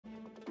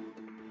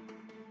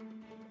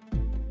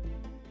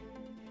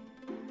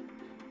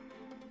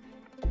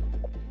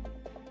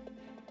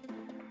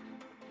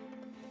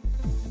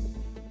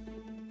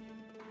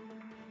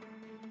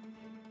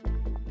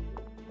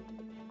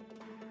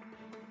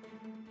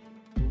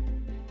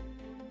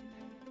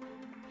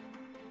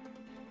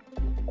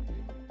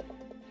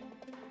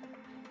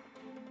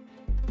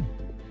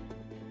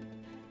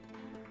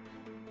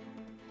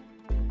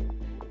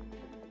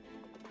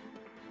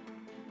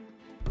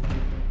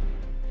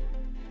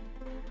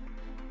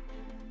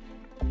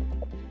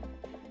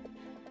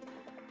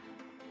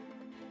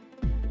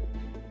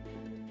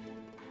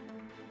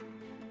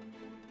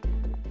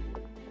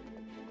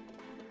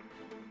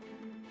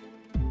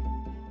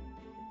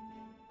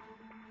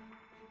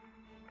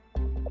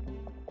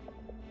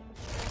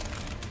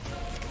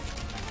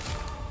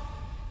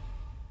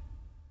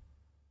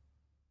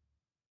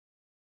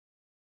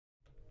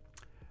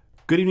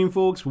Good evening,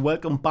 folks.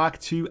 Welcome back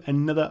to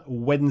another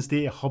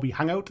Wednesday hobby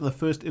hangout, the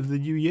first of the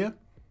new year.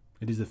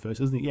 It is the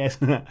first, isn't it? Yes.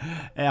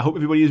 I hope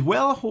everybody is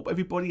well. I hope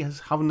everybody is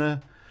having a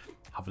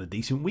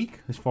decent week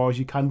as far as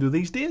you can do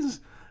these days.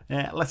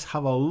 Let's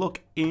have a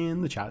look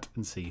in the chat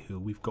and see who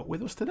we've got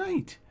with us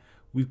tonight.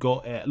 We've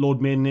got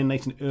Lord Maiden in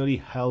nice and early.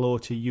 Hello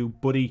to you,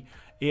 buddy.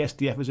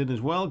 ASDF is in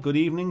as well. Good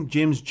evening.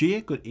 James J,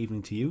 good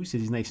evening to you. He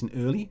says he's nice and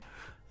early.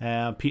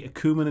 Peter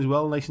Koeman as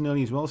well, nice and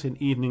early as well, saying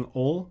evening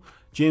all.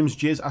 James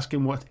J is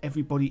asking what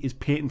everybody is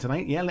painting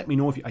tonight. Yeah, let me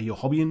know if are you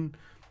hobbying?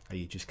 Are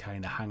you just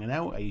kind of hanging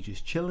out? Are you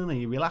just chilling? Are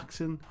you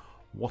relaxing?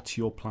 What's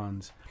your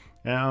plans?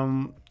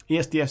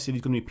 ASDF said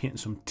he's going to be painting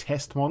some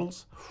test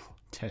models.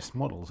 Test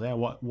models, yeah.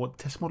 What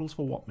test models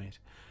for what, mate?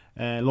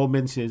 Lord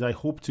Maiden says, I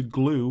hope to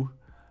glue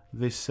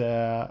this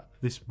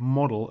this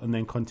model and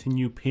then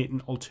continue painting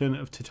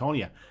alternative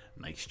Titania.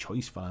 Nice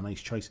choice, fella, nice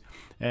choice.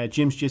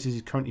 James J says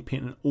he's currently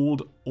painting an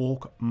old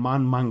Orc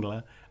Man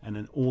Mangler and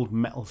an old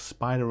Metal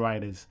Spider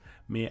Riders.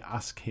 May I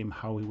ask him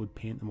how he would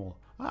paint them all?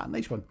 Ah,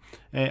 nice one.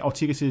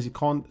 Ortega says he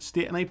can't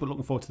stay tonight, but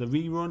looking forward to the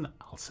rerun.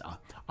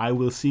 I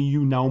will see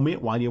you now,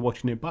 mate, while you're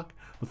watching it back.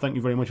 But thank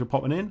you very much for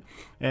popping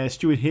in.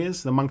 Stuart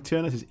Hayes, the Monk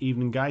Turner, says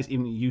evening, guys.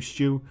 Evening to you,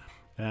 Stu.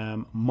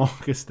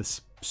 Marcus,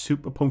 the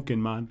super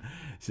pumpkin man,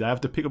 says I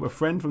have to pick up a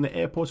friend from the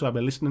airport, so I've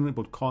been listening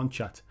but can't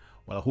chat.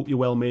 Well, I hope you're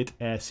well, mate.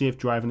 Safe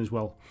driving as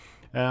well.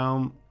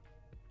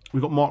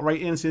 We've got Mark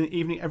Wright in saying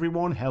evening,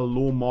 everyone.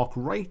 Hello, Mark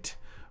Wright.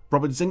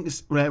 Robert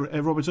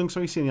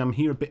Zunk, saying I'm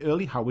here a bit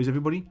early. How is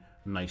everybody?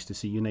 Nice to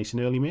see you nice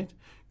and early, mate.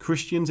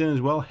 Christian's in as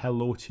well.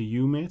 Hello to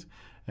you, mate.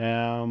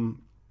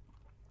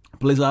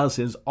 Blizzard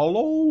says,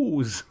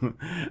 hellos.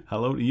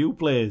 Hello to you,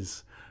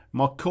 Blizz.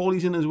 Mark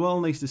Coley's in as well.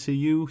 Nice to see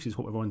you. Says,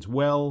 hope everyone's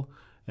well.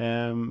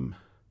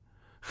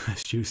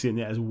 Stu's in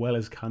there as well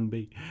as can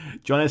be.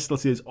 John still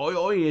says, oi,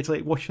 oi, it's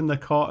like watching the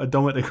car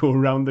odometer go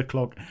around the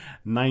clock.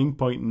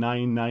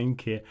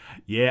 9.99k.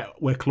 Yeah,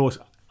 we're close.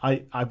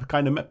 I've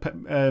kind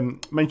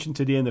of mentioned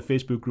today in the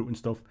Facebook group and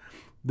stuff,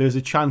 there's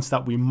a chance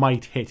that we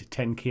might hit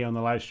 10k on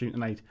the live stream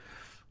tonight.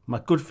 My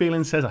good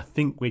feeling says I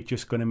think we're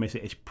just going to miss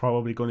it. It's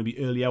probably going to be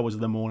early hours of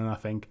the morning, I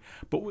think.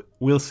 But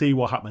we'll see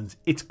what happens.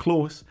 It's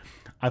close.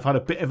 I've had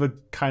a bit of a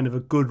kind of a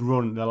good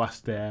run the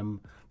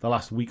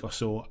last week or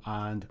so,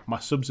 and my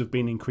subs have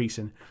been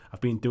increasing.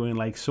 I've been doing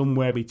like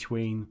somewhere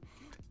between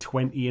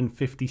 20 and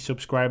 50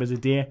 subscribers a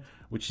day,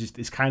 which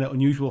is kind of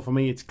unusual for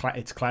me. It's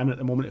climbing at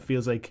the moment. It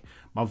feels like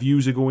my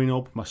views are going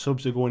up, my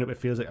subs are going up. It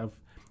feels like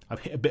I've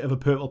hit a bit of a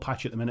purple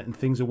patch at the minute, and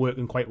things are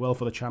working quite well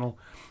for the channel.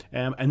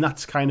 And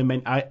that's kind of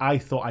meant I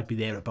thought I'd be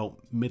there about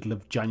middle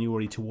of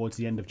January, towards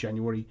the end of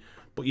January.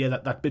 But yeah,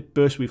 that bit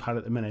burst we've had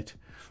at the minute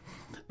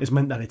has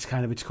meant that it's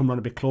come around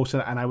a bit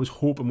closer, and I was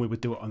hoping we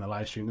would do it on the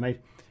live stream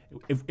tonight.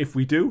 If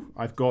we do,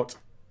 I've got a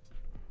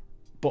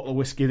bottle of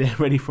whiskey there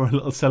ready for a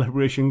little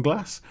celebration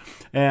glass.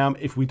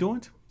 If we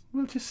don't,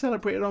 we'll just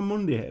celebrate it on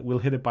Monday. We'll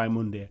hit it by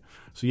Monday.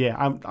 So yeah,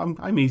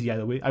 I'm easy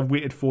either way. I've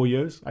waited 4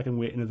 years. I can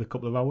wait another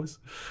couple of hours.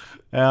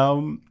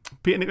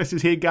 Peter Nicholas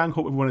says, hey gang,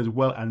 hope everyone is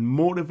well and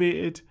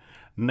motivated.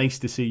 Nice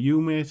to see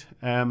you, mate.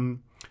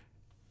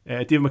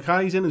 Dave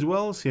Mackay's in as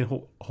well, saying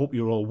hope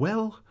you're all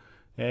well.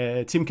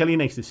 Tim Kelly,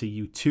 nice to see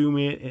you too,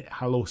 mate.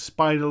 Hello,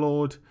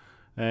 Spider-Lord.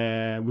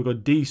 We've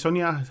got D.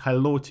 Sonia,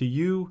 hello to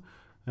you.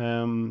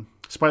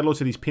 Spider-Lord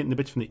said he's painting the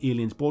bits from the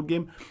Aliens board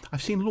game.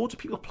 I've seen loads of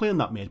people playing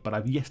that, mate, but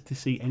I've yet to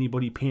see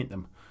anybody paint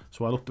them.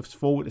 So I look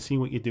forward to seeing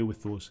what you do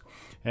with those.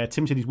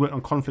 Tim said he's working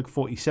on Conflict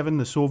 47,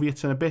 the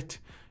Soviets, in a bit,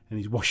 and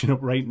he's washing up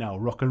right now.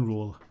 Rock and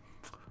roll.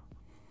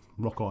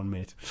 Rock on,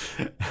 mate.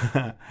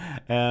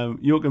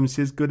 Joachim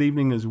says good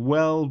evening as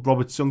well.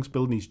 Robert Sunk's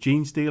building his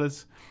Gene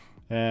Stealers.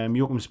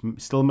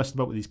 Joachim's still messing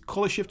about with his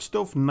colour shift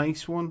stuff.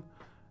 Nice one.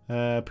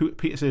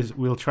 Peter says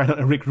we'll try not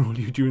to rickroll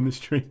you during the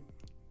stream.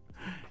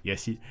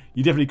 Yes, you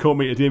definitely caught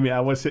me today, mate. I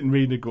was sitting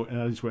reading it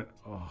and I just went,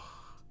 oh.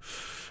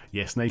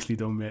 Yes, nicely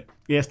done, mate.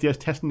 Yes, there's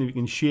testing if you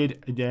can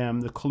shade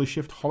the colour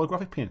shift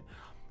holographic paint.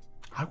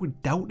 I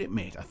would doubt it,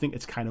 mate. I think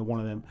it's kind of one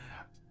of them.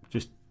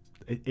 Just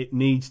it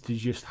needs to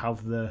just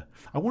have the.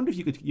 I wonder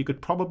if you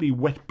could probably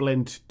wet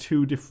blend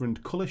two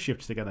different colour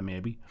shifts together,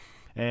 maybe.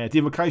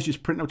 Dave Mackay's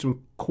just printing out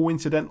some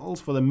coincidentals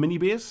for the mini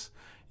base.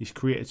 He's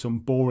created some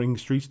boring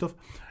street stuff.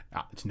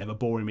 It's never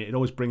boring, mate. It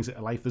always brings it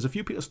to life. There's a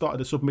few people started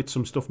to submit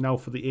some stuff now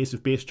for the Ace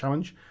of Base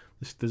challenge.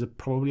 There's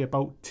probably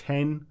about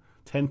 10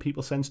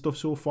 people send stuff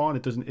so far, and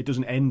it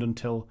doesn't end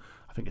until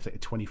I think it's like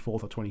the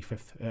 24th or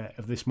 25th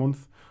of this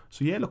month.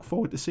 So yeah, look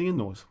forward to seeing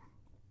those.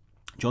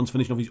 John's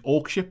finishing off his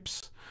orc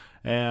ships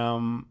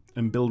and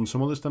building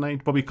some others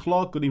tonight. Bobby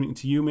Clark, good evening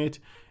to you, mate.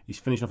 He's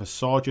finishing off a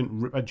Sergeant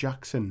Ripper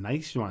Jackson.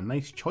 Nice one,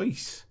 nice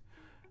choice.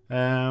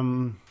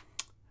 Where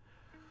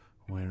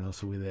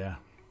else are we there?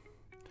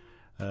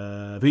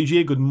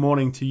 VJ, good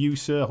morning to you,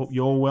 sir. Hope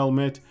you're well,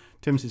 mate.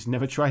 Tim says,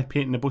 never tried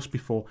painting a bus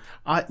before.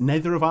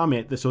 Neither have I,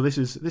 mate. So this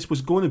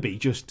was going to be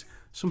just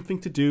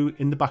something to do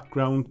in the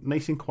background,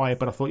 nice and quiet.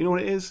 But I thought, you know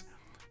what it is?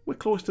 We're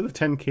close to the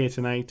 10k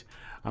tonight.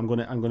 I'm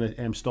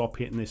gonna start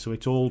painting this, so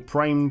it's all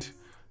primed,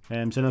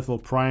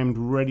 zenithal primed,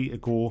 ready to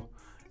go.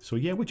 So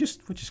yeah, we're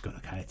just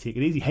gonna kind of take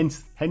it easy.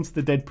 Hence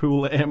the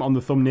Deadpool on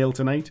the thumbnail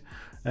tonight.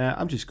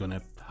 I'm just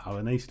gonna have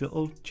a nice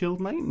little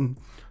chilled night and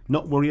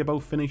not worry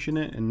about finishing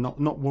it, and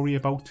not worry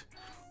about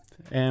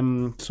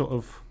sort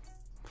of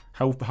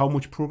how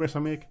much progress I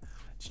make.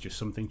 It's just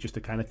something just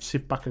to kind of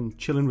sit back and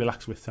chill and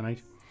relax with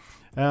tonight.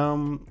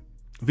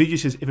 Vijay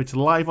says, if it's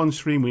live on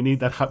stream, we need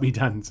that happy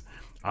dance.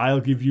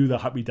 I'll give you the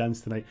happy dance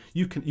tonight.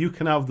 You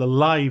can have the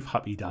live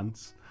happy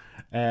dance,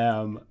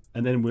 and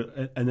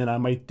then I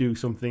might do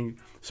something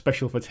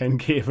special for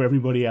 10k for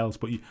everybody else.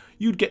 But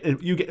you get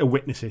to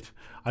witness it.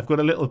 I've got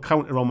a little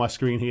counter on my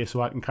screen here,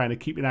 so I can kind of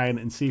keep an eye on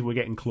it and see if we're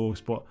getting close.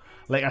 But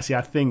like I say,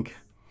 I think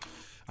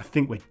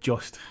we're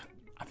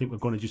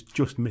going to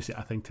just miss it.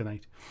 I think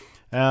tonight.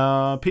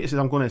 Peter says,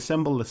 I'm going to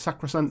assemble the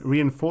sacrosanct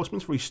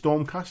reinforcements for his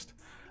Stormcast.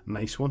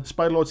 Nice one.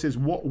 Spiderlord says,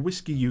 what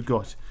whiskey you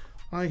got?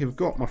 I have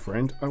got, my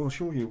friend, I will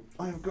show you.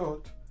 I've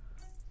got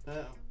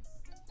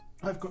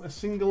a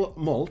single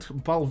malt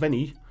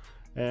Balvenie,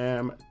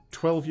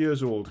 12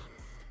 years old.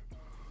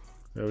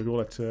 There we go.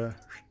 Let's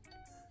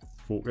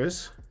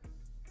focus.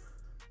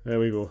 There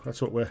we go.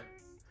 That's what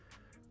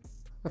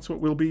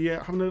we'll be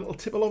having a little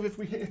tipple of if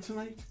we hit it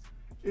tonight.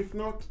 If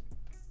not,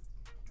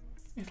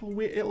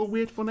 it'll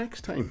wait for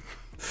next time.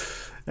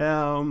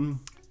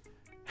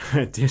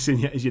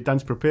 Jason, is your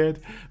dance prepared?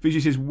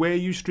 Vijay says, where are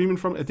you streaming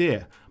from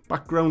today?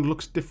 Background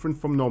looks different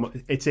from normal.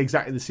 It's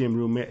exactly the same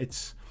room,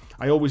 mate.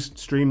 I always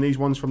stream these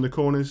ones from the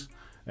corners.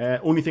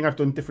 Only thing I've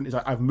done different is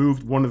I've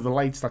moved one of the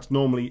lights that's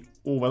normally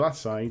over that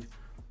side.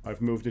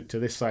 I've moved it to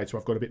this side, so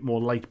I've got a bit more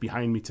light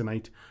behind me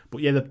tonight.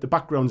 But yeah, the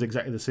background's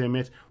exactly the same,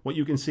 mate. What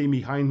you can see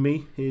behind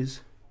me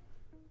is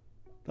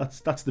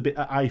that's the bit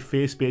that I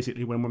face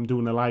basically when I'm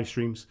doing the live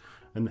streams.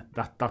 And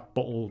that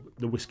bottle,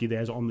 the whiskey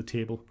there, is on the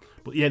table.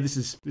 But yeah, this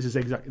is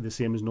exactly the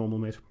same as normal,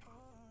 mate.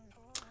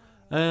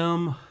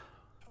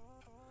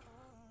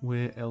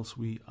 Where else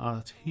we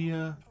at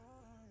here?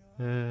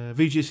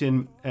 VJ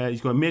saying he's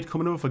got a mate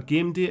coming over for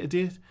game day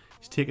today.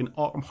 He's taking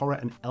Arkham Horror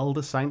and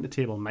Elder Sign to the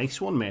table. Nice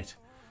one, mate.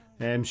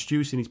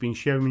 Stu saying he's been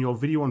sharing your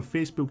video on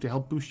Facebook to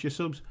help boost your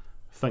subs.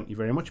 Thank you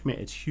very much, mate.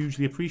 It's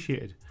hugely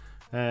appreciated.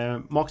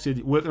 Mark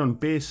said working on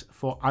base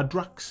for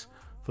Adrax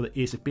for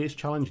the Ace of Base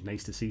challenge.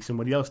 Nice to see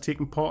somebody else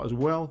taking part as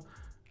well.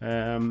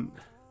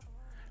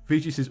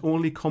 VJ says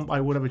only comp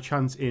I would have a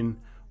chance in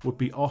would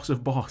be Arse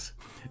of Boss.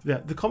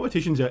 The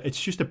competitions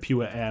it's just a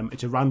pure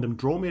it's a random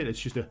draw, mate.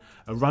 It's just a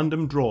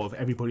random draw of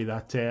everybody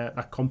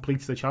that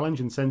completes the challenge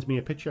and sends me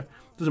a picture.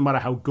 Doesn't matter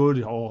how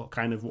good or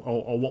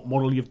what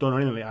model you've done or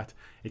anything like that.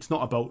 It's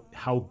not about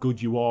how good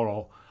you are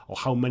or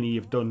how many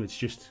you've done. It's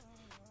just,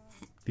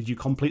 did you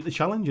complete the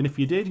challenge? And if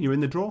you did, you're in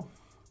the draw.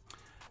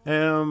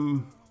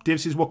 Dave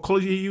says, what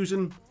colours are you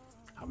using?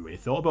 I haven't really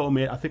thought about it,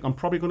 mate. I think I'm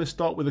probably going to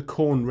start with a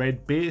corn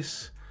red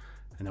base,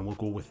 and then we'll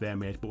go with there,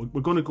 mate. But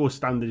we're going to go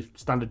standard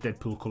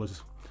Deadpool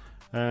colours.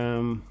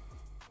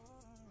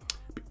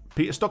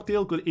 Peter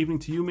Stockdale, good evening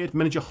to you, mate.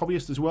 Manager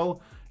hobbyist as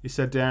well. He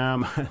said,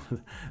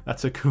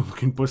 that's a cool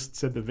looking bust,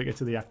 said the vicar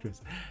to the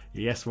actress.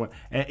 Yes, one.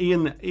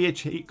 Ian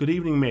H, good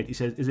evening, mate. He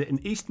says, is it an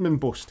Eastman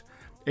bust?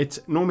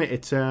 No, mate.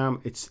 It's a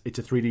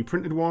 3D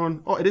printed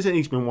one. Oh, it is an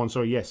Eastman one.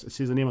 Sorry, yes. It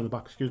says the name on the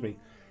back. Excuse me.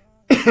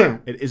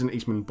 It is an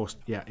Eastman bust.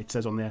 Yeah, it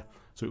says on there.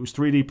 So it was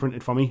 3D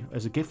printed for me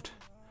as a gift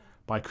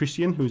by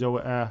Christian, who's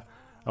our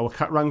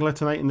cat wrangler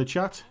tonight in the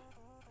chat,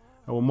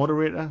 our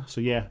moderator.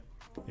 So yeah,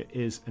 it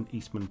is an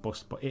Eastman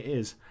bust, but it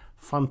is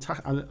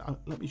fantastic.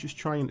 Let me just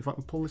try and, if I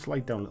can pull this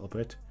light down a little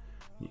bit,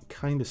 you can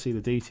kind of see the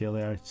detail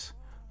there. I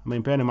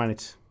mean, bear in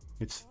mind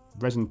it's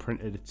resin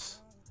printed.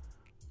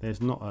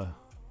 There's not a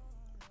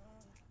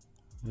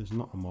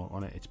mark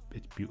on it.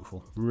 It's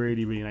beautiful,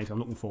 really really nice. I'm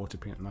looking forward to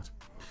painting that.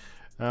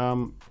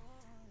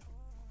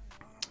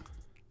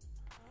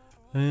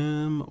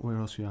 Where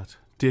else are we at?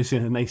 Dave's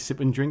in a nice sip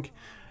and drink.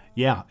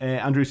 Yeah,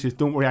 Andrew says,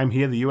 don't worry, I'm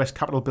here. The US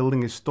Capitol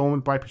building is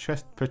stormed by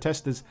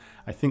protesters.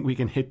 I think we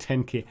can hit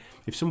 10k.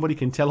 If somebody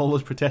can tell all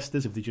those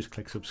protesters, if they just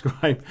click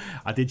subscribe.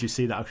 I did just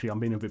see that, actually. I'm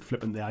being a bit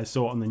flippant there. I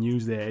saw it on the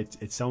news there.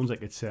 It sounds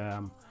like it's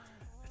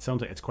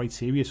quite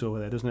serious over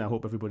there, doesn't it? I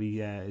hope everybody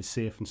is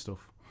safe and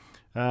stuff.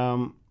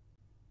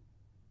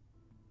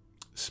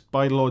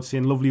 Spiderlord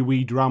saying, lovely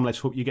wee dram. Let's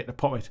hope you get to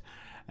pop it.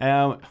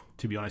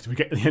 To be honest, if we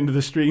get to the end of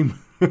the stream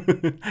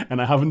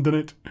and I haven't done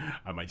it,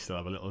 I might still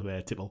have a little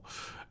tipple.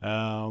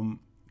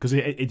 Because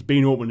it's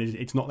been open.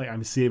 It's not like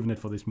I'm saving it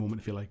for this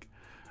moment, if you like.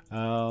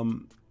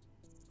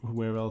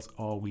 Where else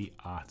are we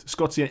at?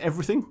 Scott's saying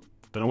everything.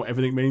 Don't know what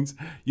everything means.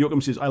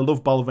 Joachim says, I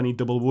love Balvenie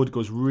double wood.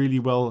 Goes really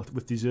well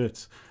with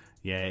desserts.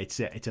 Yeah, it's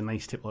a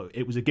nice tip.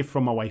 It was a gift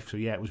from my wife, so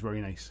yeah, it was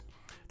very nice.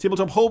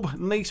 Tabletop Hub,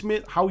 nice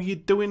mate. How you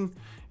doing?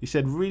 He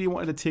said, really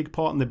wanted to take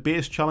part in the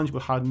base challenge,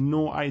 but had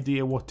no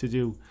idea what to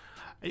do.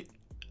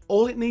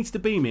 All it needs to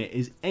be, mate,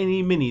 is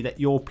any mini that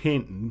you're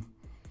painting.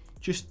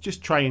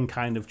 Just try and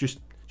kind of just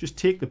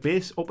take the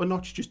base up a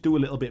notch. Just do a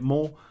little bit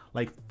more.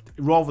 Like,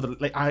 rather than,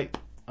 like, I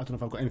don't know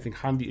if I've got anything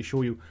handy to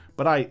show you,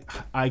 but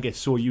I get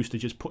so used to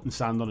just putting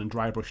sand on and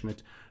dry brushing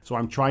it. So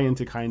I'm trying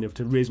to kind of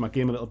to raise my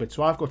game a little bit.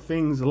 So I've got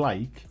things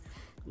like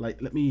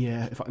let me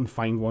if I can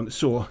find one.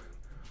 So,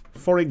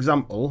 for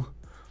example,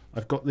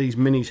 I've got these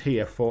minis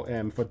here for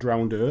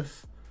Drowned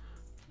Earth,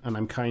 and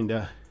I'm kind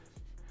of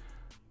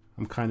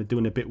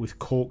doing a bit with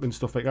cork and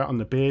stuff like that on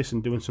the base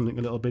and doing something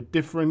a little bit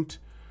different.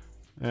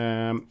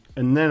 And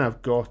then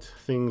I've got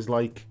things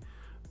like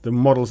the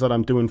models that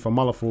I'm doing for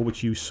Malifaux,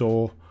 which you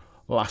saw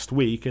last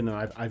week, and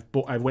then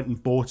I went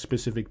and bought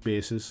specific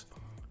bases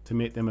to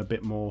make them a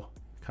bit more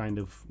kind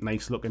of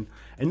nice looking,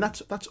 and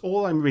that's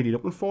all I'm really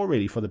looking for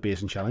really for the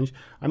basing challenge.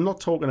 I'm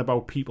not talking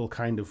about people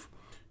kind of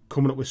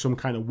coming up with some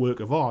kind of work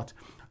of art.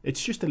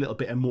 It's just a little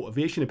bit of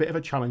motivation, a bit of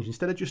a challenge.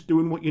 Instead of just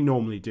doing what you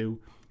normally do,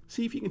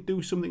 see if you can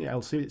do something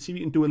else. See if you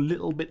can do a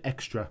little bit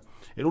extra.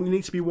 It only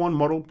needs to be one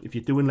model. If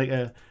you're doing like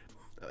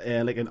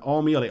an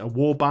army or like a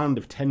war band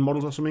of 10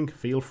 models or something,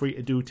 feel free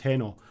to do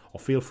 10, or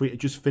feel free to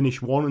just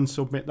finish one and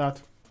submit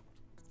that.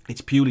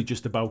 It's purely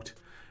just about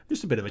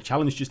a bit of a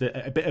challenge, just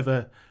a bit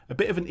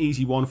of an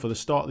easy one for the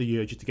start of the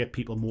year, just to get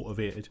people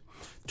motivated.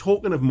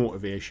 Talking of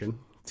motivation,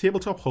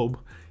 Tabletop Hub,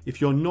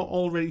 if you're not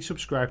already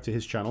subscribed to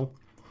his channel,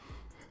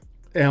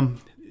 I'm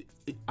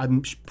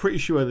pretty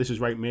sure this is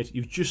right, mate.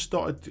 You've just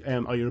started,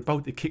 or you're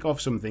about to kick off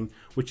something,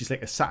 which is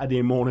like a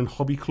Saturday morning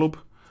hobby club,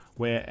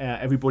 where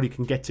everybody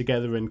can get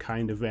together and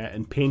kind of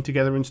and paint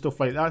together and stuff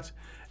like that.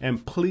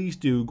 Please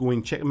do go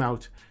and check them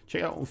out.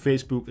 Check out on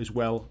Facebook as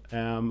well.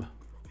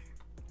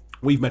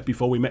 We've met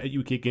before. We met at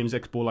UK Games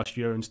Expo last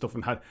year and stuff,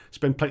 and had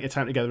spent plenty of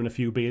time together and a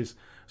few beers.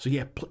 So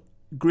yeah,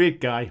 great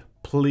guy.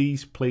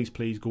 Please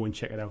go and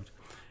check it out.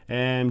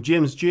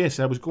 James J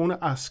said, I was going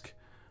to ask,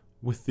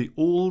 with the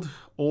old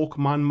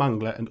Orkman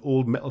Mangler and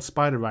old Metal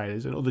Spider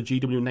Riders and other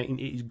GW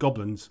 1980s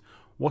goblins,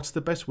 what's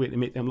the best way to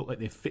make them look like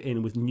they fit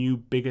in with new,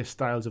 bigger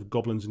styles of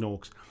goblins and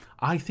orcs?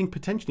 I think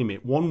potentially,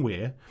 mate, one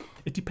way,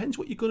 it depends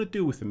what you're going to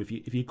do with them. If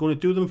you're going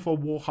to do them for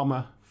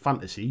Warhammer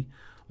Fantasy,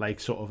 like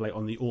sort of like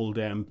on the old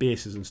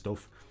bases and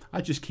stuff,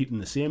 I just keep them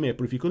the same, mate.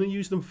 But if you're going to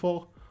use them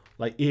for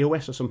like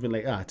AOS or something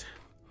like that,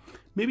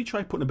 maybe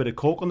try putting a bit of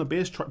cork on the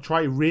base.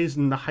 Try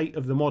raising the height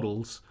of the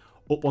models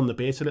up on the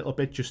base a little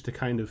bit, just to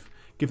kind of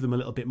give them a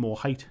little bit more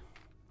height.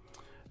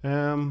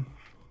 Where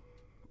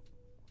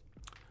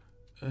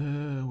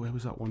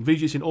was that one?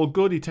 VJ saying, all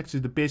good. He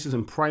texted the bases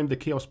and primed the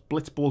Chaos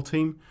Blitzball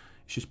team.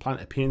 He's just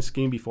planning a paint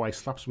scheme before I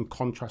slap some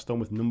contrast on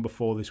with number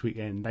 4 this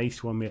weekend.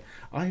 Nice one, mate.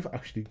 I've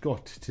actually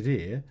got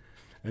today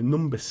a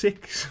number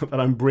 6 that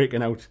I'm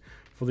breaking out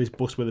for this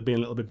bus, where they're being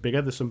a little bit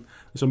bigger. There's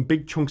some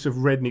big chunks of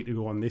red need to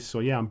go on this, so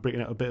yeah, I'm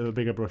breaking out a bit of a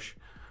bigger brush.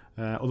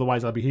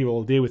 Otherwise, I'll be here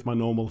all day with my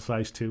normal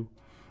size 2.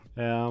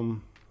 Where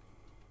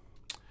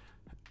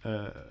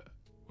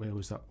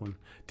was that one?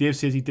 Dave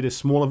says he did a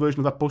smaller version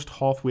of that bust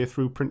halfway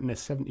through printing a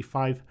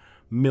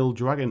 75mm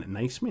dragon.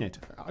 Nice, mate.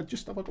 I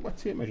just have got my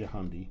tape measure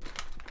handy.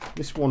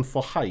 This one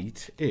for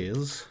height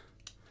is,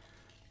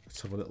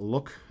 let's have a little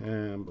look.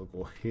 We'll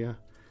go here.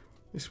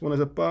 This one is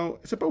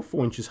about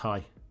 4 inches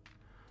high,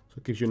 so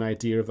it gives you an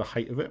idea of the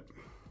height of it.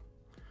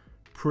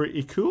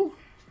 Pretty cool.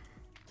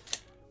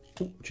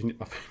 Oh, did you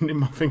nip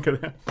my finger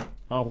there?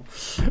 Oh.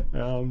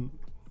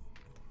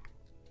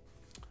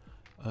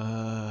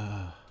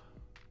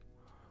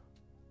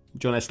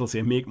 John Estel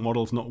saying, make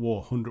models, not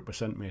war.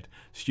 100%, mate.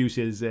 Stu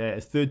says,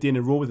 3rd day in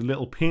a row with a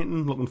little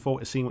painting. Looking forward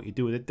to seeing what you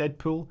do with it.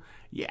 Deadpool.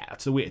 Yeah,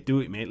 that's the way to do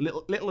it, mate.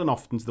 Little and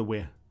often's the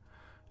way.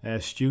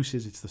 Stu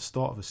says it's the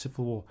start of a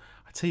civil war.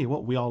 I tell you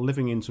what, we are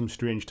living in some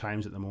strange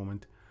times at the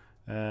moment.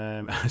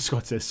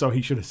 Scott says, sorry,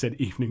 he should have said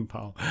evening,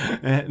 pal.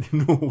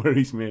 No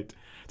worries, mate.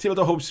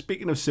 Tabletop Hub,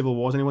 speaking of civil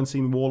wars, anyone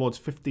seen Warlord's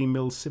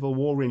 15mm Civil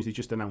War range they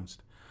just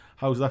announced?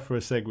 How's that for a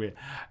segue?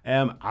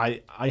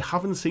 I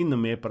haven't seen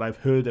them, mate, but I've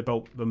heard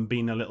about them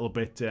being a little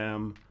bit,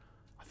 I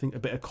think a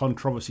bit of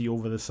controversy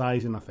over the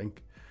sizing, I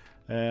think.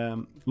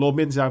 Lord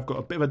Maiden says, I've got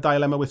a bit of a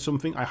dilemma with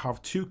something. I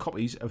have 2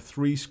 copies of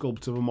 3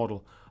 sculpts of a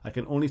model. I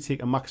can only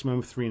take a maximum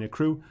of 3 in a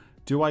crew.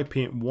 Do I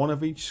paint 1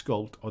 of each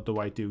sculpt, or do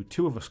I do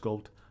 2 of a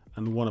sculpt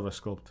and 1 of a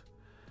sculpt?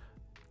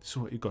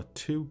 So you've got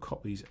 2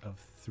 copies of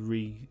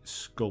 3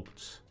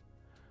 sculpts.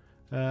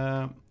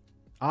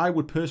 I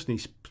would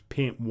personally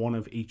paint 1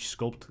 of each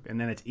sculpt, and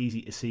then it's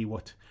easy to see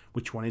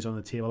which one is on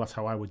the table. That's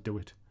how I would do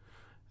it.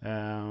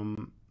 Yeah,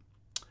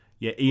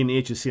 Ian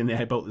H is saying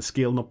there about the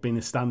scale not being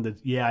a standard.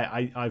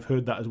 Yeah, I've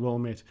heard that as well,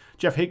 mate.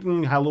 Jeff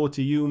Hickman, hello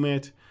to you,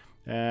 mate.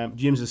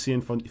 James is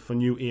saying for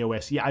new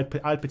AOS. Yeah,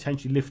 I'd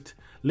potentially lift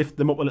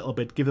them up a little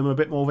bit, give them a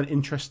bit more of an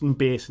interesting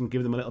base, and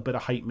give them a little bit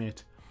of height,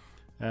 mate.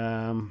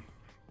 Yeah,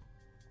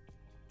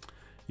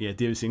 Yeah,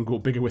 David's saying go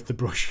bigger with the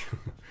brush.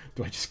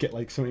 Do I just get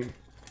like something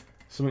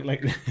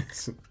like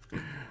this?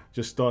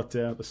 Just start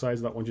the size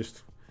of that one.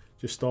 Just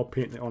start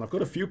painting it on. I've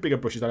got a few bigger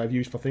brushes that I've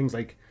used for things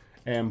like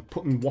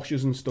putting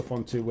washes and stuff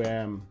onto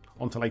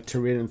like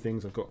terrain and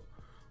things. I've got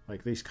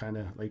like these kind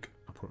of like,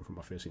 I'll put it from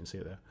my face so you can see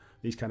it there.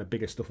 These kind of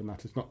bigger stuff and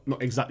that. It's not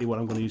exactly what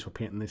I'm going to use for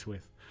painting this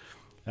with.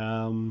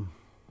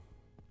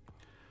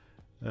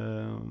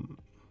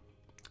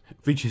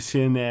 Features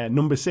saying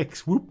number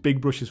 6, whoop, big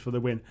brushes for the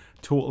win.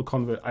 Total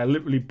convert. I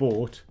literally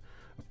bought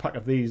a pack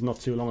of these not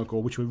too long ago,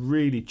 which were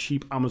really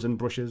cheap Amazon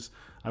brushes.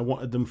 I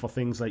wanted them for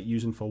things like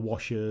using for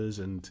washers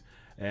and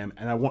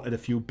I wanted a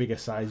few bigger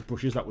size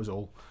brushes, that was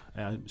all.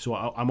 So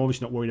I'm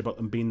obviously not worried about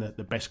them being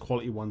the best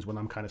quality ones when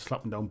I'm kind of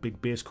slapping down big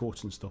base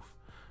coats and stuff.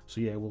 So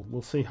yeah,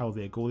 we'll see how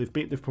they go.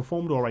 They've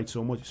performed all right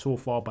so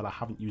far, but I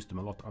haven't used them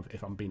a lot,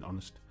 if I'm being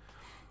honest.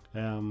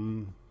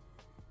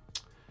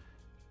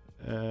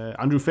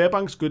 Andrew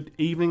Fairbanks, good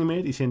evening,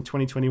 mate. He's in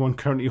 2021,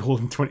 currently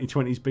holding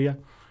 2020's beer.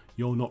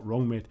 You're not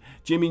wrong, mate.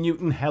 Jamie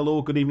Newton,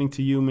 hello, good evening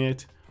to you,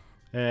 mate.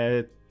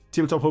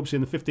 Tabletop Hub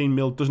saying the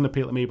 15mm doesn't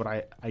appeal to me, but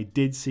I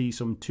did see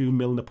some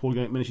 2mm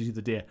Napoleonic miniatures the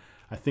other day.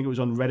 I think it was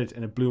on Reddit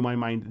and it blew my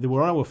mind. They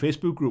were on our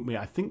Facebook group, mate.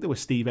 I think they were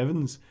Steve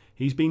Evans.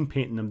 He's been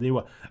painting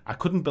them. I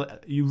couldn't believe,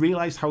 you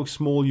realised how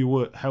small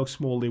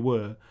they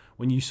were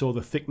when you saw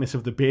the thickness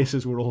of the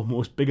bases were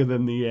almost bigger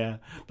than the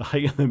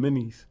height of the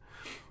minis.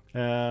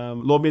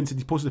 Lord Maiden said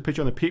he posted a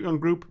picture on the Patreon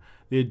group.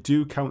 They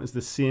do count as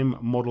the same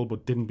model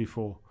but didn't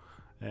before.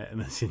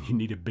 And then saying you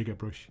need a bigger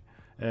brush.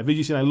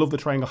 Vijay saying I love the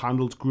triangle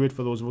handle. It's great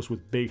for those of us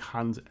with big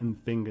hands and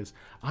fingers.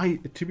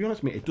 To be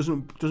honest, mate, it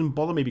doesn't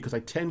bother me because I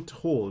tend to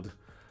hold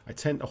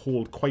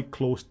quite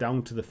close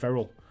down to the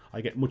ferrule. I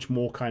get much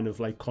more kind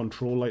of like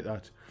control like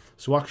that.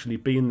 So actually,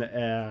 being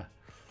the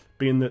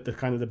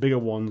kind of the bigger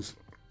ones,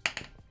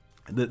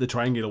 the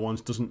triangular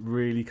ones, doesn't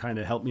really kind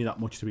of help me that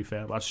much. To be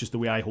fair, that's just the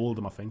way I hold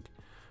them, I think.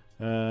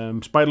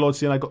 Spiderlord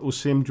saying I got those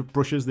same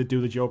brushes. They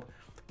do the job.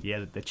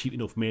 Yeah, they're cheap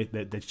enough, mate.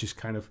 They're just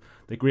kind of,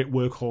 they're great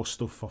workhorse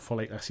stuff for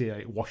like I say,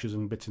 like washers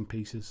and bits and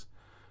pieces.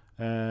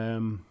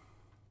 As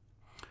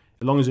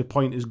long as the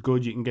point is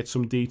good, you can get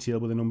some detail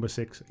with a number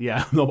 6.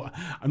 Yeah,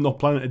 I'm not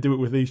planning to do it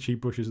with these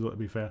cheap brushes, though, to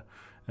be fair.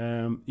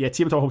 Yeah,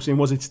 Tabletop Hub saying,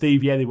 was it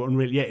Steve? Yeah, they were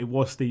unreal. Yeah, it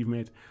was Steve,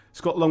 mate.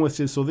 Scott Longworth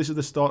says, so this is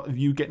the start of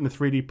you getting the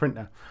 3D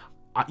printer.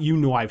 You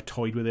know I've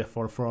toyed with it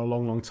for a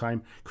long, long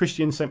time.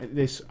 Christian sent me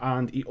this,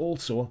 and he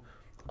also,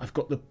 I've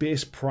got the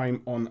base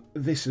prime on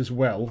this as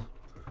well.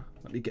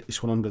 Let me get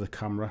this one under the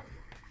camera.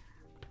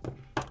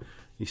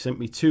 He sent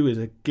me 2 as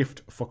a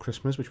gift for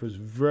Christmas, which was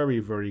very,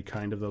 very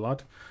kind of the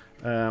lad.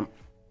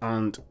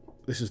 And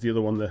this is the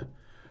other one, the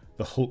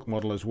Hulk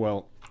model as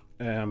well.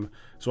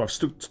 So I've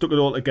stuck it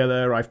all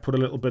together. I've put a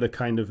little bit of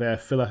kind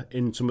of filler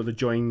in some of the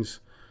joins,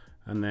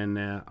 and then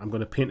I'm going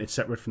to paint it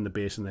separate from the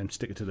base and then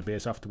stick it to the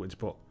base afterwards.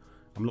 But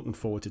I'm looking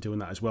forward to doing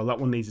that as well. That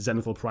one needs a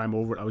Zenithal Prime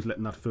over it. I was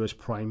letting that first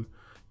prime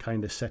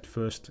kind of set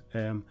first.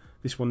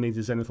 This one needs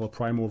a Zenithal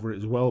Prime over it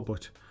as well,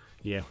 but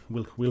yeah,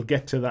 we'll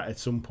get to that at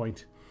some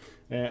point.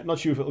 Not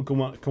sure if it'll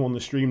come on the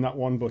stream, that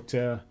one, but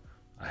I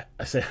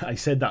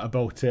said that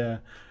about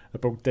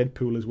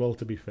Deadpool as well,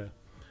 to be fair.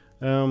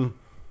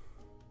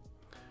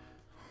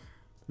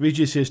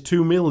 Vijay says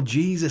 2mm,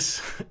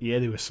 Jesus. Yeah,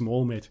 they were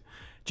small, mate.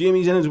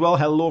 Jamie's in as well.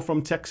 Hello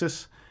from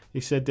Texas. He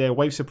said,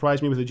 wife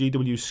surprised me with a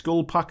GW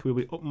Skull Pack. We'll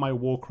be up my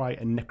Warcry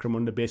and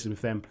Necromunda bases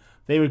with them.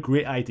 They were a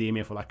great idea,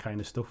 mate, for that kind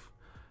of stuff.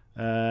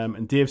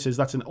 And Dave says,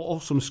 that's an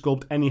awesome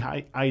sculpt. Any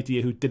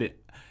idea who did it?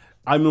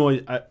 I know,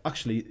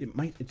 actually,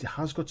 it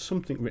has got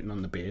something written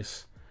on the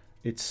base.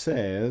 It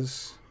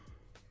says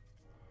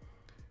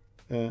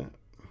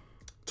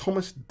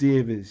Thomas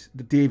Davies,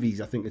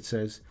 I think it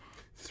says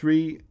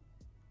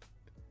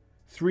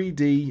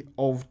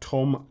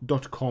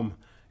 3doftom.com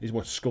is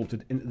what's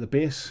sculpted into the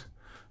base.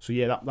 So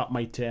yeah, that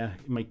might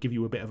give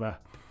you a bit of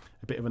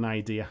an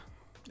idea.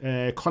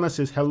 Connor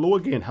says hello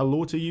again.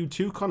 Hello to you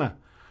too, Connor.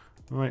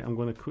 All right, I'm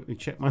going to quickly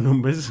check my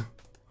numbers. I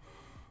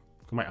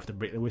might have to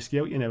break the whiskey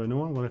out, you never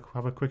know. I'm going to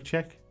have a quick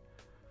check.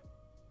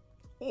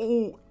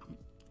 Oh,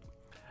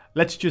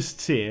 let's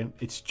just say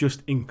it's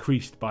just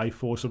increased by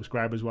 4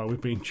 subscribers while we've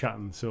been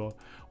chatting. So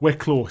we're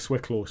close,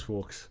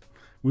 folks.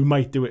 We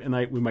might do it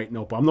tonight, we might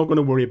not, but I'm not going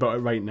to worry about it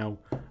right now.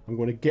 I'm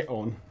going to get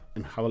on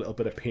and have a little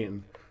bit of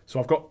painting. So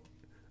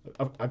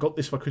I got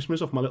this for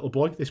Christmas off my little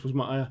boy. This was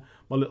my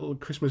little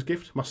Christmas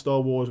gift, my Star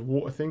Wars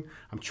water thing.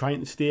 I'm trying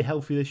to stay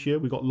healthy this year.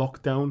 We got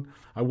locked down.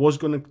 I was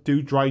going to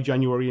do dry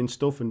January and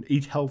stuff and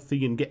eat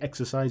healthy and get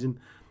exercising.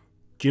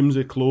 Gyms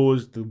are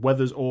closed. The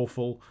weather's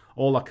awful.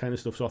 All that kind of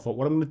stuff. So I thought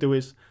what I'm going to do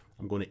is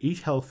I'm going to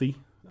eat healthy.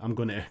 I'm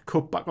going to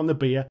cut back on the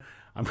beer.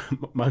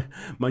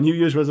 My New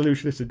Year's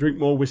resolution is to drink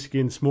more whiskey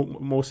and smoke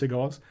more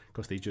cigars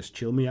because they just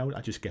chill me out.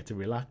 I just get to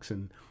relax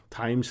and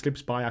time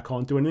slips by. I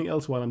can't do anything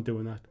else while I'm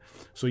doing that.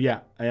 So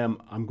yeah,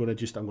 I'm gonna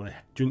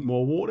drink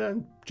more water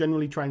and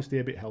generally try and stay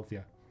a bit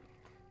healthier.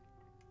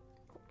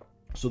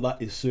 So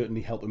that is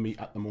certainly helping me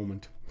at the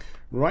moment.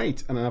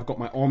 Right, and then I've got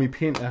my Army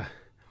Painter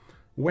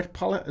wet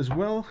palette as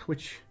well,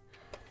 which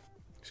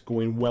is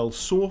going well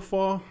so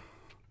far.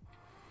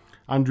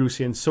 Andrew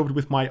saying subbed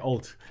with my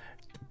alt.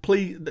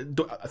 Please,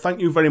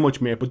 thank you very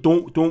much, mate. But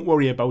don't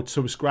worry about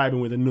subscribing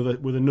with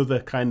another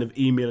kind of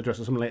email address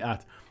or something like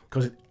that,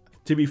 because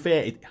to be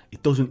fair,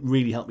 it doesn't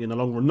really help you in the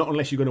long run. Not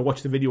unless you're going to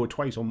watch the video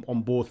twice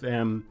on both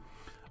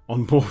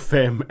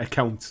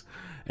accounts.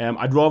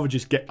 I'd rather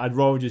just get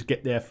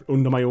there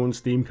under my own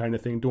steam kind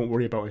of thing. Don't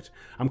worry about it.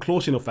 I'm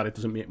close enough that it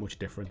doesn't make much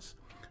difference.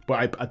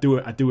 But I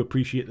do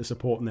appreciate the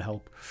support and the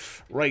help.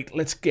 Right,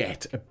 let's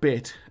get a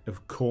bit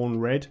of corn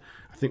red.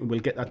 I think we'll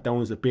get that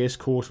down as the base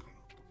coat,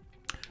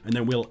 and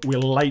then we'll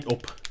lighten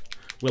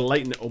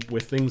it up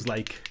with things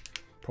like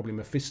probably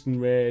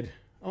Mephiston red.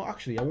 Oh,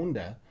 actually, I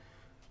wonder.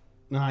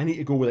 No, I need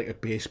to go with like a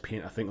base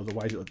paint. I think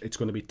otherwise it's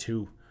going to be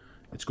too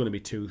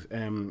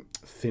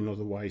thin.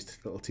 Otherwise,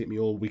 it'll take me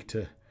all week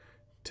to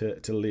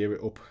layer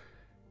it up.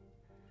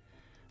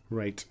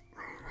 Right.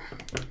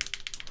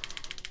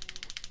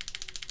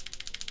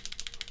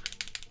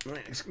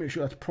 Right, let's make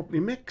sure that's properly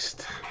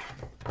mixed,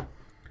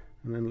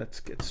 and then let's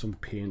get some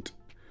paint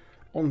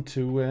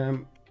onto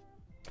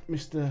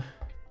Mr.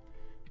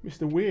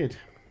 Wade.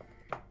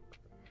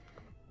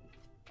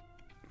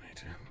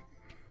 Right.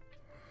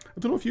 I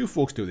don't know if you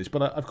folks do this,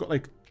 but I've got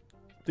like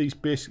these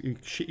basically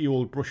shitty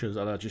old brushes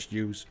that I just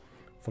use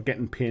for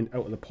getting paint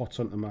out of the pots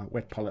onto my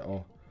wet palette,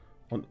 or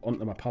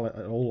onto my palette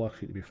at all,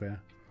 actually, to be fair.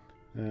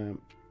 I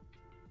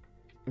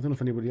don't know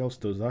if anybody else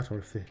does that, or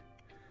if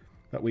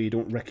that way you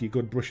don't wreck your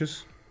good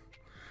brushes.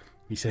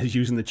 He says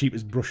using the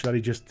cheapest brush that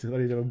he's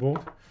ever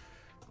bought.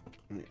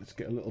 Right, let's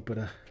get a little bit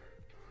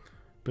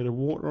of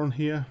water on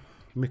here,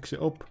 mix it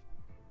up.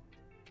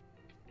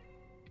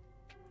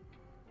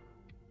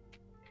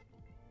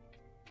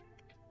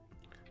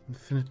 And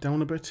thin it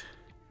down a bit.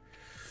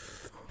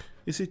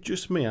 Is it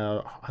just me,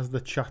 or has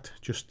the chat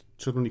just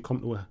suddenly come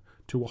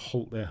to a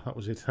halt there? That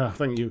was it.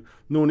 Thank you.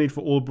 No need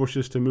for old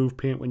brushes to move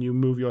paint when you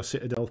move your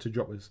Citadel to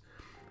droppers.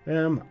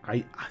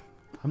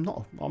 I'm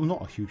not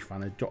a huge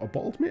fan of drotter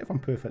bottles, mate, if I'm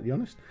perfectly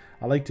honest.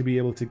 I like to be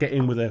able to get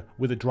in with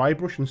a dry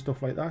brush and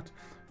stuff like that.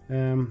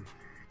 And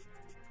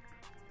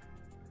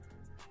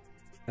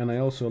I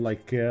also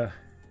like to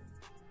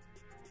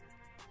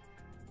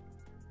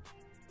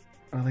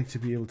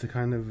be able to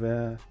kind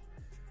of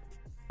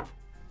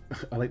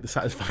I like the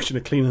satisfaction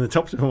of cleaning the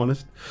tops, if I'm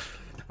honest.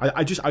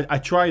 I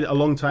tried a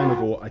long time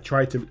ago. I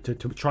tried to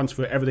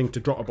transfer everything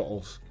to drotter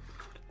bottles,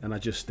 and I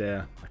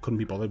couldn't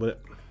be bothered with it.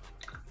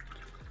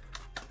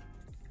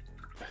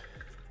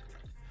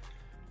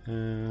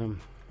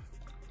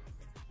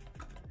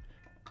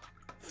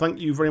 Thank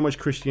you very much,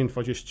 Christian,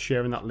 for just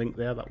sharing that link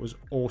there. That was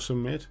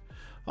awesome, mate.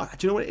 Do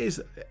you know what it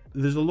is?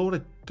 There's a load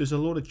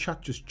of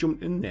chat just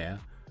jumped in there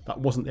that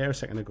wasn't there a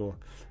second ago.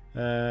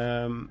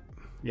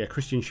 Yeah,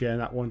 Christian sharing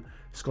that one.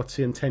 Scott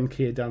saying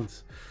 10k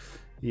dance.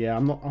 Yeah,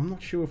 I'm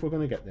not sure if we're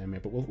gonna get there,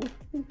 mate, but we'll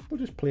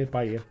just play it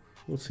by ear.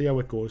 We'll see how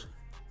it goes.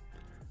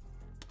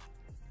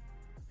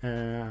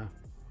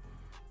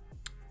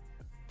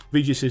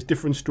 VJ says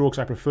different strokes.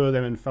 I prefer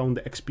them and found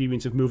the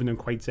experience of moving them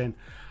quite zen.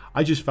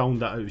 I just found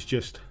that it was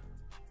just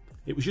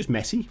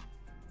messy.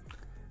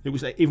 It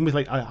was like, even with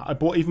like I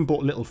even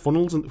bought little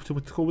funnels and to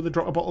go with the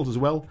drotter bottles as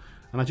well,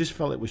 and I just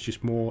felt it was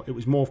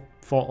more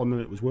thought on than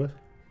it was worth.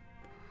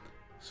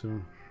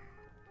 So,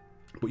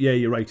 but yeah,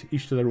 you're right.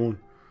 Each to their own.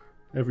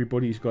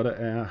 Everybody's got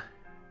to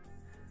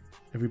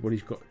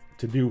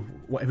do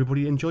what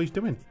everybody enjoys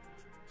doing.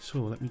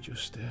 So let me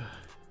just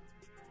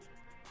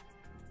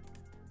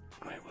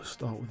right, we'll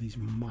start with these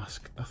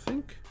masks, I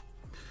think.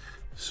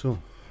 So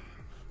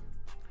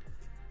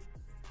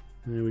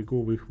there we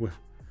go.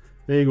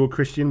 There you go,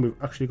 Christian. We've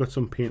actually got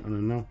some paint on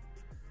them now.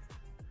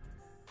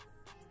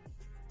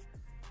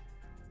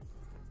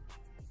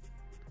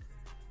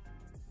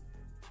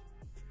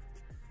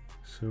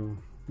 So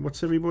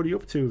what's everybody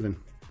up to then?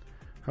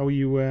 How are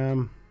you?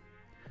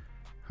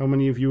 How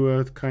many of you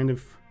are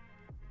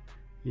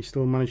you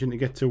still managing to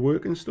get to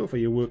work and stuff? Are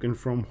you working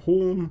from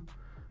home?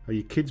 Are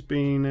your kids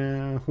being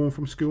home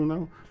from school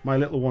now? My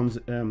little one's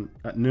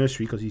at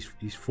nursery because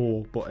he's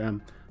 4. But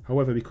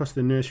however, because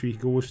the nursery he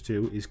goes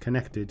to is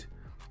connected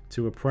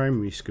to a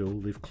primary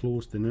school, they've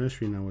closed the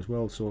nursery now as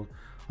well. So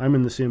I'm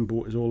in the same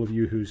boat as all of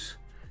you whose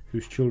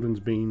children's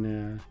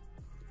been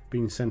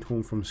sent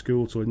home from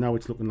school. So now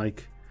it's looking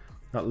like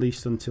at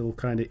least until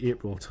kind of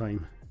April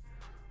time,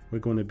 we're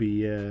going to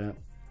be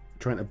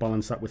trying to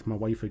balance that with my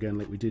wife again,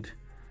 like we did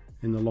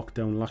in the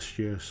lockdown last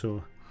year.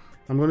 So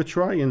I'm going to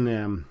try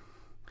and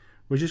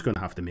we're just going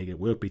to have to make it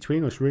work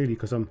between us, really,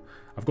 because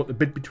I've got the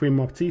bit between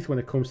my teeth when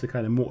it comes to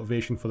kind of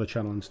motivation for the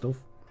channel and stuff.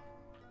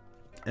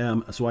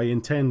 So I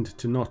intend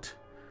to not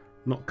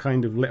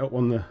kind of let up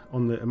on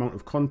the amount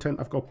of content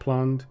I've got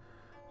planned,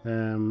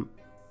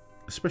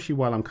 especially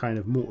while I'm kind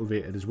of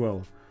motivated as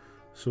well.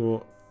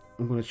 So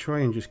I'm going to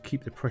try and just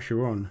keep the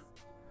pressure on,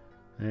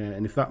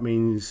 and if that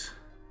means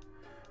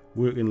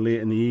working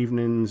late in the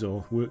evenings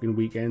or working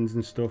weekends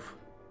and stuff,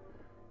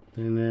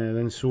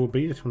 then so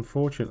be it.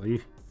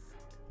 Unfortunately,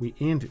 we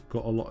ain't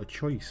got a lot of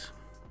choice.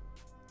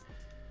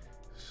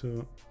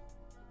 So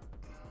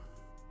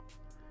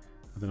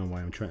I don't know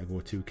why I'm trying to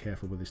go too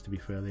careful with this, to be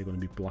fair. They're going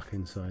to be black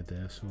inside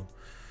there, so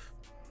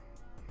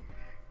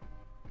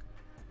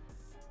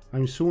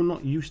I'm so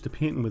not used to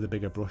painting with a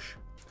bigger brush.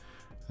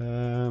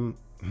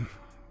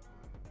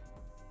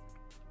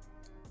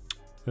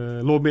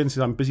 Lord Maiden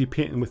says, I'm busy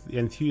painting with the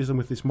enthusiasm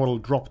with this model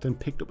dropped and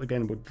picked up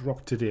again, but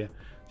dropped today.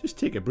 Just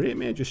take a break,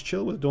 mate. Just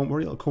chill with it. Don't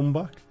worry, it'll come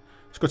back.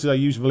 Scott says, I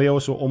use Vallejo,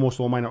 so almost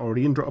all mine are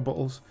already in drotter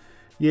bottles.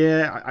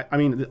 Yeah, I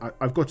mean,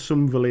 I've got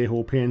some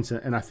Vallejo paints,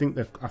 and I think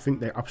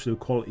they're absolute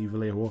quality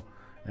Vallejo.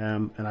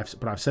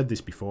 But I've said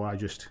this before. I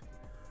just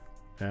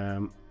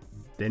they're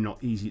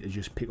not easy to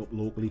just pick up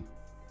locally.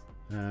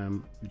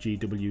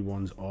 GW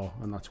ones are,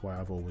 and that's why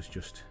I've always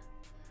just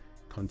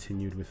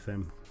continued with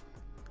them.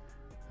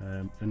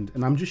 And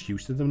I'm just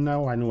used to them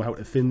now. I know how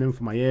to thin them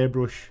for my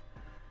airbrush.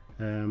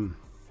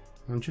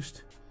 I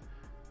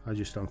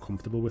just am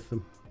comfortable with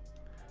them.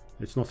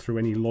 It's not through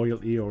any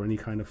loyalty or any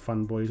kind of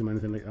fanboyism or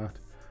anything like that.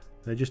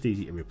 They're just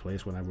easy to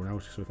replace when I run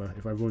out. So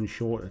if I run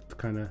short, it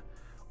kind of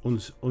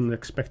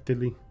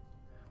unexpectedly,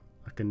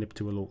 I can nip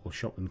to a local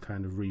shop and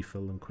kind of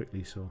refill them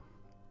quickly. So,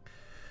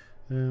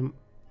 right.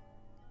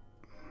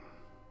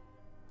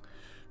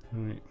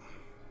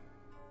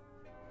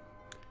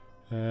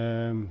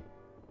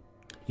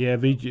 Yeah,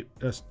 VG.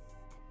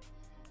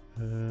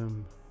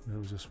 Where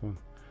was this one?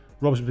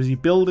 Rob's busy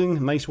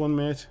building. Nice one,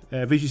 mate.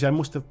 VG said, I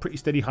must have pretty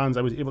steady hands.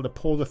 I was able to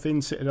pour the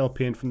thin Citadel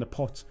paint from the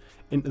pots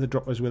into the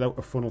droppers without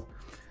a funnel.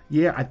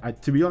 Yeah, I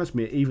to be honest,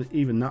 mate,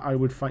 even that I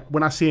would find.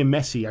 When I say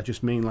messy, I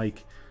just mean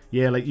like,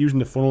 yeah, like using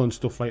the funnel and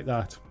stuff like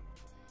that.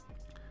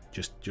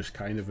 Just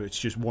kind of, it's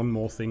just one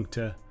more thing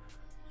to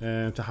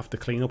have to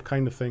clean up,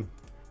 kind of thing.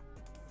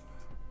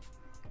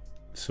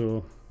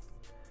 So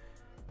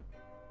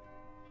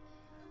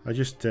I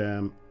just,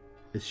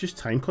 it's just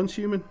time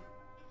consuming.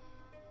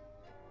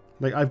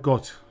 Like I've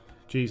got,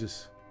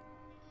 Jesus,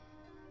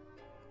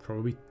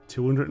 probably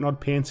 200 and odd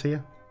paints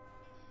here.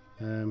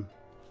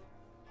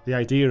 The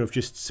idea of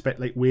just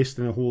like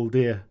wasting a whole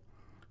day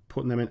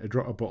putting them into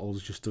drotter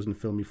bottles just doesn't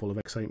fill me full of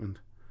excitement.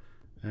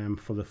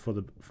 For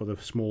the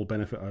small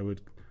benefit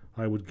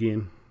I would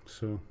gain.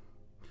 So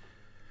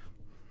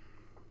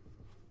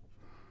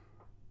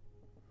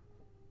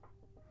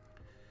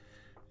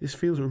this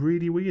feels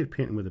really weird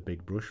painting with a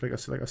big brush. Like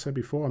I said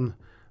before,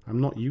 I'm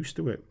not used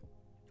to it.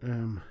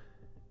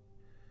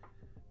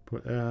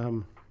 But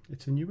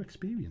it's a new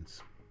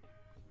experience.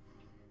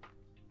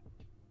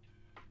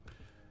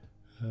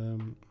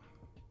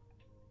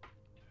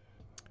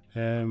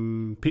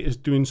 Peter's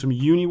doing some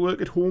uni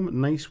work at home.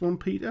 Nice one,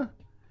 Peter.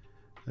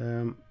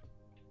 Ian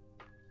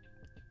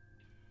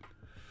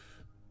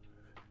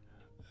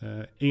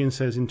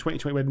says in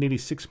 2020 we had nearly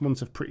 6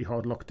 months of pretty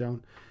hard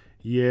lockdown.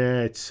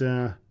 Yeah, it's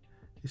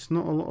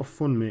not a lot of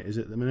fun, mate, is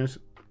it? At the minute,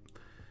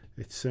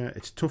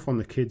 it's tough on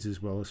the kids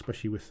as well,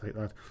 especially with like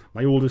that.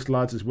 My oldest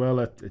lads as well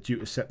are due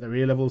to set their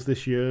A levels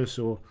this year,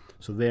 so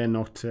they're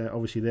not.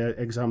 Obviously, their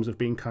exams have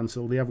been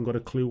cancelled. They haven't got a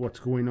clue what's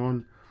going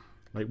on.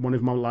 Like one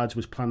of my lads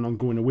was planning on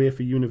going away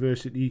for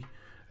university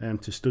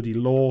to study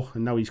law,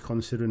 and now he's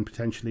considering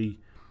potentially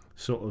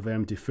sort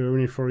of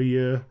deferring it for a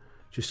year,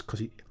 just because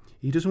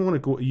he doesn't want to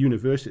go to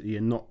university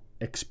and not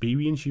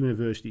experience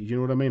university. You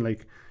know what I mean?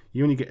 Like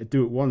you only get to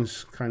do it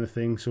once, kind of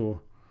thing.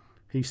 So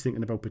he's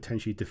thinking about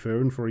potentially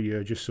deferring for a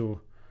year, just so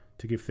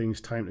to give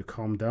things time to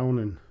calm down,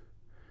 and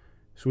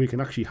so he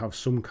can actually have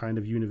some kind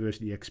of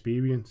university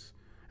experience.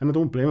 And I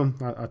don't blame him.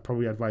 I'd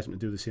probably advise him to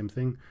do the same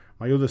thing.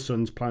 My other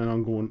son's planning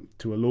on going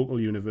to a local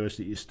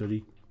university to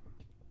study.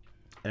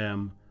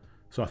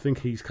 So I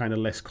think he's kind of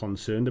less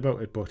concerned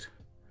about it, but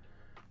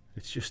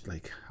it's just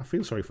like, I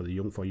feel sorry for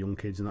young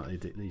kids and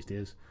that these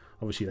days.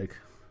 Obviously, like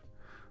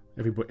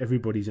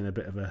everybody's in a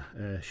bit of a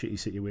shitty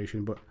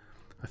situation, but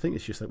I think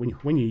it's just like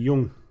when you're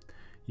young,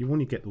 you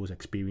only get those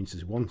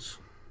experiences once.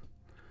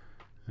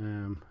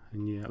 And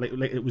yeah, like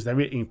it was their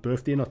 18th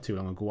birthday not too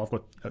long ago. I've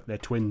got they're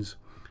twins,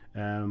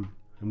 and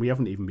we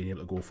haven't even been able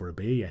to go for a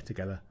beer yet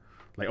together.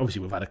 Like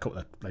obviously we've had a couple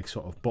of like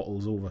sort of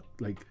bottles over.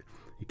 Like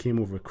he came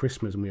over at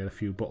Christmas and we had a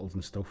few bottles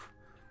and stuff.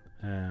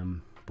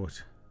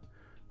 But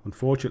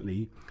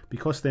unfortunately,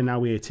 because they're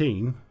now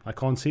 18, I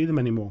can't see them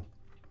anymore.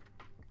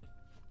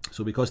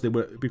 So because they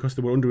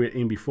were under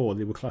 18 before,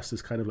 they were classed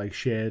as kind of like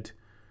shared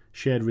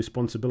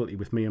responsibility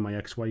with me and my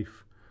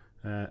ex-wife.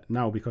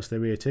 Now because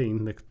they're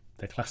 18,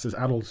 they're classed as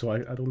adults, so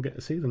I don't get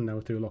to see them now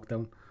through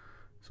lockdown.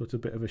 So it's a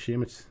bit of a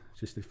shame. It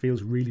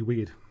feels really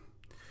weird.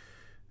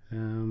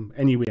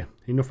 Anyway,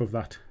 enough of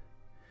that.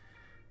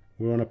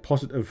 We're on a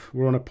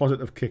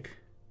positive kick.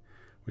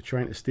 We're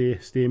trying to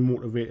stay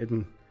motivated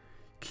and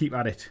keep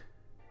at it.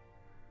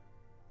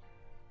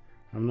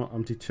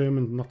 I'm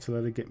determined not to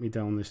let it get me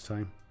down this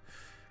time,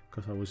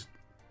 because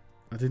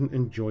I didn't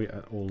enjoy it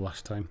at all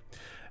last time.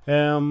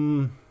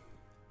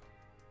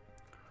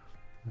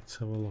 Let's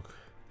have a look.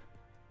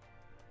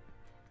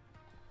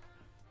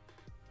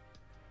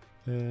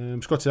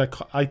 Scott said,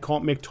 I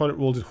can't make toilet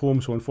rolls at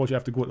home, so unfortunately I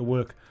have to go to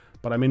work,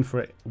 but I'm in for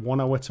it 1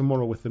 hour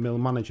tomorrow with the mill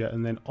manager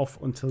and then off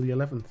until the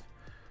 11th.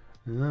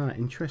 Ah,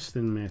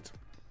 interesting, mate.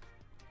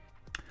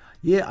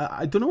 Yeah,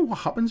 I don't know what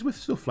happens with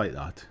stuff like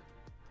that.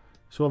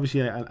 So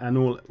obviously I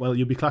know, well,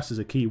 you'll be classed as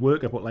a key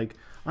worker, but like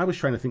I was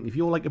trying to think, if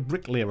you're like a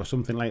bricklayer or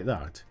something like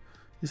that,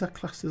 is that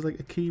classed as like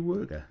a key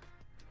worker?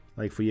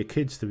 Like for your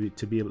kids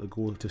to be able to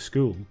go to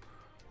school,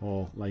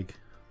 or like,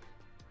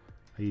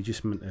 are you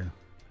just meant to,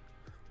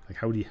 like,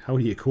 how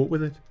do you cope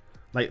with it?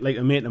 Like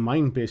a mate of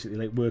mine basically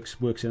like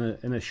works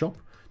in a shop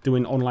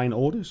doing online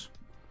orders,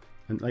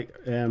 and like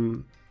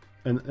and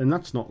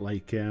that's not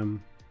like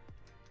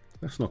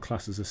that's not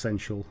classed as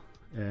essential,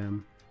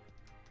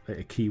 like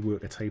a key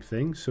worker type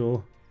thing.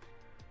 So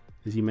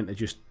is he meant to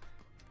just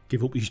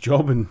give up his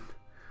job and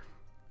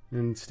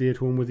stay at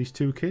home with his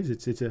 2 kids?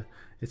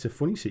 It's a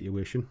funny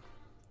situation.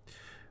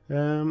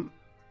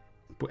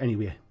 But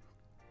anyway,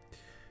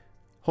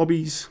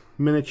 hobbies,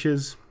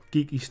 miniatures,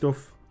 geeky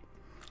stuff,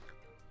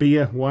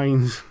 beer,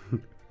 wines,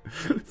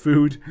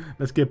 food.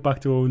 Let's get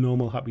back to our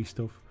normal happy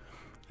stuff.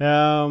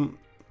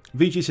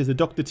 VG says the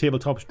Doctor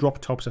Tabletops drop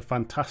tops are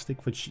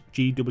fantastic for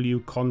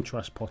GW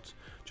contrast pots.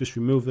 Just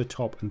remove the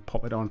top and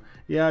pop it on.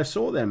 Yeah, I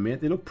saw them,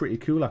 mate. They look pretty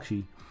cool,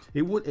 actually.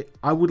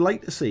 I would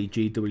like to see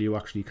GW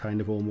actually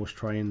kind of almost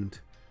try and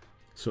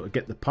sort of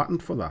get the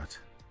patent for that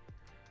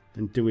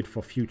and do it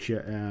for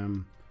future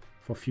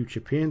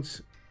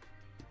paints.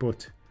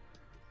 But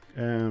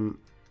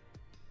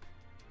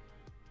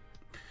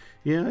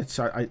yeah,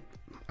 I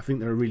think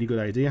they're a really good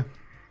idea.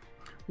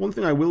 One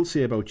thing I will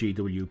say about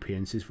GW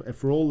paints is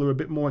for all they're a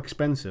bit more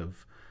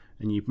expensive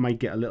and you might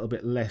get a little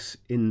bit less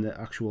in the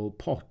actual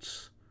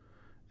pots,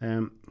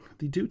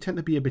 they do tend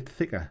to be a bit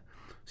thicker,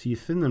 so you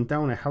thin them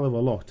down a hell of a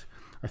lot.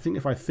 I think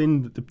if I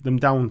thinned them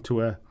down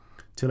to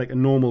like a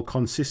normal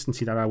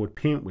consistency that I would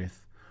paint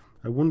with,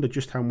 I wonder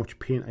just how much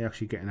paint I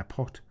actually get in a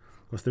pot,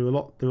 because they're a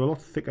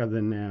lot thicker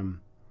than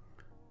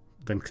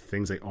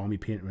things like Army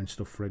Painter and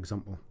stuff, for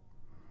example.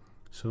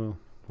 So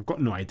I've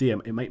got no idea.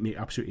 It might make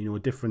absolutely no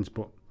difference,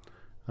 but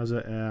as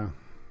a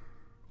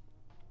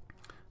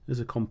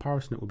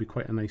comparison, it would be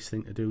quite a nice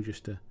thing to do,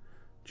 just to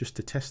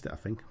test it, I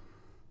think.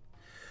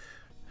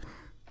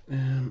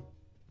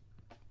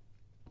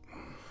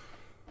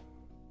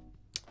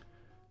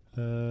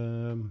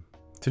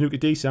 Tanuka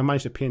DC, I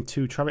managed to paint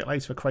 2 traffic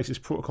lights for Crisis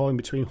Protocol in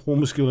between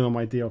homeschooling on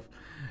my day off.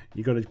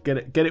 You got to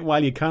get it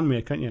while you can,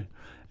 mate, can't you?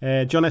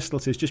 John Estel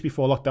says, just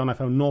before lockdown I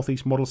found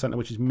Northeast Model Centre,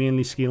 which is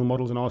mainly scale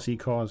models and RC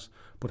cars,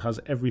 but has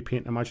every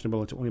paint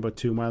imaginable. It's only about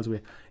 2 miles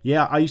away.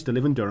 Yeah, I used to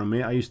live in Durham,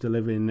 mate. I used to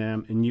live in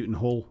Newton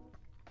Hall,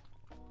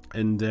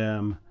 and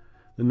the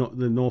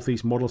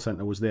Northeast Model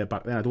Centre was there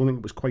back then. I don't think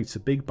it was quite so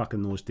big back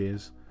in those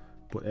days,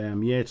 but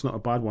yeah, it's not a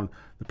bad one.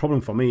 The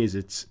problem for me is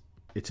it's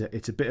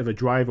a bit of a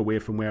drive away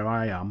from where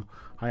I am.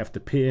 I have to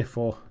pay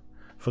for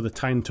the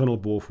Tyne Tunnel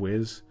both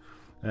ways,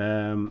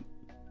 so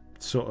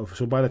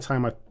by the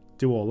time I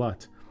do all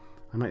that,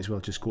 I might as well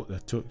just go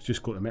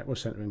to Metro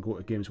Centre and go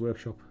to Games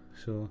Workshop.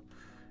 So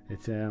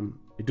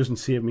it doesn't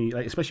save me,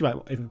 like, especially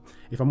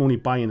if I'm only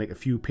buying like a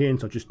few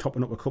paints or just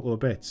topping up a couple of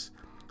bits.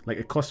 Like,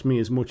 it costs me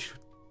as much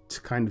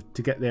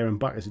to get there and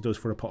back as it does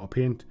for a pot of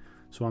paint.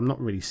 So I'm not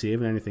really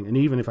saving anything. And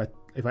even if I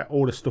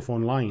order stuff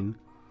online,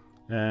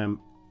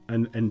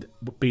 and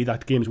be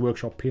that Games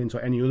Workshop paints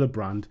or any other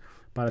brand,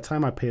 by the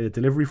time I pay the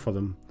delivery for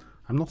them,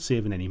 I'm not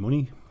saving any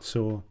money.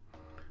 So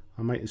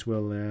I might as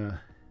well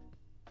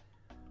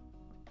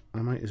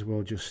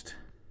just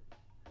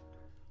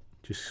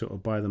sort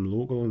of buy them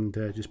local and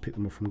just pick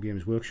them up from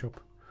Games Workshop.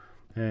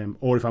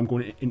 Or if I'm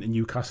going into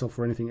Newcastle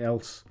for anything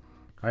else,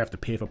 I have to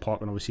pay for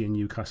parking obviously in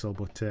Newcastle,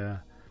 but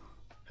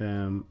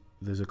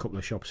there's a couple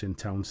of shops in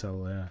town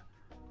sell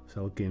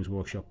Games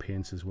Workshop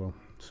paints as well.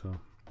 So,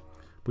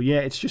 but yeah,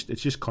 it's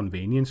just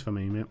convenience for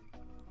me, mate.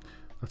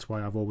 That's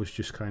why I've always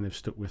just kind of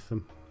stuck with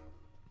them.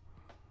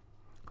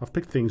 I've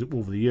picked things up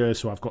over the years,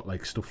 so I've got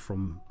like stuff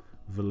from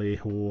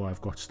Vallejo, I've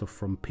got stuff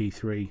from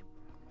P3,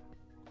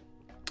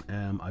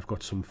 I've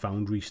got some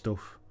Foundry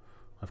stuff,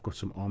 I've got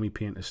some Army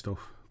Painter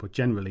stuff, but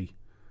generally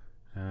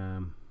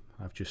I've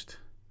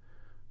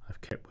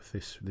kept with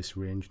this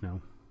range now.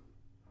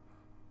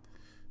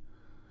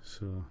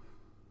 So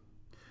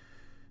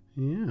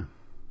yeah,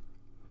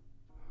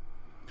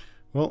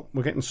 well,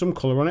 we're getting some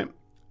colour on it.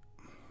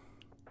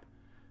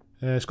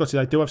 Scott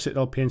said, I do have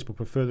Citadel paints, but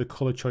prefer the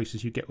colour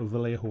choices you get with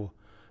Vallejo.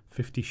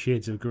 50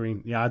 Shades of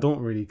Green. Yeah, I don't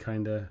really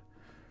kind of...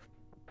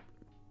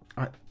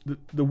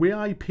 The way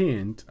I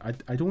paint,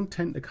 I don't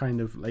tend to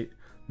kind of like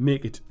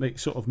make it like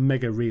sort of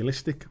mega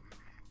realistic.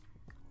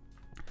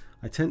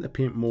 I tend to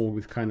paint more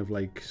with kind of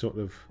like sort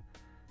of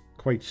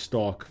quite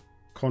stark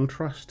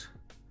contrast.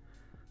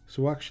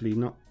 So actually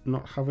not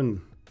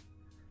having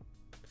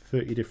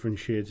 30 different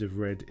shades of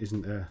red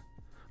isn't or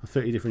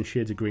 30 different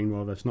shades of green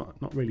rather, it's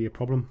not really a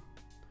problem.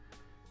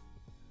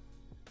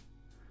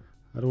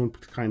 I don't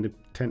kind of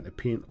tend to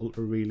paint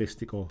ultra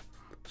realistic or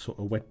sort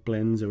of wet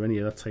blends or any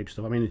of that type of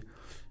stuff. I mean,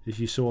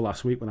 as you saw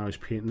last week when I was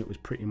painting, it was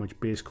pretty much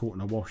base coat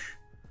and a wash,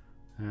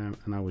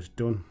 and I was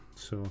done.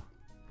 So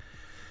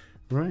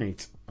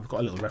right, I've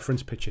got a little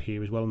reference picture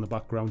here as well in the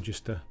background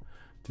just to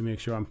make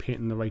sure I'm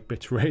painting the right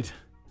bits red.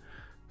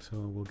 So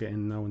we'll get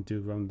in now and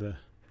do round the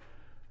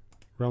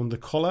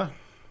collar.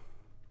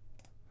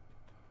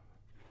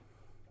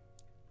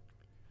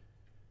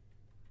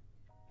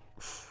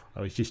 I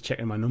was just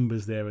checking my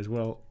numbers there as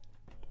well.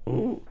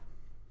 Oh,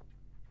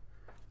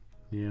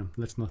 Yeah,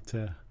 let's not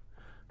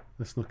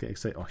get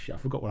excited. Oh shit! I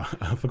forgot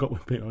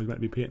what paint I was meant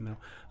to be painting now.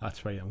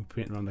 That's right. I'm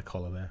painting around the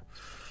collar there.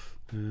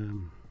 So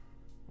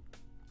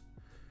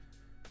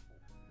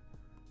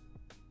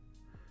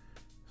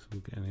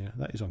we'll get in here.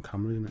 That is on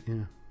camera, isn't it?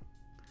 Yeah.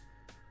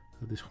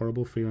 I had this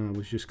horrible feeling I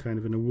was just kind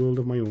of in a world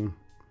of my own,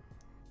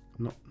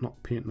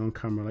 not painting on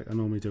camera like I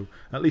normally do.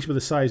 At least with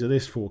the size of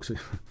this, folks,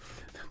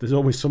 there's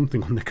always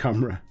something on the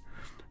camera,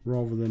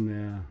 rather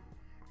than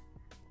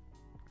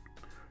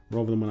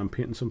when I'm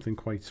painting something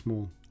quite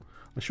small.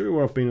 I'll show you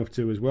what I've been up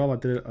to as well. I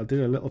did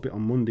a little bit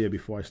on Monday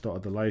before I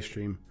started the live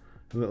stream,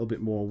 a little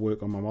bit more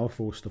work on my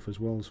Malfo stuff as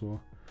well,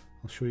 so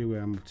I'll show you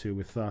where I'm up to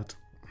with that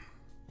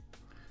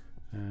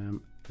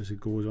as it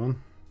goes on.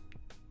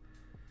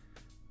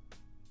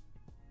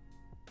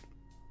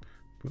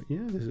 But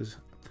yeah, this is,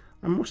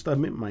 I must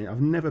admit, mate,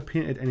 I've never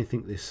painted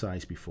anything this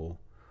size before.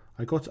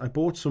 I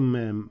bought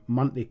some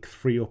Mantic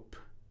 3-up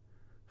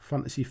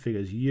fantasy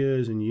figures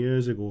years and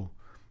years ago.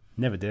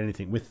 Never did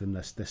anything with them.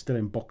 They're still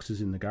in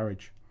boxes in the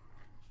garage,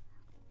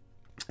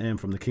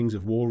 from the Kings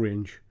of War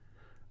range,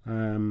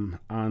 and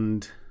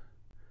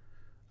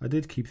I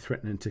did keep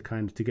threatening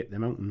to get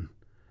them out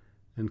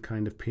and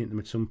kind of paint them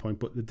at some point.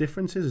 But the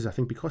difference is I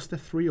think because they're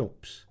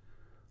 3-ups,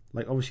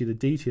 like obviously the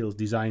detail's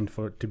designed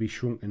for it to be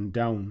shrunken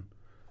down,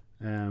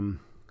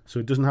 so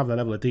it doesn't have the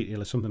level of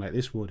detail as something like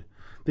this would.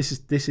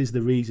 This is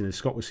the reason, as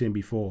Scott was saying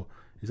before,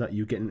 is that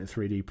you get into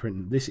 3D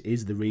printing. This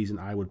is the reason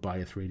I would buy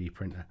a 3D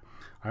printer.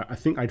 I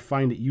think I'd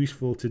find it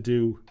useful to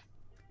do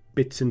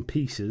bits and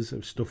pieces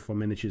of stuff for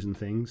miniatures and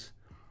things,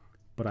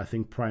 but I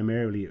think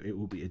primarily it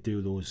will be to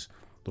do those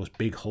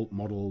big Hulk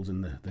models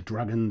and the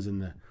dragons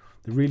and the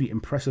really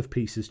impressive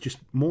pieces, just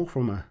more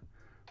from a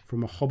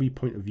hobby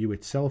point of view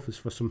itself, as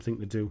for something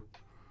to do.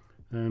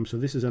 So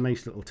this is a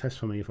nice little test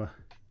for me.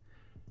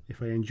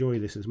 If I enjoy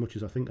this as much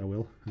as I think I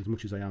will, as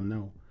much as I am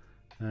now,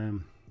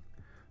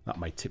 that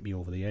might tip me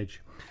over the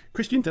edge.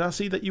 Christian, did I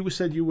see that you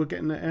said you were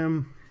getting a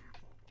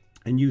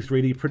new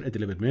 3D printer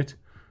delivered, mate?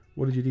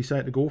 What did you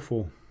decide to go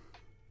for?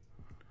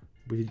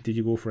 Did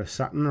you go for a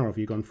Saturn, or have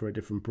you gone for a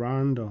different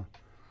brand? Or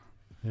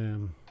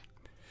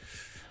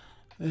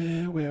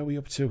where are we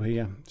up to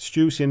here?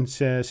 Stu saying,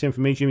 same for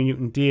me, Jimmy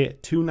Newton. Day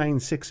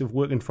 296 of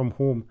working from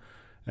home,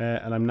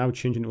 and I'm now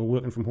changing to a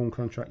working from home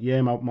contract.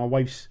 Yeah, my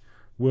wife's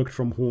worked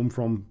from home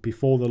from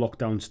before the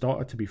lockdown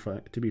started, to be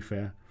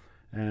fair.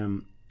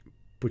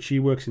 But she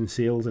works in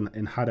sales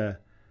and had a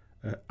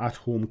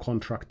at-home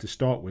contract to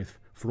start with.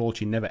 For all,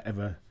 she never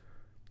ever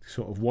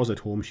sort of was at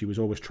home. She was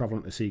always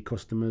travelling to see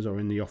customers or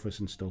in the office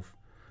and stuff.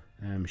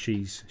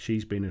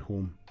 She's been at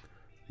home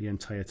the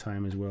entire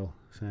time as well.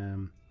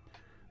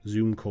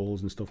 Zoom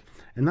calls and stuff.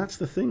 And that's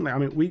the thing. Like, I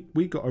mean,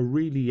 we got a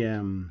really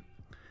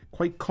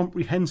quite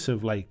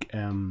comprehensive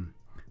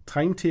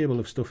timetable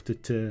of stuff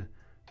to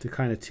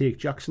kind of take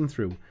Jackson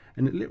through,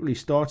 and it literally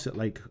starts at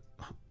like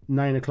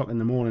 9 o'clock in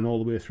the morning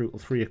all the way through till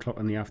 3 o'clock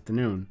in the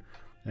afternoon,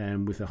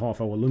 with a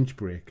half-hour lunch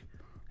break.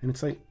 And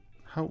it's like,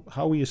 how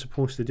are you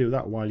supposed to do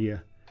that while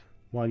you're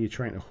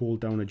trying to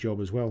hold down a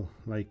job as well?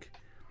 Like,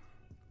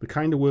 the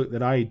kind of work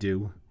that I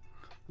do,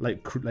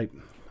 like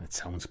it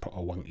sounds proper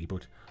wanky,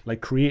 but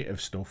like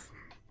creative stuff,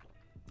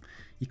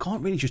 you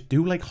can't really just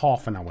do like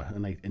half an hour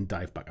and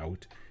dive back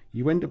out.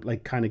 You end up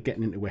like kind of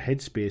getting into a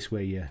headspace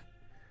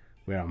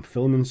where I'm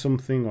filming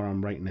something, or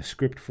I'm writing a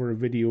script for a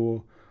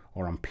video,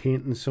 or I'm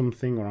painting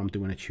something, or I'm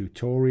doing a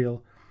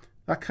tutorial.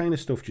 That kind of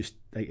stuff just,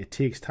 like, it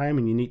takes time,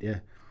 and you need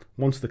to,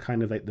 once the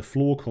kind of like the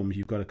flow comes,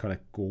 you've got to kind of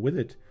go with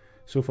it.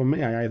 So for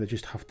me, I either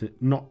just have to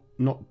not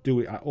do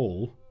it at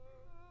all,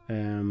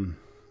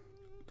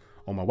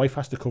 or my wife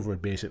has to cover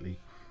it basically.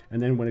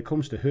 And then when it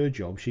comes to her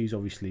job, she's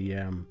obviously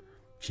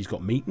she's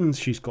got meetings,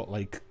 she's got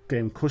like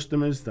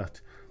customers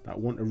that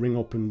want to ring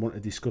up and want to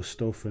discuss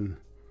stuff, and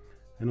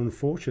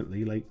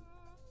unfortunately, like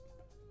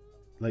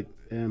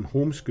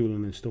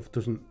homeschooling and stuff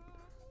doesn't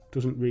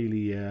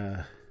really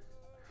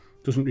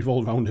doesn't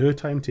revolve around her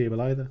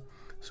timetable either.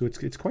 So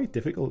it's quite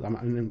difficult. I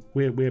mean,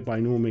 we're by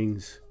no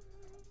means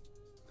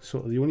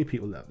sort of the only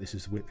people that this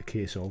is the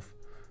case of.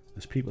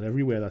 There's people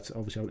everywhere that's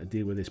obviously having to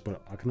deal with this,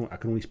 but I can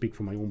only speak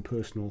from my own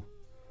personal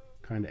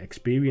kind of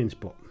experience.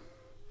 But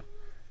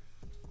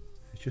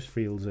it just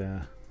feels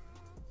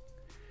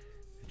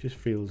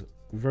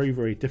very,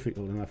 very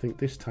difficult, and I think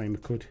this time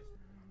it could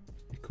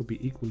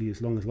be equally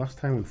as long as last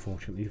time,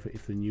 unfortunately,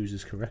 if the news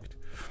is correct.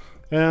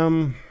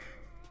 Spylaw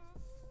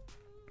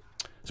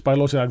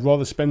said, I'd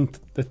rather spend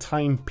the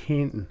time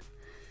painting.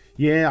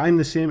 Yeah, I'm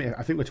the same.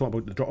 I think we're talking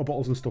about the drotter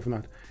bottles and stuff and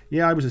that.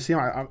 Yeah, I was the same.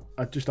 I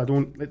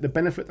don't like the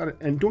benefit that,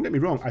 and don't get me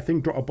wrong, I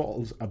think drotter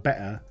bottles are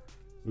better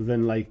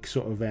than like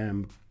sort of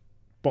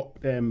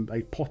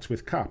like pots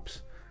with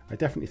caps. I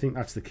definitely think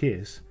that's the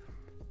case.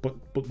 But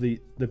the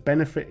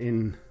benefit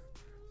in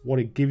what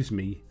it gives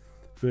me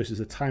versus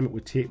the time it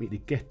would take me to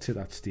get to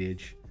that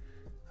stage,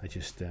 I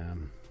just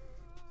think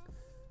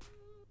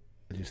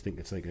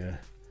it's like a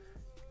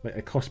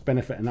cost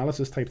benefit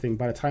analysis type thing.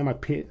 By the time I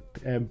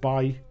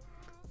buy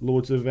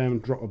loads of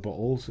dropper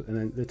bottles, and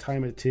then the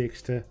time it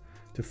takes to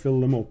fill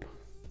them up,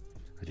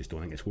 I just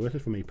don't think it's worth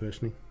it for me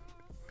personally.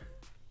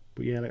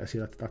 But yeah, like I say,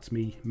 that's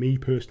me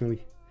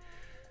personally.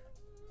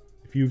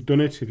 If you've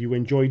done it, if you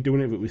enjoyed doing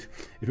it,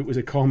 if it was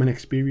a common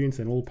experience,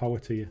 then all power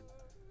to you.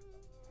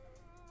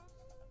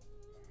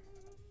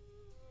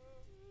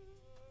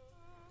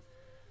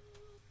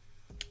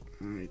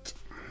 Right.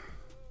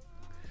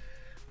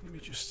 Let me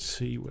just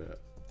see where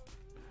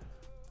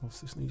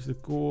else this needs to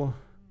go.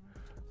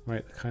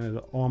 Right, kind of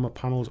the armor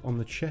panels on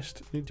the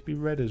chest need to be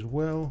red as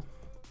well.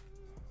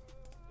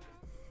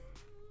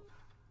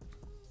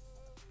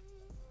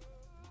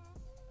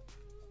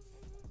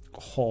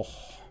 Oh.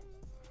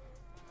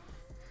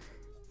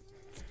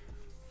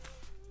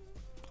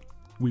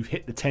 We've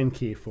hit the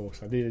 10k,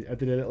 folks. I did a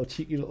little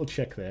cheeky little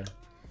check there.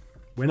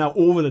 We're now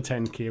over the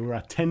 10k. We're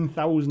at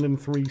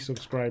 10,003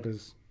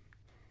 subscribers.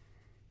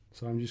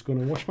 So I'm just going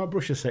to wash my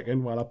brush a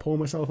second while I pour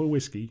myself a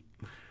whiskey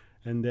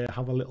and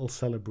have a little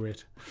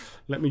celebrate.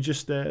 Let me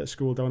just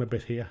scroll down a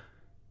bit here.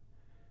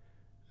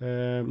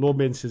 Lord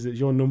Maiden says, is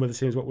your number the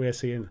same as what we're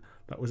seeing?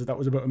 That was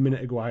about a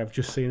minute ago. I have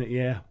just seen it,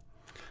 yeah.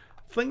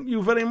 Thank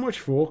you very much,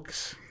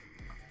 folks.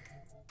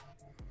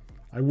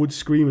 I would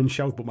scream and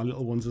shout, but my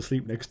little one's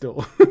asleep next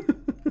door.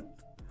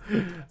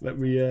 Let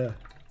me...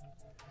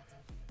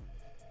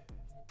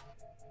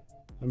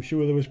 I'm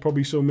sure there was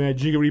probably some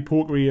jiggery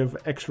pokery of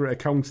extra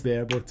accounts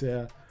there, but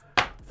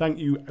thank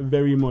you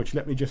very much.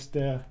 Let me just...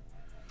 let's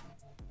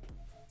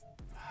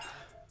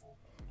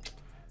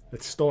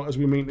start as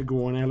we mean to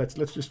go on here. Let's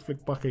just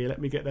flick back here.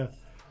 Let me get there.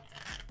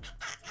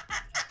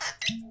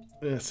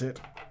 That's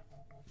it.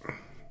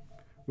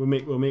 We'll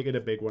make it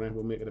a big one.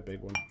 We'll make it a big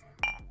one.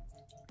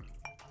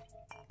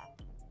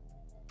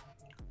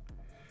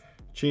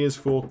 Cheers,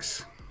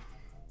 folks.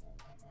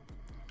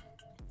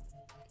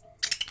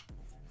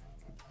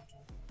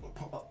 We'll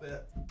pop that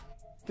there.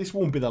 This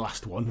won't be the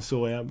last one,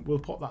 so we'll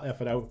pop that there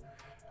for now.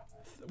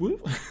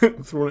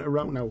 I'm throwing it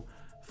around now.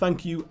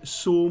 Thank you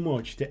so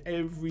much to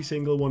every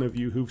single one of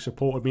you who've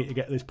supported me to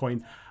get to this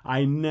point.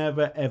 I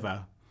never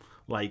ever,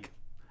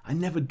 I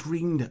never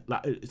dreamed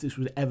that this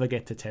would ever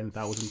get to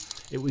 10,000.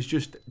 It was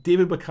just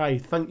David Mackay.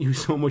 Thank you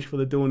so much for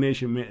the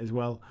donation, mate, as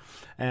well.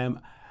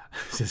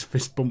 Says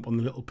fist bump on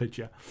the little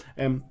picture.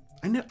 I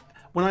know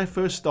when I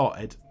first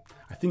started,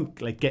 I think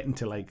getting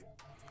to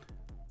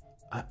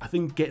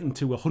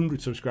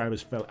 100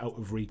 subscribers felt out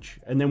of reach,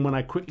 and then when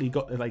I quickly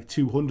got to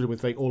 200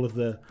 with all of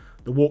the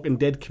Walking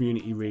Dead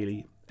community,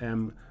 really,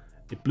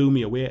 it blew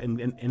me away, and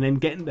then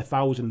getting to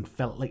 1,000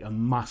 felt like a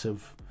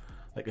massive,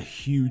 a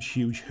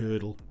huge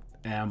hurdle.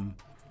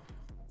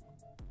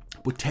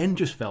 But 10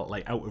 just felt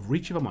out of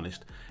reach, if I'm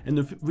honest. And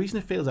the reason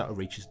it feels out of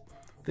reach is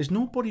there's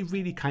nobody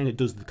really kind of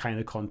does the kind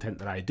of content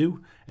that I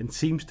do and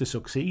seems to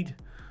succeed.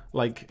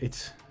 I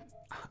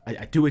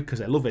do it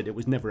because I love it. It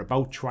was never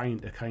about trying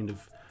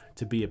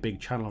to be a big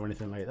channel or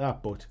anything like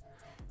that. But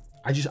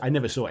I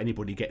never saw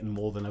anybody getting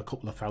more than a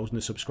couple of thousand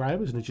of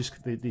subscribers, and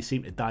they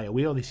seem to die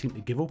away, or they seem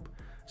to give up.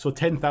 So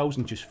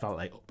 10,000 just felt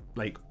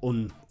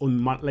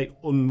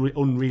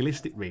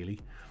unrealistic, really.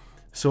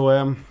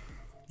 So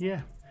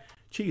yeah,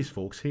 cheers,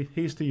 folks.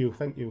 Here's to you.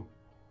 Thank you.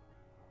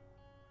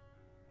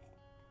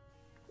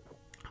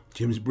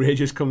 Jim's Bray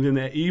just comes in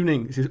there.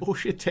 Evening. He says, "Oh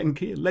shit,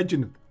 10k,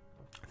 legend."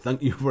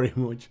 Thank you very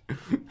much.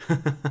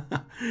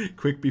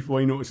 Quick before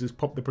he notices,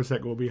 pop the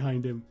Prosecco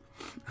behind him.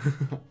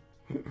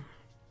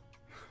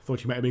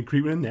 Thought you might have been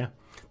creeping in there.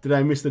 Did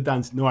I miss the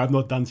dance? No, I've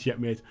not danced yet,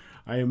 mate.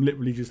 I am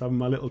literally just having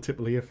my little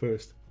tipple here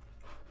first.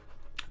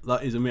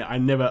 That is amazing.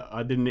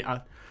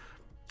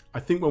 I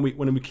think when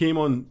we came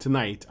on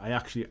tonight,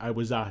 I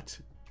was at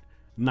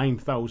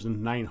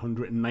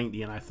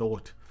 9,990, and I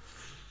thought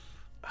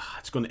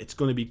it's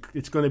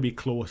gonna be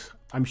close.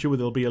 I'm sure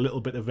there'll be a little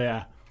bit of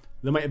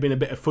there might have been a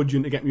bit of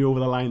fudging to get me over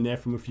the line there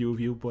from a few of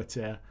you, but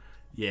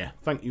yeah,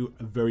 thank you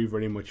very,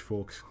 very much,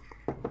 folks.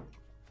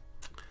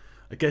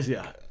 I guess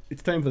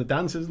it's time for the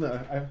dance, isn't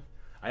it?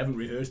 I haven't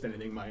rehearsed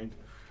anything, mind.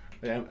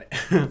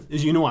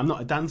 As you know, I'm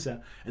not a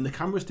dancer, and the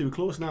camera's too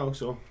close now,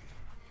 so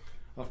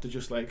I'll have to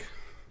just we'll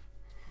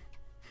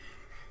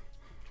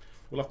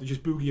have to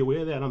just boogie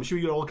away there, and I'm sure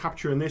you're all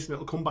capturing this, and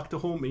it'll come back to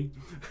haunt me.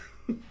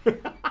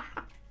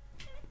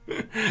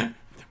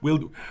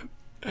 We'll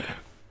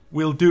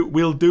do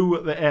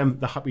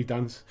the happy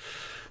dance.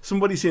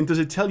 Somebody's saying, does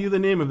it tell you the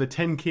name of the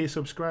 10k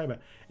subscriber?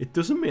 It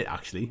doesn't, mate.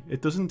 Actually,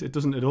 it doesn't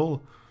at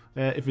all.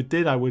 If it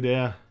did, I would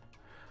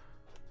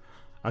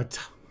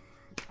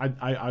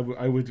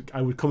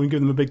come and give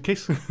them a big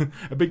kiss,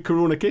 a big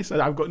Corona kiss.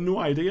 I've got no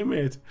idea,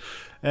 mate.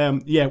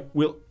 Yeah,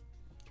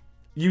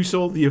 you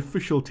saw the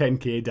official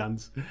 10k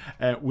dance.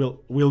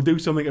 We'll do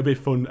something a bit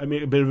fun. I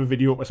make a bit of a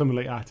video or something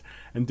like that,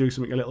 and do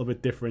something a little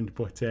bit different.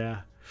 But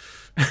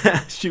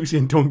Stu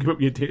saying, don't give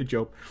up your day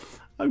job.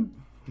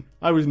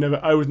 I was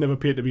never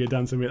paid to be a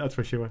dancer, mate. That's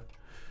for sure.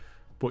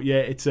 But yeah,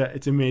 it's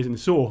amazing.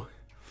 So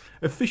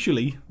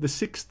officially, the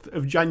 6th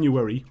of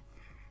January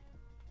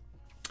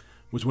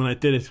was when I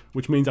did it,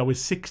 which means I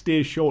was 6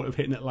 days short of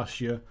hitting it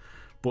last year.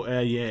 But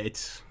yeah,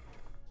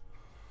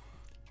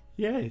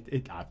 I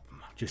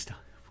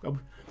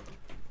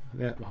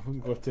haven't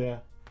got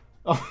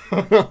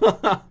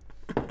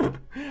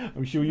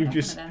I'm sure you've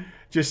just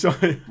saw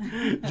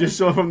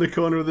from the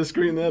corner of the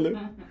screen there, Lou. Do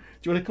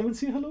you want to come and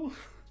say hello?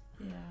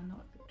 Yeah,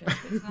 not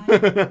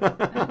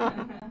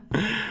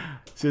just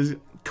Says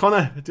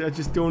Connor, I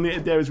just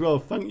donated there as well.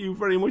 Thank you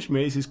very much,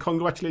 mate. He says,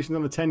 congratulations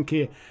on the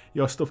 10k.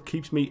 Your stuff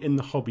keeps me in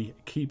the hobby.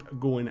 Keep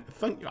going.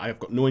 Thank you. I've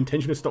got no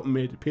intention of stopping,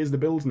 mate. It pays the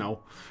bills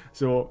now.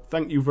 So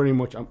thank you very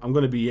much. I'm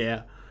going to be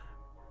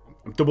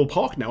I'm double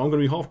parked now. I'm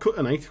going to be half cut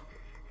tonight.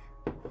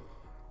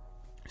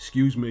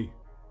 Excuse me.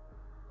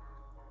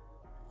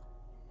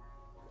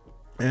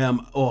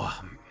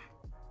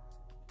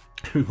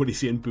 Everybody's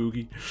saying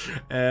boogie.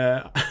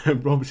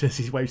 Rob says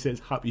his wife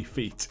says happy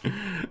feet,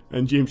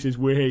 and James says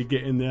where are you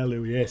getting there,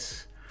 Lou?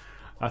 Yes,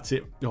 that's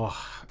it.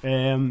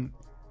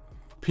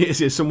 Peter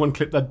says someone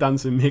clip that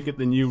dance and make it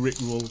the new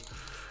ritual.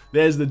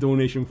 There's the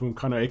donation from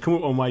Connor. It come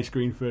up on my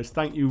screen first.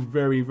 Thank you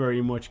very,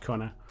 very much,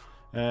 Connor.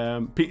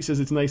 Peter says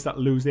it's nice that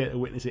Lou's there to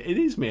witness it. It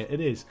is, mate. It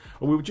is.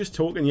 Well, we were just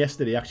talking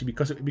yesterday actually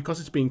because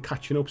it's been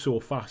catching up so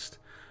fast.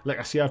 Like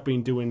I say, I've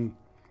been doing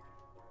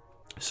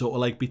sort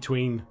of like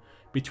between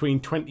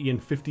 20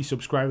 and 50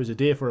 subscribers a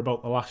day for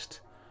about the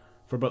last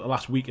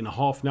week and a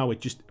half now.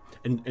 It just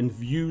and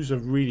views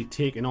have really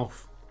taken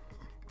off.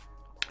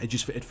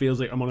 It feels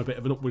like I'm on a bit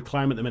of an upward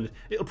climb at the minute.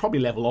 It'll probably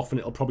level off and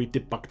it'll probably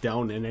dip back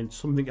down, and then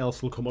something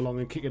else will come along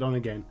and kick it on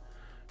again.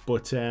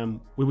 But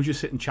we were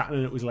just sitting chatting,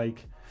 and it was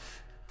like,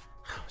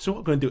 so what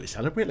am I going to do to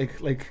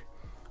celebrate? Like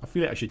I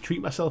feel like I should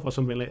treat myself or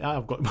something like that.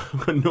 I've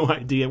got no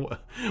idea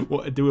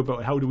what to do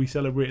about it. How do we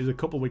celebrate as a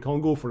couple? We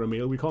can't go for a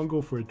meal. We can't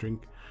go for a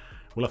drink.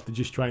 We'll have to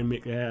just try and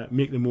make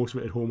the most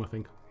of it at home, I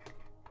think.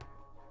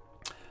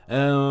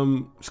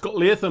 Scott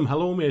Latham,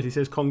 hello mate. He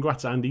says,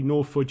 congrats Andy,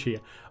 no fudge here.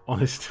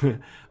 Honest,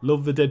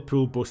 love the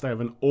Deadpool bust. I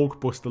have an orc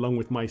bust along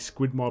with my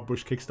Squidmore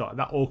brush Kickstarter.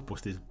 That orc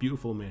bust is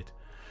beautiful, mate.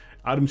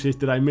 Adam says,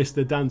 did I miss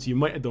the dance? You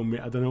might have done,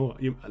 mate. I don't know.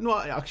 No,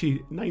 actually,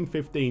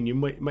 9:15. You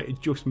might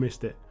have just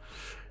missed it.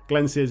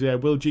 Glenn says,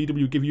 will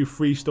GW give you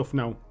free stuff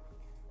now?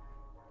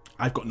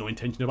 I've got no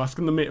intention of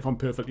asking them, mate, if I'm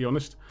perfectly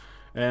honest.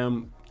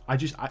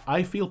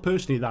 I feel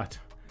personally that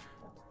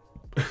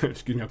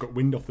excuse me, I've got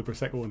wind off the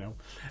Prosecco now.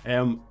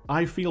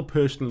 I feel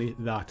personally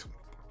that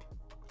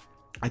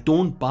I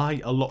don't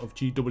buy a lot of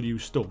GW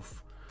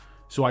stuff,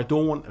 so I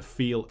don't want to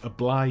feel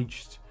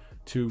obliged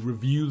to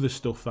review the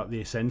stuff that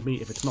they send me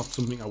if it's not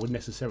something I would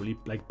necessarily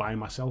like buy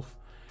myself.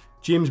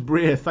 James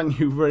Bray, thank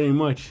you very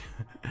much.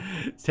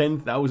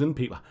 10,000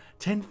 people.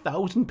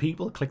 10,000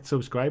 people clicked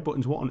subscribe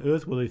buttons. What on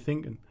earth were they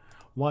thinking?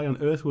 Why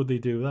on earth would they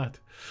do that?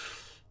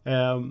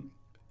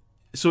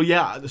 So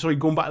yeah, sorry,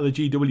 going back to the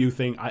GW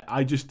thing,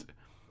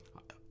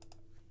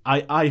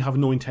 I have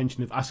no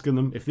intention of asking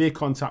them. If they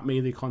contact me,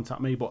 they contact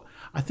me. But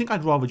I think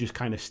I'd rather just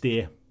kind of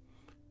stay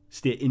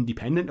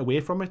independent away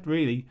from it,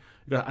 really.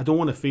 I don't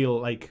want to feel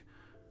like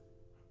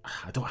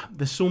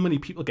there's so many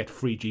people get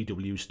free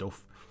GW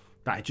stuff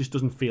that it just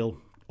doesn't feel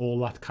all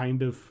that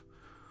kind of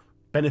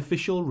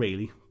beneficial,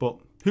 really. But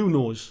who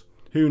knows?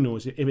 Who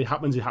knows? If it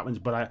happens, it happens.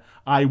 But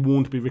I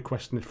won't be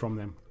requesting it from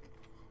them.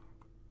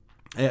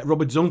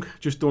 Robert Zunk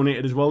just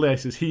donated as well there.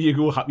 Says, here you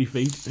go, happy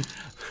feet.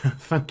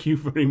 Thank you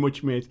very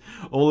much, mate.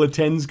 All the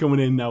 10s coming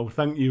in now.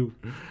 Thank you.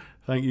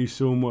 Thank you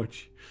so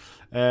much.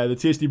 The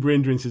Tasty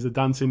Brain Drink says, the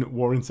dancing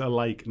warrants a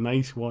like.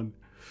 Nice one.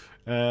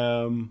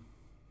 Where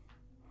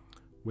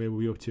were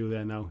we up to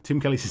there now? Tim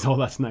Kelly says, oh,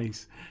 that's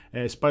nice.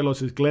 Spylord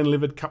says,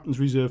 Glenlivet Captain's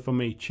Reserve for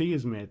me.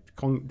 Cheers, mate.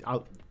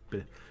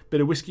 Bit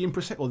of whiskey and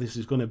Prosecco. This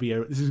is going to be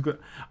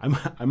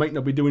I might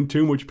not be doing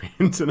too much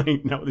pain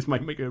tonight now. This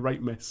might make a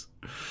right mess.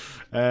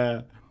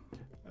 Where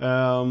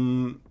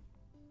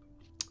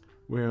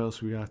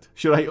else are we at?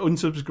 Should I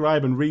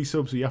unsubscribe and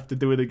resub so you have to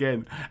do it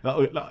again?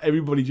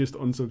 Everybody just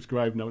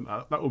unsubscribe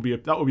now. That would be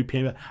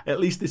painful. At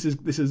least this is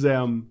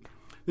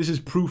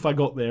proof I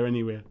got there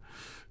anyway.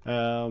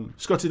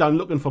 Scott said, I'm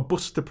looking for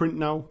busts to print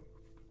now.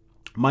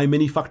 My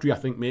Mini Factory, I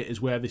think, mate, is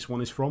where this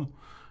one is from.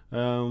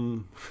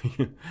 VG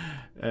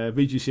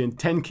saying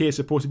 10k is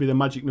supposed to be the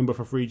magic number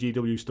for free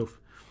GW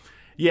stuff.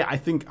 Yeah, I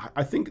think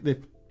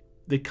that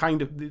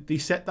they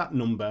set that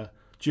number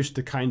just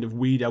to kind of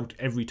weed out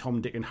every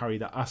Tom, Dick and Harry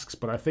that asks,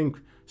 but I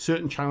think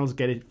certain channels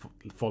get it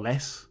for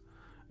less,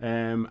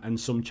 and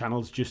some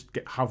channels just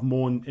have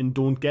more and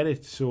don't get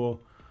it. So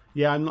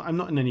yeah, I'm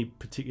not in any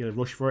particular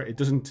rush for it. It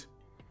doesn't.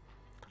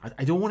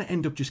 I don't want to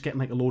end up just getting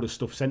like a load of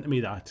stuff sent to me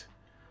that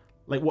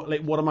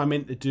what am I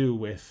meant to do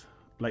with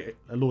like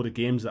a load of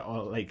games that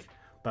are like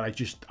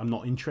that I'm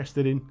not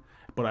interested in,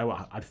 but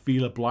I'd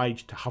feel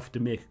obliged to have to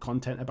make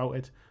content about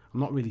it. I'm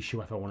not really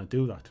sure if I want to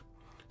do that.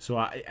 So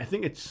I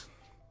think it's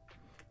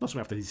not something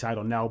I have to decide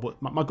on now,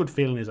 but my good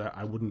feeling is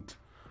I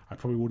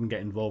probably wouldn't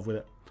get involved with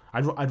it.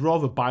 I'd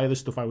rather buy the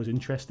stuff I was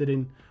interested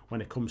in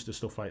when it comes to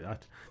stuff like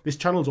that. This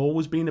channel's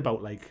always been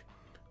about like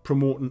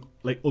promoting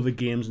like other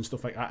games and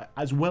stuff like that,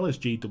 as well as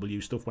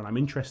GW stuff when I'm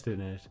interested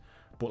in it.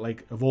 But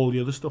like of all the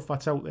other stuff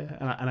that's out there,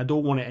 and I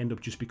don't want to end up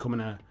just becoming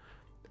a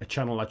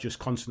channel that just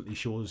constantly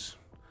shows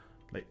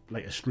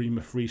like a stream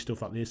of free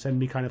stuff that they send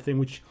me kind of thing,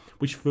 which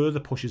further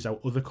pushes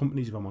out other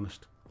companies, if I'm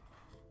honest.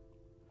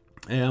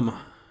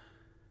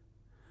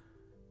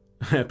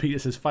 Peter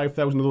says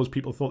 5,000 of those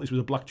people thought this was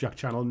a BlackJack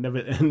channel and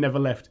never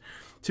left.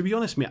 To be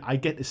honest, mate, I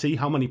get to see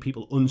how many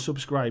people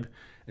unsubscribe,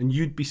 and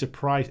you'd be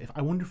surprised.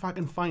 I wonder if I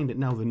can find it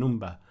now, the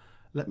number.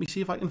 Let me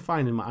see if I can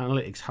find in my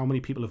analytics how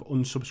many people have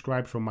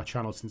unsubscribed from my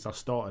channel since I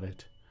started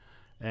it.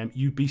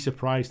 You'd be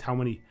surprised how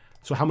many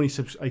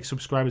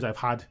subscribers I've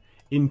had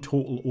in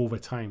total over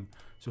time.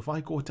 So if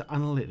I go to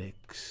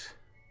analytics,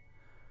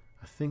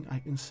 I think I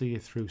can see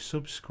it through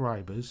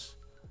subscribers.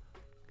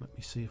 Let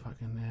me see if I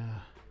can.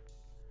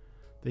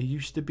 There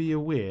used to be a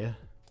way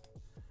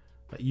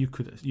that you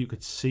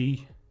could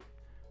see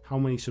how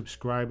many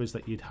subscribers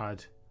that you'd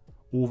had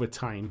over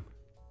time.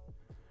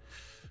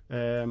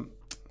 I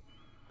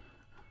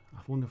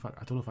wonder if I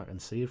don't know if I can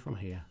see it from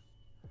here.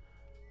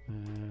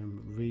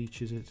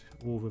 Reach, is it?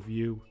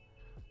 Overview,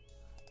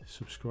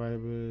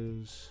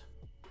 subscribers.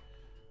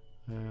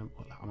 I'm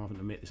having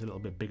to make this a little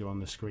bit bigger on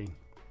the screen.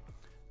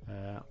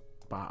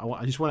 But I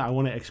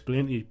want to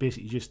explain to you.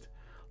 Basically, just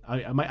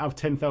I might have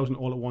 10,000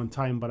 all at one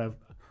time, but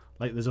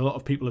there's a lot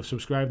of people have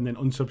subscribed and then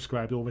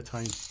unsubscribed over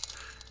time.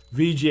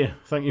 VJ,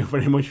 thank you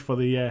very much for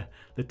the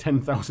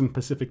 10,000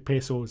 Pacific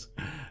pesos.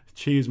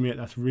 Cheers, mate.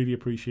 That's really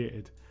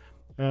appreciated.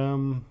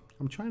 I'm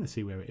trying to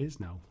see where it is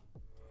now.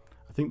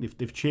 I think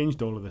they've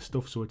changed all of the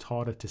stuff, so it's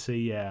harder to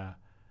see.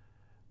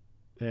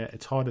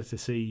 It's harder to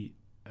see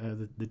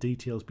the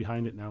details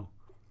behind it now.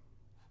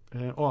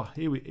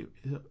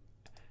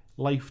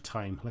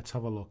 Lifetime. Let's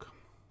have a look.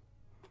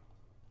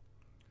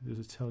 Does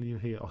it tell you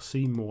here? Or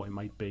see more? It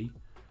might be.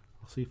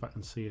 I'll see if I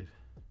can see it.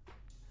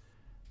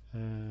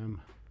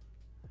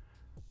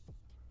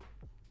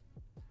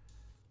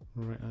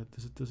 Right.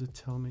 Does it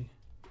tell me?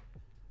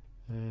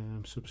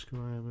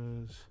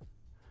 Subscribers.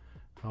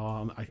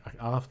 Oh,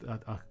 I'll have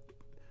to.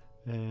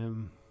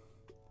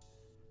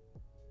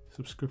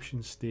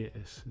 Subscription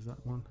status, is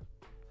that one?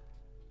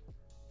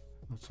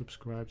 Not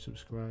subscribed.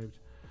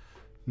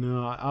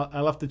 No,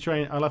 I'll have to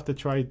try. I'll have to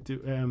try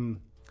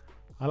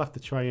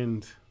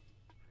and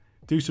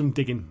do some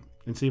digging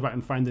and see if I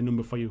can find the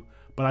number for you.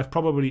 But I've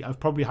probably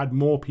had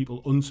more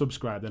people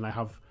unsubscribe than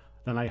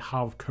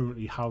I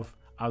currently have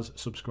as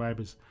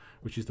subscribers,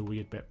 which is the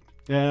weird bit.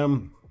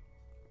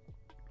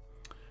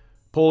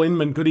 Paul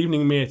Inman, good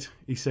evening, mate.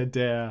 He said,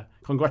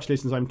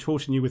 congratulations, I'm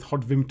toasting you with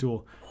hot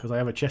Vimto because I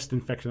have a chest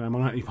infection and I'm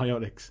on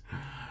antibiotics.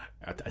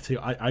 I tell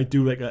you, I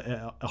do like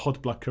a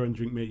hot blackcurrant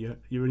drink, mate.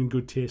 You're in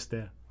good taste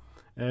there.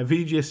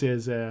 VJ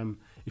says,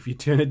 if you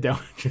turn it down,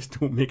 just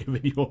don't make a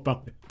video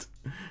about it.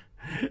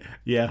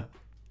 Yeah,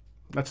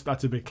 that's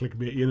a bit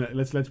clickbait, you know.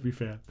 Let's be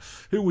fair.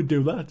 Who would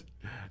do that?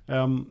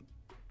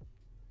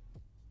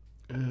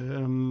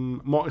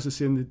 Marcus is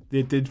saying that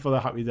they did for the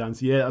happy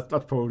dance. Yeah,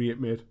 that's probably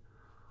it, mate.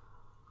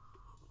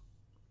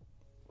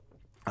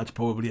 That's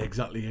probably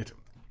exactly it.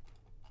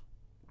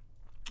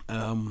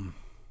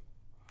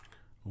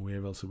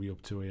 Where else are we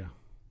up to here?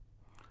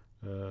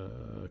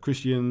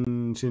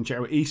 Christian saying check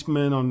out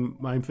Eastman on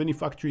my Infinity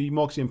Factory.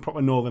 Mark saying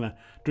proper northerner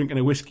drinking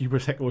a whiskey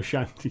prosecco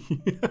shanty.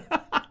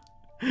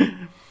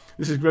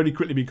 This is very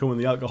quickly becoming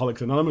the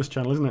Alcoholics Anonymous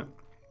channel, isn't it?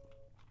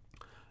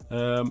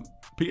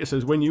 Peter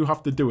says when you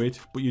have to do it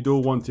but you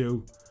don't want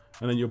to,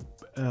 and then you're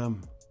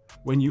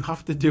when you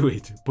have to do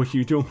it but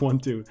you don't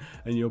want to,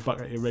 and you're back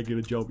at your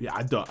regular job. Yeah,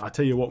 I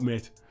tell you what,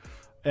 mate.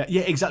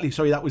 Yeah, exactly.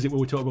 Sorry, that was it. We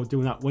were talking about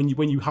doing that when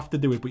you have to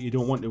do it but you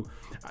don't want to.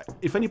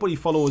 If anybody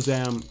follows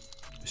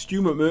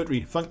Stu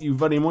McMurtry, thank you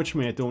very much,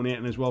 mate,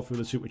 donating as well for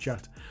the super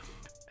chat.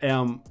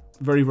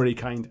 Very, very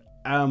kind.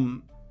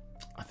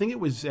 I think it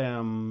was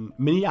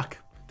Miniac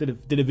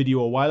did a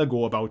video a while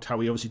ago about how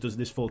he obviously does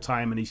this full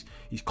time and he's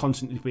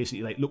constantly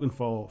basically like looking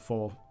for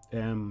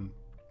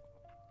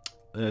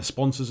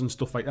sponsors and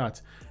stuff like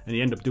that, and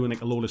he ended up doing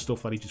like a load of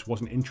stuff that he just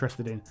wasn't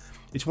interested in.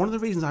 It's one of the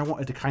reasons I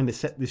wanted to kind of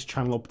set this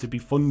channel up to be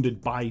funded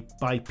by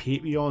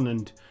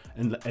Patreon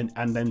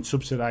and then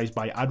subsidized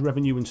by ad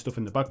revenue and stuff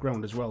in the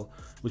background as well,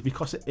 was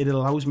because it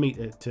allows me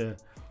to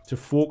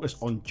focus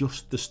on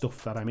just the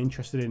stuff that I'm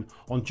interested in,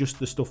 on just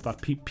the stuff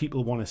that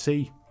people want to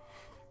see.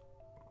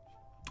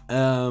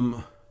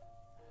 I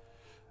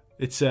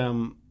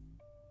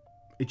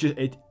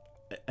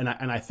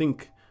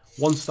think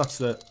once that's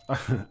the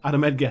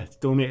Adam Edgar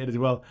donated as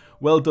well.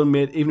 Well done,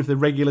 mate. Even if the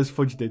regulars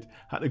fudged it,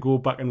 had to go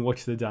back and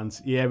watch the dance.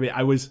 Yeah, mate,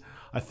 I was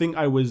 7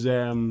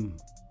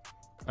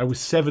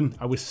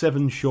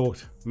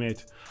 short,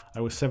 mate.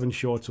 I was 7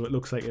 short, so it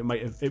looks like it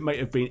might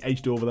have been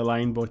edged over the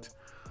line, but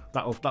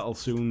that'll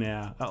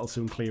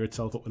soon clear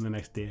itself up in the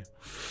next day.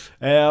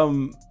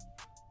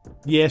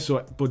 Yeah,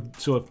 so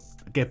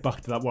get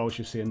back to that. What I was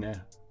just saying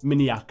there.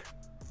 Miniac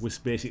was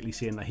basically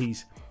saying that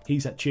he's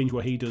changed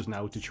what he does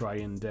now to try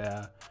and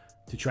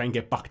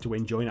get back to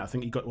enjoying it. I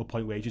think he got to a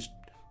point where he just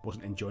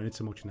wasn't enjoying it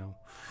so much now.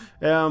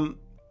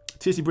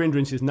 Tasty Brain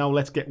Drink says, now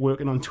let's get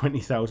working on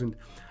 20,000.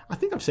 I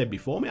think I've said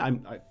before, mate,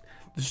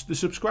 the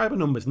subscriber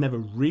number's never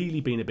really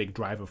been a big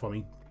driver for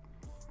me.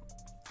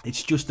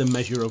 It's just a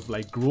measure of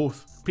like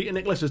growth. Peter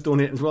Nicholas has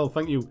donated as well.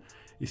 Thank you.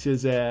 He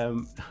says,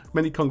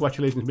 many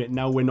congratulations, mate.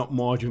 Now we're not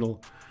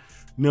marginal.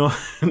 No,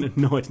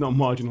 no, it's not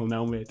marginal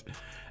now, mate.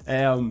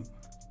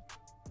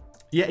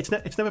 Yeah, it's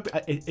never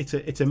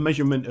it's a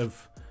measurement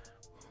of,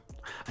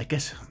 I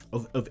guess,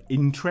 of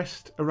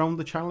interest around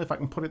the channel, if I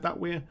can put it that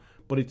way.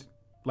 But it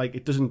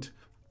doesn't.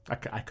 I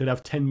could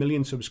have 10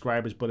 million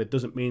subscribers, but it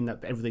doesn't mean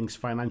that everything's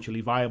financially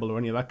viable or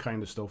any of that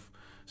kind of stuff.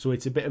 So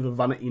it's a bit of a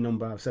vanity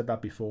number. I've said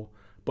that before,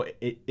 but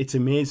it's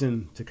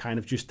amazing to kind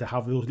of just to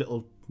have those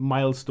little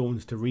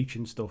milestones to reach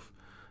and stuff.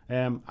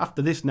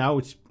 After this, now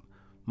it's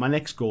my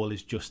next goal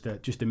is just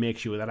to make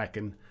sure that I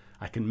can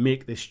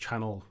make this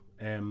channel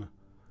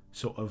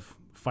sort of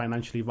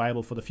financially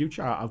viable for the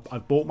future.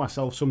 I've bought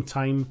myself some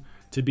time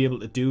to be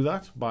able to do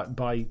that, but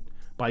by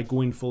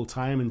going full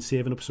time and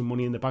saving up some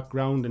money in the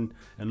background, and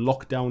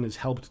lockdown has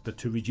helped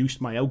to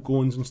reduce my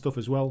outgoings and stuff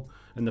as well,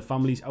 and the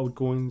family's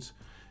outgoings.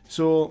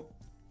 So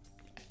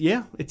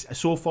yeah, it's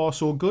so far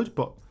so good,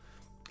 but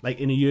like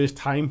in a year's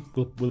time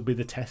will be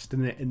the test,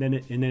 and then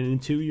in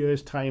 2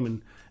 years'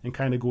 time and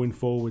kind of going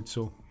forward.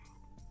 So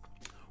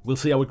we'll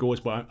see how it goes,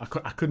 but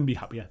I couldn't be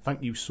happier.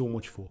 Thank you so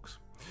much, folks.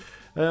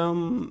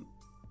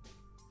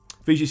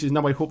 Fiji says,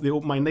 now I hope they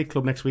open my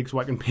nightclub next week so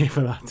I can pay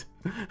for that.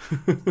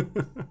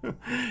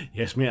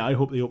 Yes, mate, I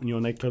hope they open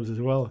your nightclubs as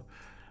well.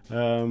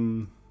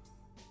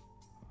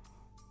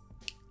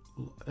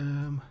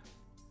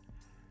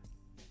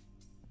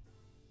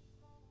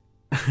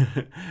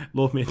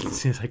 Love Mason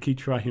says, I keep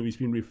trying, he's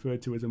been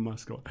referred to as a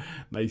mascot.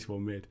 Nice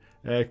one, mate.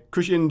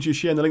 Christian, just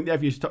sharing the link there.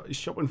 If you're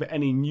shopping for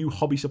any new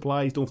hobby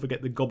supplies, don't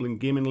forget the Goblin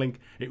Gaming link.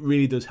 It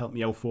really does help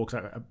me out, folks. I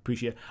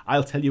appreciate it.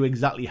 I'll tell you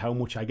exactly how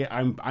much I get.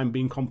 I'm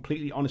being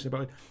completely honest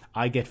about it.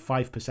 I get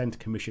 5%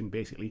 commission,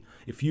 basically.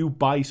 If you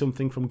buy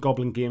something from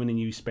Goblin Gaming and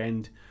you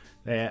spend,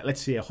 let's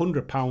say,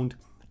 £100,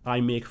 I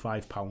make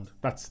 £5.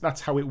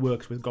 That's how it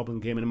works with Goblin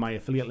Gaming and my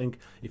affiliate link.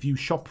 If you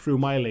shop through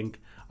my link,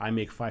 I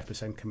make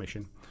 5%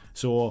 commission.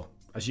 So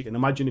as you can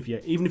imagine,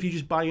 even if you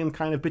just buy in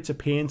kind of bits of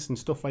paints and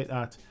stuff like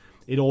that,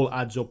 it all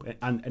adds up,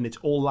 and it's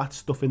all that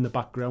stuff in the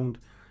background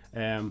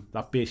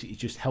that basically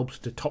just helps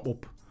to top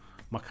up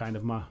my kind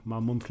of my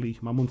monthly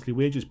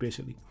wages,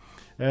 basically.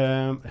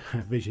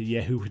 Vision,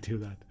 yeah, who would do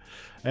that?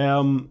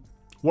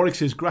 Warwick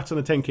says, "Grats on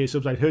the 10k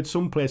subs. I heard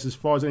some places, as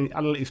far as any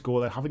analytics go,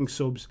 that having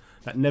subs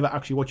that never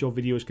actually watch your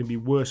videos can be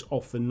worse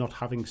off than not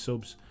having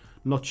subs.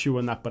 Not sure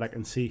on that, but I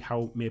can see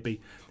how it may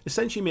be."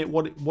 Essentially, mate,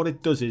 what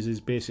it does is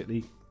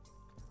basically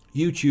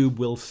YouTube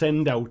will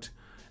send out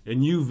a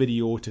new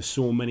video to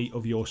so many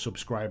of your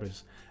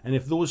subscribers, and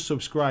if those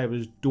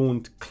subscribers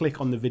don't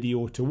click on the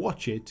video to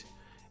watch it,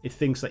 it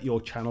thinks that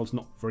your channel's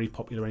not very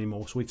popular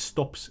anymore, so it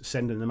stops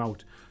sending them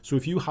out. So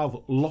if you have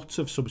lots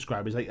of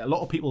subscribers, like a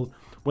lot of people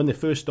when they're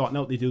first starting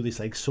out, they do this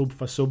like sub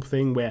for sub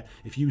thing, where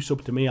if you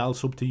sub to me, I'll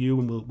sub to you,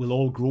 and we'll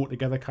all grow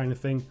together kind of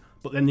thing,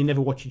 but then they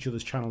never watch each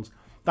other's channels.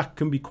 That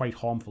can be quite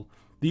harmful.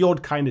 The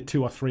odd kind of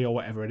 2 or 3 or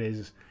whatever it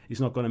is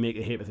not going to make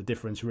a heap of a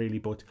difference, really.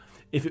 But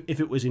if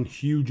it was in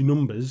huge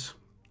numbers,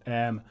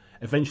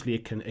 eventually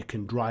it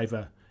can drive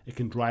a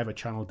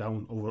channel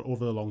down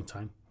over the long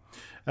time.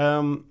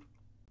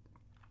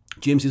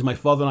 James says, my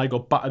father and I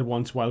got battered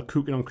once while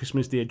cooking on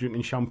Christmas Day,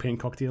 drinking champagne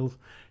cocktails,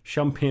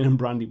 champagne and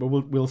brandy. But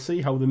we'll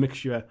see how the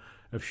mixture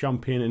of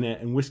champagne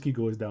and whiskey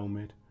goes down,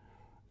 mate.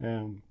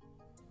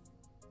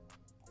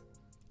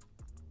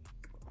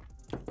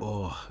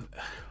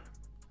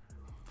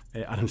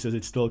 Adam says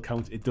it still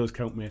counts. It does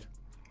count, mate.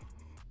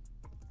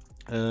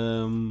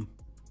 Lord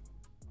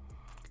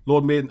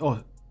Maiden.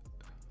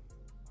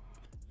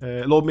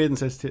 Lord Maiden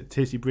says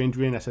tasty brain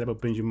drain. I said about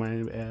binging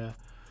mine.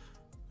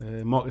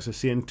 Marcus is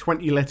saying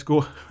 20. Let's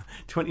go.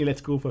 20.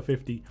 Let's go for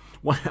 50.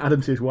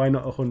 Adam says, why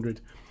not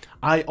 100?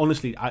 I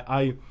honestly,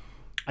 I'd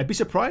be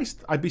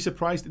surprised. I'd be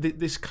surprised.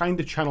 This kind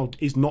of channel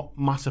is not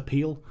mass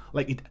appeal.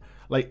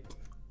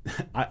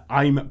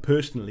 I'm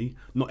personally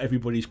not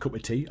everybody's cup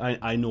of tea.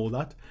 I know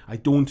that. I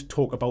don't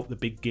talk about the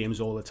big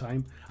games all the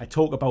time. I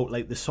talk about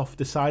like the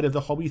softer side of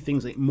the hobby,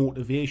 things like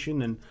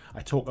motivation, and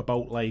I talk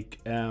about like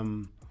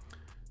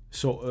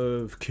sort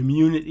of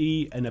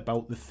community and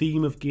about the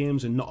theme of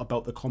games, and not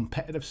about the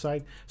competitive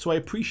side. So I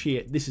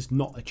appreciate this is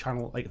not a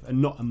channel, like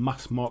not a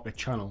mass market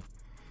channel,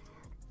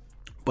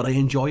 but I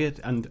enjoy it,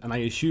 and I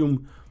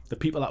assume the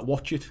people that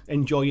watch it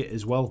enjoy it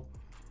as well.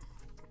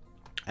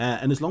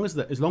 And as long as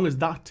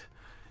that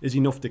is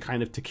enough to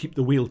kind of to keep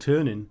the wheel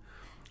turning.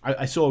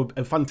 I saw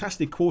a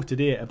fantastic quote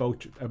today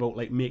about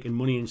like making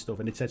money and stuff,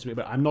 and it said to me,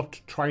 but I'm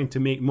not trying to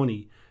make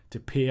money to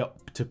pay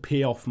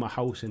off my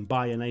house and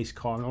buy a nice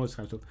car and all this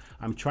kind of stuff.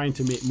 I'm trying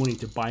to make money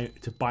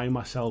to buy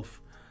myself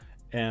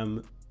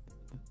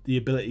the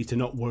ability to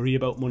not worry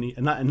about money,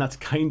 and that's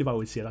kind of, I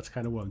would say, that's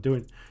kind of what I'm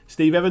doing.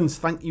 Steve Evans,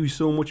 thank you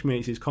so much, mate.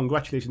 He says,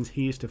 congratulations,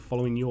 here's to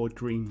following your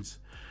dreams.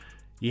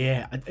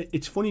 Yeah,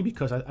 it's funny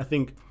because I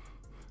think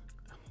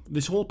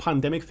this whole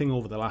pandemic thing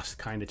over the last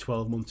kind of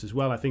 12 months as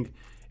well, I think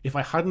if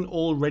I hadn't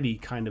already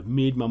kind of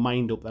made my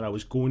mind up that I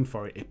was going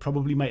for it, it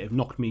probably might have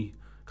knocked my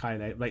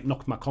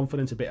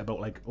confidence a bit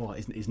about like, oh,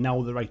 is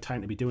now the right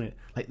time to be doing it?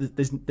 Like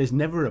there's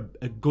never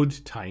a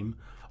good time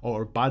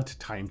or a bad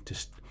time to.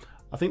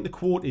 I think the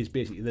quote is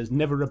basically, there's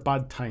never a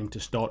bad time to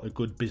start a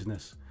good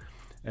business.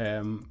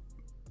 But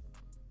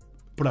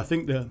I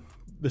think the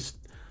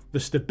the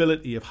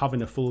stability of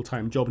having a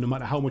full-time job, no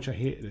matter how much I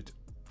hated it,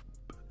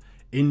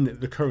 in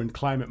the current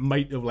climate,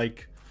 might have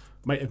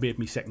made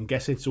me second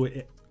guess it. So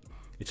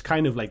it's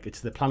kind of like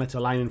it's the planets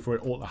aligning for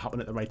it all to happen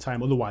at the right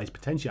time. Otherwise,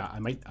 potentially, I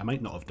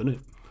might not have done it.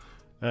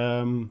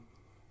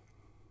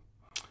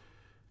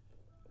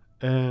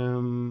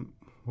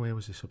 Where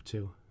was this up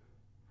to?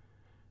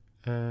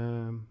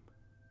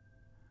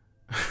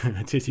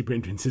 Tasty Brain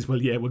Drain says, well,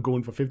 yeah, we're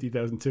going for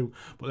 50,000 too,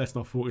 but let's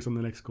not focus on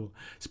the next goal.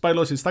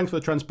 Spylaw says, thanks for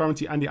the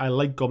transparency, Andy. I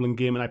like Goblin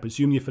Game, and I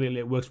presume the affiliate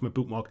link works from a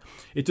bookmark.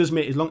 It does,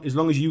 mate, as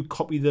long as you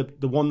copy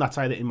the one that's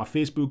either in my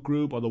Facebook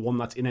group or the one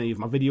that's in any of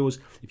my videos.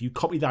 If you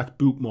copy that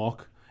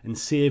bookmark and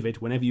save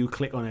it, whenever you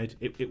click on it,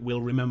 it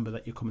will remember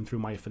that you're coming through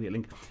my affiliate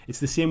link. It's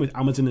the same with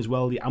Amazon as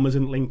well. The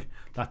Amazon link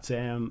that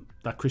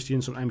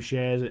Christian sometimes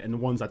shares, and the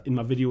ones that in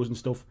my videos and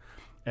stuff.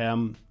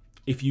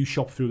 If you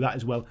shop through that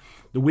as well,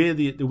 the way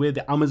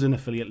the Amazon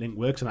affiliate link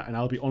works, and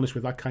I'll be honest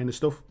with that kind of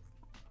stuff.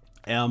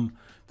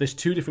 There's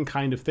two different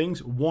kind of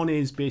things. One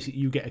is basically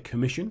you get a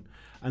commission,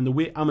 and the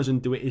way Amazon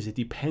do it is it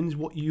depends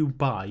what you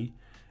buy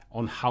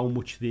on how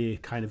much they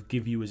kind of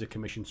give you as a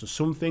commission. So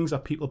some things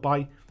that people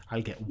buy,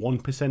 I'll get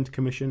 1%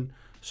 commission.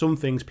 Some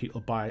things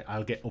people buy,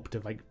 I'll get up to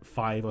like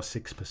 5 or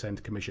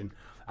 6% commission.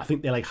 I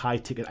think they're like high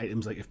ticket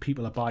items. Like if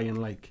people are buying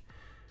like,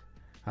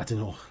 I don't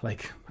know,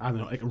 like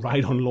a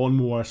ride-on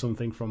lawnmower or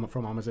something from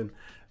Amazon,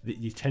 that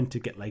you tend to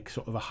get like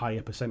sort of a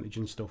higher percentage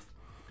and stuff.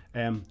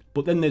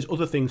 But then there's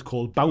other things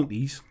called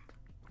bounties,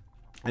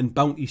 and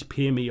bounties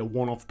pay me a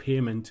one-off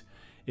payment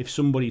if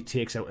somebody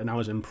takes out an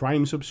Amazon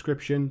Prime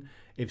subscription,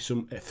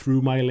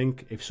 through my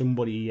link, if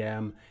somebody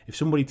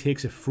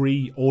takes a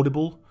free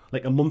Audible,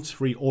 like a month's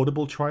free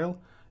Audible trial,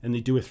 and they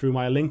do it through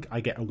my link,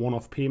 I get a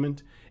one-off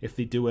payment. If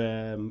they do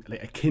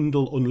like a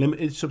Kindle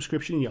Unlimited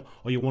subscription,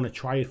 or you want to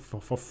try it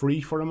for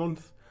free for a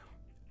month,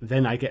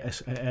 then I get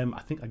I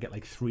think I get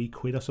like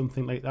 £3 or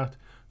something like that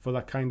for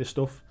that kind of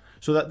stuff.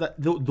 So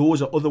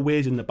those are other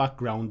ways in the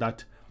background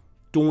that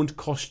don't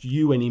cost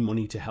you any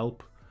money to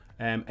help.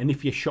 And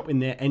if you're shopping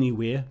there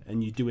anyway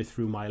and you do it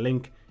through my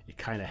link, it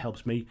kind of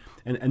helps me.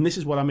 And this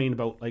is what I mean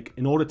about, like,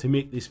 in order to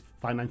make this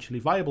financially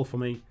viable for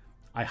me,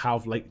 I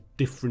have like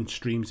different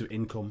streams of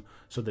income.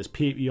 So there's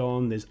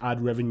Patreon, there's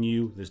ad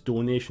revenue, there's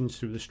donations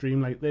through the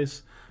stream like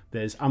this,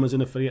 there's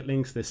Amazon affiliate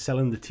links, there's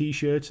selling the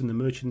t-shirts and the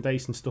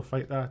merchandise and stuff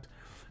like that.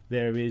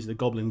 There is the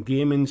Goblin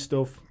Gaming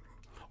stuff.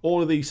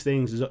 All of these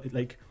things is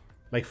like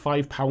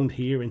 £5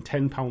 here and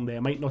 £10 there.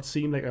 Might not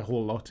seem like a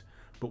whole lot,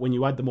 but when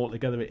you add them all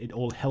together, it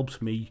all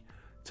helps me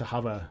to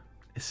have a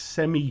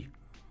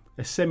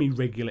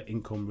semi-regular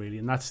income, really,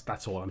 and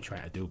that's all I'm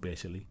trying to do,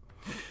 basically.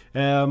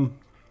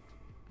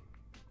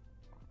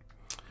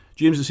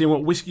 James is saying,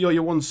 what whiskey are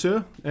you on,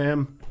 sir?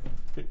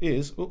 It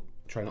is,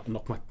 try not to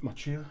knock my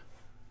chair.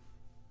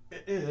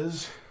 It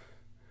is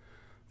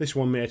this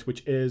one, mate,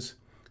 which is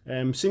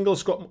single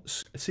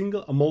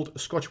malt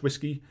Scotch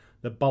whiskey,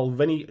 the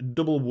Balvenie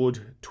Double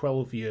Wood,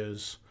 12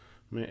 years.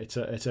 Mate, it's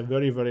a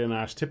very, very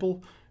nice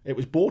tipple. It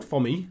was bought for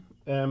me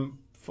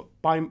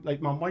by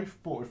my wife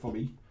bought it for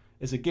me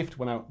as a gift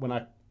when I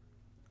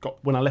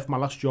left my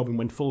last job and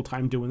went full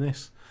time doing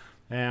this.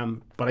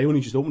 But I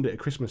only just opened it at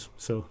Christmas,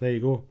 so there you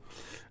go.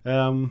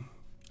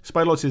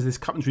 Spylord says this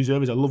Captain's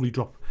Reserve is a lovely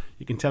drop.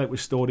 You can tell it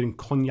was stored in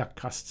cognac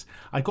casks.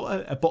 I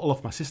got a bottle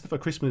off my sister for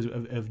Christmas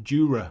of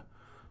Jura,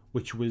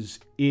 which was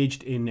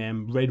aged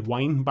in red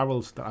wine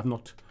barrels that I've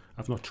not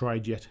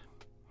tried yet.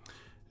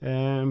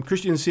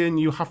 Christian's saying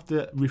you have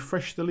to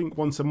refresh the link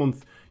once a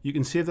month. You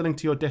can save the link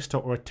to your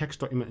desktop or a text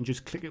document and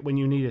just click it when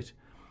you need it.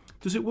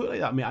 Does it work like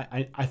that? I mean,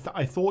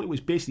 I thought it was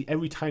basically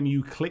every time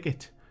you click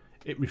it,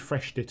 it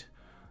refreshed it.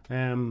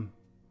 I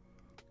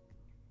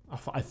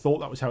thought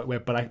that was how it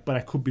worked, but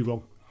I could be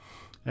wrong.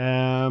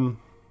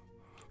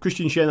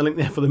 Christian sharing the link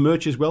there for the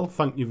merch as well.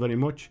 Thank you very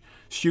much.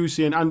 Stu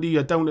saying, Andy,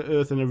 you're down to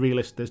earth and a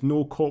realist. There's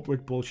no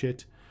corporate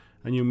bullshit,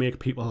 and you make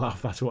people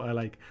laugh. That's what I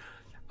like.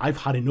 I've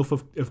had enough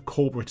of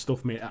corporate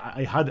stuff, mate.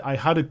 I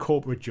had a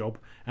corporate job,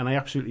 and I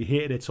absolutely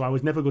hated it. So I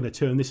was never going to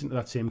turn this into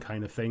that same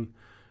kind of thing.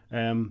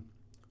 If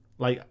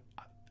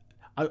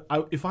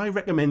I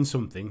recommend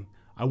something,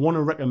 I want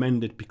to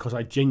recommend it because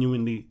I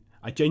genuinely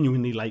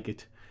like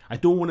it. I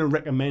don't want to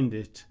recommend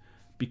it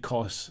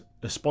because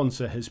a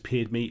sponsor has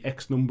paid me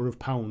X number of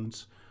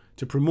pounds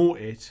to promote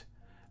it,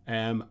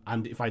 and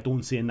if I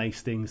don't say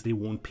nice things, they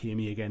won't pay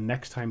me again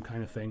next time,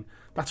 kind of thing.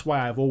 That's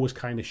why I've always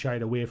kind of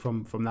shied away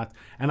from that.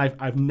 And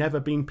I've never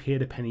been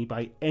paid a penny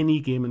by any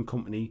gaming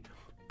company.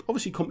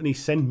 Obviously,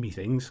 companies send me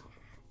things.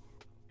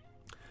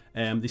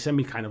 They send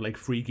me kind of like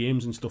free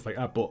games and stuff like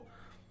that, but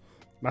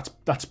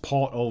that's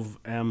part of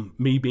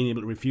me being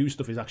able to review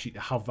stuff, is actually to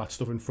have that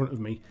stuff in front of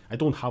me. I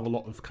don't have a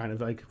lot of kind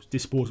of like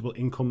disposable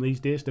income these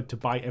days to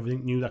buy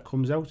everything new that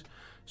comes out.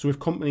 So if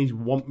companies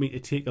want me to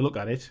take a look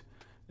at it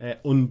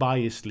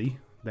unbiasedly,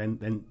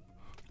 then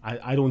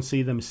I don't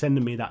see them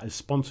sending me that as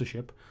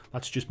sponsorship.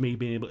 That's just me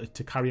being able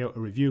to carry out a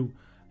review.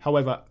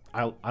 However,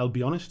 I'll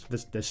be honest,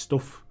 there's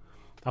stuff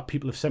that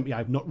people have sent me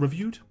I've not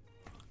reviewed.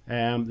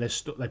 There's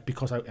stuff like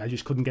because I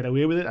just couldn't get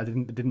away with it. I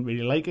didn't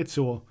really like it,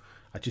 so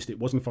it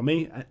wasn't for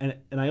me, and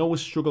I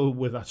always struggle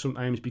with that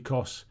sometimes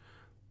because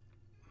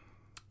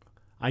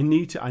I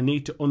need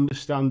to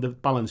understand the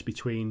balance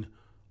between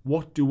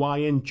what do I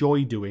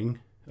enjoy doing,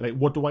 like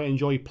what do I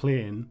enjoy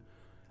playing,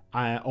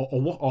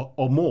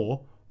 or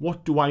more,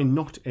 what do I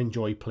not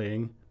enjoy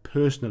playing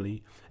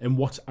personally, and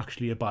what's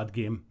actually a bad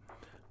game.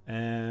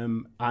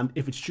 And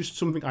if it's just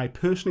something I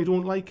personally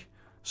don't like,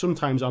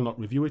 sometimes I'll not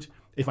review it.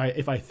 If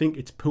I think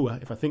it's poor,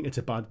 if I think it's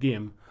a bad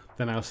game,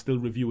 then I'll still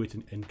review it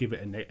and give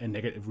it a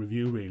negative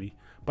review, really.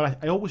 But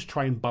I always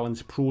try and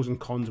balance pros and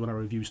cons when I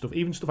review stuff.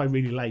 Even stuff I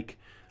really like,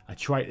 I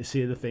try to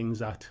say the things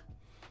that,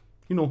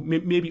 you know,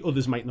 maybe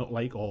others might not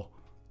like, or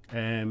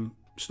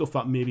stuff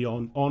that maybe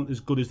aren't as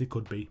good as they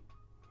could be.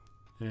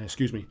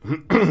 Excuse me.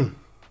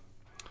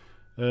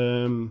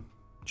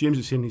 James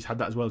is saying he's had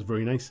that as well. It's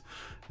very nice.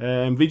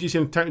 VG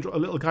saying, time to drop a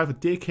little guy for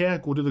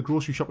daycare. Go to the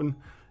grocery shopping.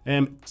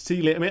 See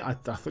you later, mate. I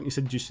think you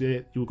said just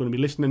you were going to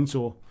be listening,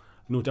 so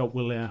no doubt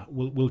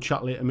we'll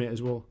chat later, mate,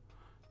 as well.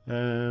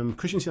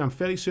 Christian saying, I'm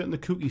fairly certain the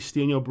cookies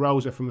stay in your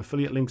browser from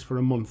affiliate links for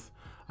a month.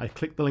 I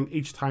click the link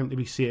each time to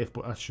be safe,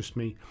 but that's just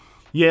me.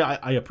 Yeah,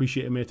 I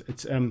appreciate it, mate.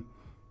 It's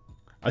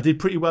I did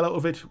pretty well out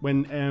of it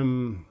when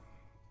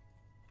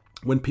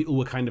people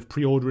were kind of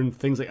pre-ordering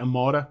things like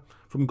Armada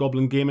from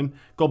Goblin Gaming.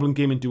 Goblin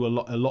Gaming do a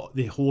lot.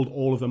 They hold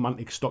all of the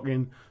Mantic stock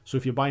in. So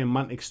if you're buying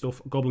Mantic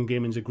stuff, Goblin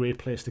Gaming's a great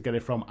place to get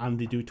it from, and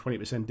they do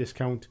 20%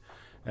 discount.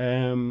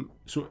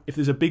 So if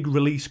there's a big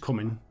release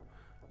coming,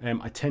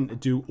 I tend to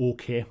do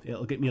okay.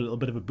 It'll get me a little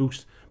bit of a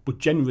boost, but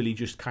generally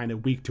just kind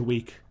of week to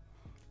week,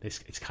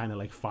 it's kind of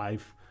like £5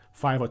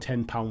 or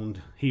 £10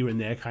 here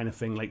and there kind of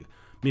thing. Like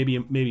maybe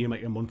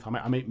like a month,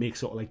 I might make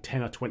sort of like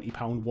 £10 or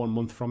 £20 one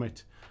month from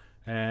it.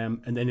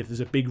 And then if there's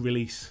a big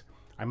release,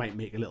 I might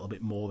make a little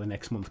bit more the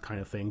next month kind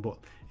of thing. But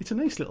it's a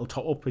nice little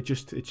top up. It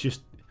just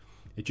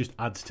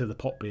adds to the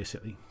pot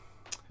basically.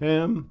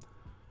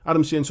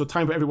 Adam's saying, so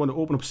time for everyone to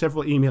open up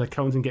several email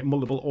accounts and get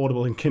multiple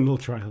Audible and Kindle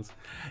trials.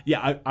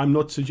 Yeah, I'm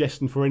not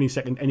suggesting for any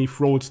second any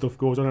fraud stuff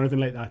goes on or anything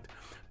like that.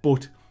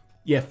 But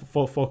yeah,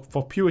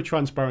 for pure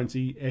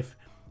transparency,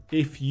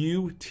 if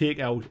you take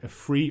out a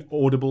free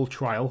Audible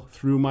trial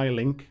through my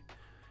link,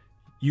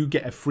 you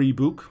get a free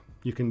book.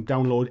 You can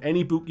download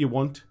any book you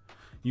want.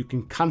 You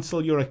can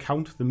cancel your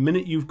account the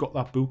minute you've got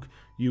that book.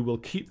 You will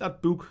keep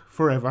that book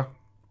forever.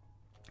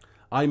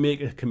 I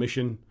make a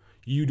commission.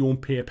 You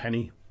don't pay a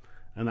penny.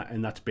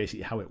 And that's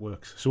basically how it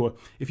works. So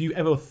if you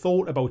ever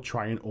thought about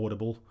trying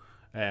Audible,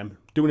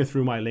 doing it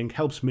through my link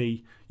helps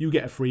me. You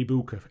get a free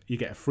book. You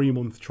get a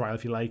 3-month trial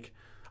if you like.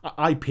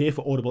 I pay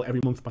for Audible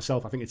every month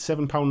myself. I think it's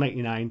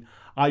 £7.99.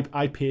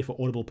 I pay for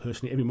Audible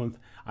personally every month.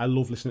 I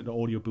love listening to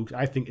audiobooks.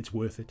 I think it's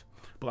worth it.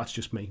 But that's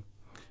just me.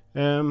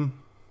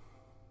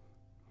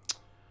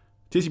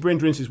 Tasty Brain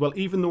Drain says, well,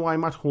 even though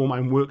I'm at home,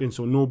 I'm working,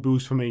 so no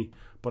booze for me.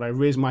 But I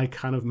raise my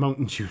can of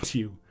Mountain Dew to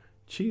you.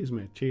 Cheers,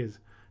 mate. Cheers.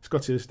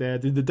 Scott says there,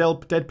 did the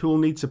Deadpool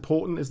need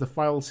supporting, as the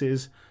file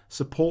says,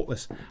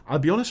 supportless? I'll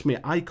be honest, mate,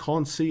 I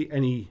can't see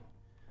any.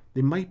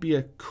 There might be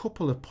a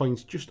couple of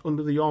points just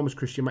under the arms,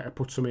 Christian might have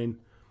put some in.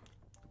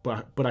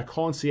 But I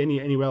can't see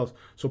anywhere else.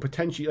 So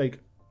potentially, like,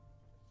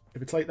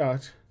 if it's like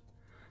that,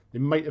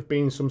 there might have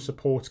been some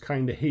supports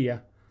kind of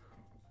here.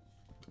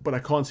 But I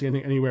can't see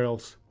anything anywhere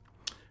else.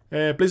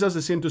 Blizzard's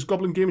the same. Does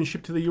Goblin Gaming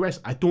ship to the US?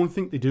 I don't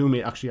think they do,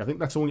 mate, actually. I think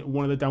that's only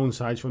one of the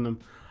downsides from them.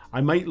 I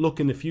might look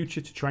in the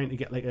future to trying to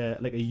get like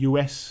a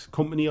US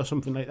company or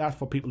something like that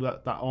for people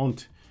that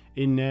aren't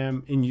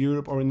in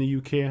Europe or in the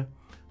UK.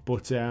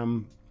 But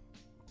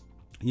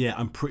yeah,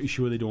 I'm pretty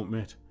sure they don't,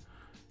 mate.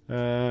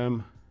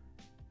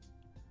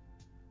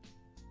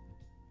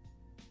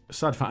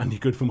 Sad for Andy,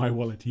 good for my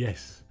wallet.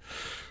 Yes.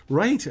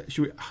 Right.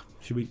 Should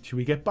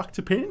we get back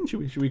to painting?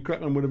 Should we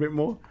crack on with a bit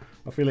more?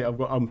 I feel like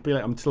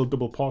I'm still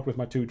double parked with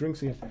my 2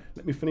 drinks here.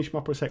 Let me finish my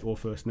Prosecco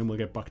first, and then we'll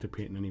get back to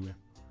painting anyway.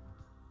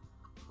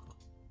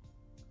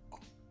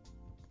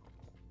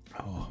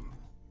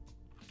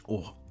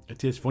 Oh, it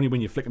tastes funny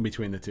when you're flicking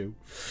between the two.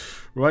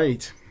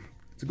 Right.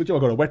 It's a good job I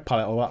got a wet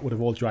palette, or that would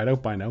have all dried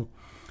out by now.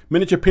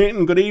 Miniature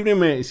painting, good evening,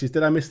 mate. He says,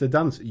 did I miss the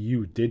dance?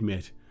 You did,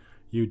 mate.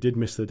 You did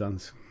miss the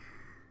dance.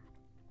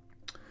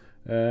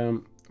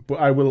 But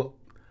I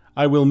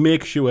will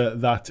make sure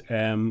that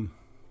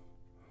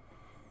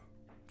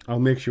I'll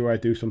make sure I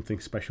do something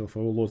special for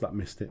all those that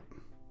missed it.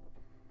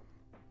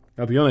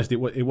 I'll be honest, it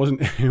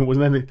wasn't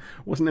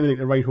anything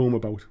to write home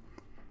about.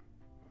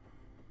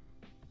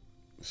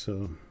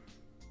 So,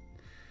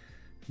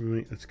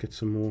 right, let's get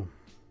some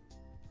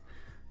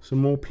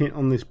more paint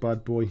on this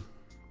bad boy.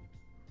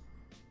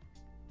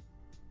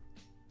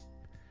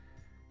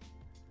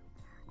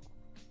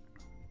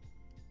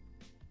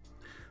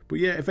 But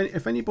yeah,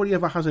 if anybody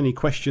ever has any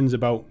questions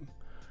about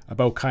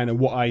kind of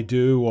what I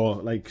do, or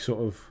like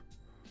sort of,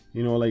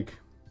 you know, like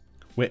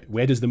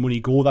where does the money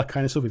go, that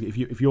kind of stuff.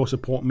 If you're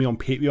supporting me on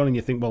Patreon and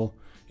you think, well,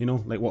 you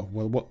know, like what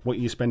are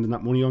you spending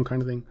that money on,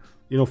 kind of thing,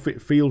 you know,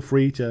 feel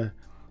free to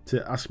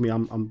ask me.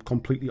 I'm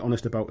completely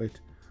honest about it.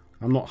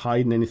 I'm not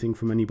hiding anything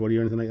from anybody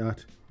or anything like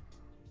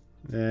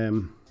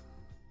that.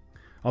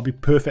 I'll be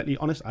perfectly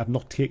honest. I've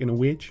not taken a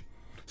wage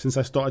since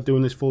I started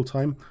doing this full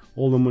time.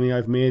 All the money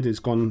I've made has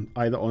gone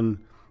either on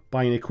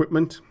buying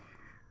equipment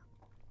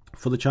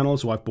for the channel.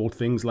 So I've bought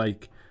things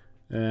like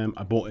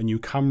I bought a new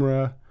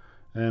camera,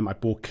 I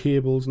bought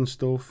cables and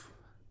stuff.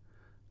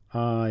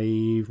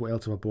 What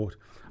else have I bought?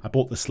 I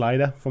bought the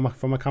slider for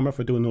my camera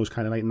for doing those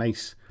kind of like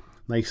nice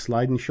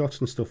sliding shots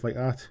and stuff like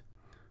that.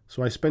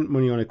 So I spent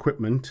money on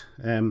equipment.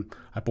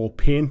 I bought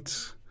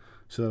paint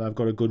so that I've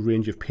got a good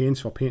range of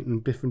paints for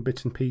painting different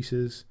bits and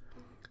pieces.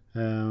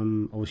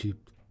 Obviously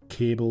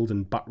cables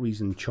and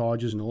batteries and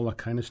chargers and all that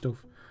kind of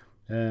stuff.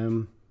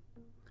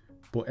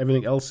 But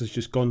everything else has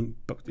just gone.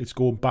 It's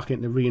going back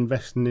into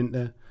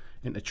reinvesting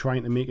into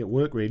trying to make it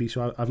work really.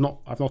 So I've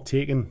not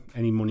taken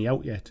any money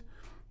out yet.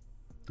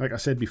 Like I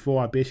said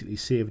before, I basically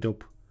saved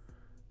up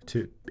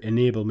to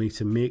enable me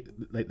to make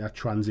like that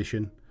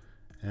transition,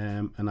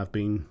 and I've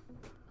been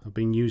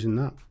using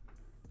that.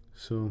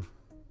 So,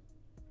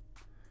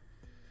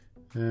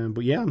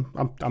 but yeah,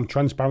 I'm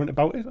transparent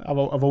about it. I've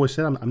always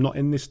said I'm not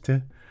in this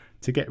to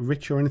get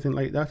rich or anything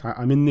like that.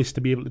 I'm in this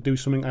to be able to do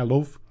something I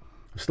love.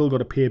 I've still got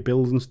to pay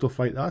bills and stuff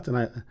like that,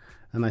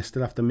 and I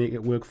still have to make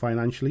it work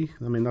financially.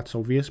 I mean, that's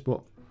obvious,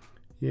 but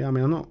yeah, I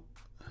mean, I'm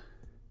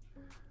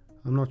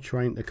not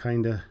trying to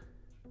kind of.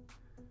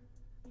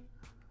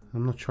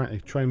 I'm not trying to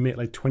try and make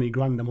like 20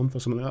 grand a month or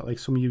something like that, like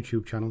some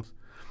YouTube channels.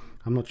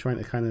 I'm not trying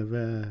to kind of.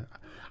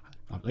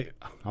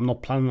 I'm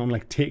not planning on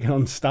like taking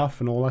on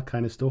staff and all that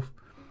kind of stuff.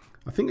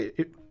 I think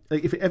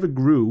like if it ever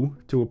grew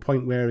to a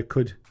point where it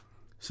could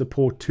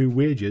support 2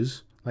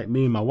 wages, like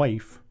me and my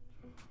wife,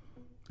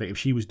 like if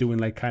she was doing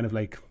like kind of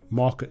like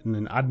marketing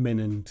and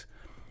admin and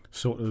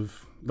sort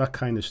of that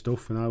kind of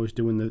stuff, and I was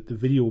doing the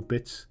video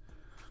bits,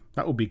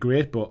 that would be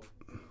great. But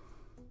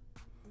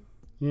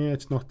yeah,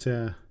 it's not.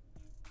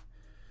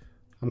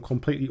 I'm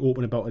completely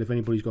open about it if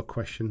anybody's got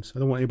questions. I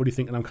don't want anybody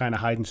thinking I'm kind of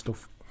hiding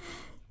stuff.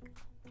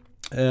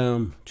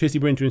 Chasey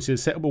Braintree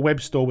says, set up a web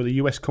store with a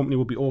US company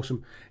would be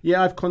awesome.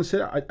 Yeah, I've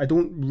considered. I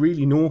don't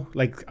really know.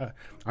 Like,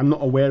 I'm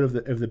not aware of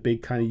the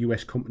big kind of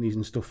US companies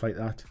and stuff like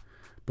that.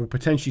 But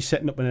potentially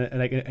setting up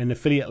an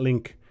affiliate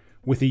link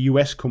with a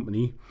US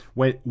company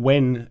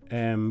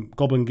when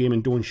Goblin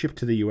Gaming don't ship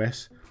to the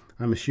US,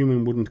 I'm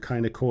assuming wouldn't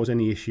kind of cause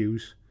any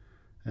issues.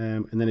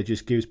 And then it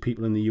just gives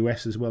people in the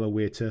US as well a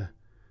way to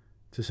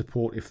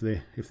support if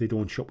they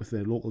don't shop with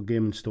their local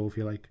gaming store, if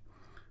you like.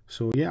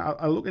 So yeah,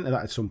 I'll look into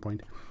that at some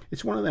point.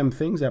 It's one of them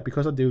things that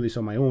because I do this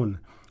on my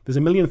own, there's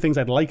a million things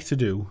I'd like to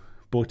do,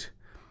 but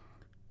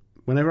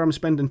whenever I'm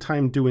spending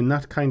time doing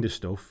that kind of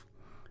stuff,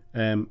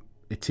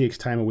 it takes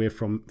time away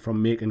from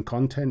making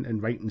content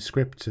and writing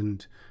scripts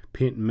and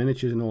painting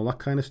miniatures and all that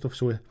kind of stuff.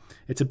 So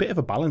it's a bit of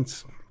a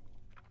balance.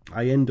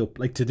 I end up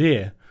like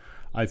today,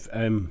 I've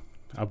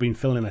been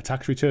filling in a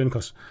tax return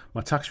because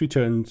my tax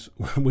returns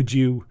were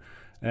due.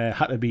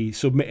 Had to be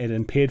submitted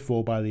and paid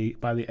for by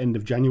the end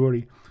of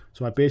January.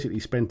 So I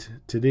basically spent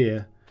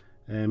today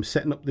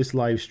setting up this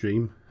live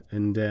stream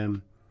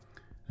and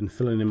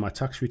filling in my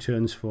tax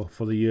returns for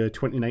the year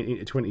 2019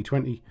 to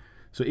 2020.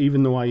 So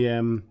even though I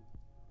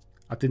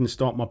didn't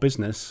start my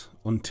business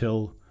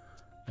until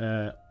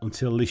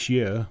this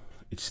year,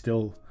 they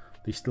still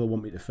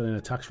want me to fill in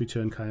a tax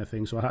return kind of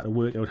thing. So I had to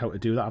work out how to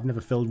do that. I've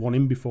never filled one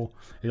in before.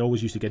 It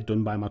always used to get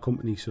done by my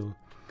company. So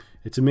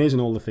it's amazing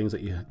all the things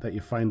that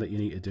you find that you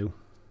need to do.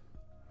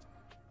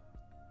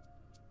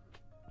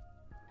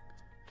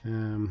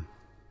 Yeah,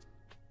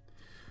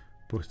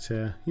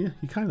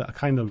 you kind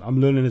of I'm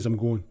learning as I'm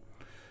going.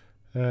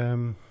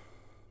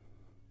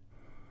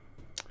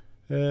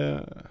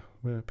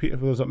 Peter,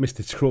 for those that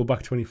missed it, scroll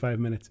back 25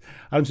 minutes.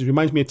 Adam says,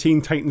 reminds me of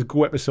Teen Titans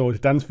Go episode,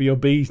 Dance for Your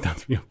Bees,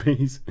 Dance for Your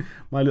Bees.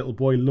 My little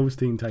boy loves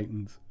Teen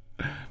Titans.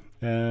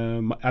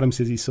 Adam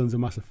says his son's a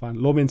massive fan.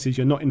 Loman says,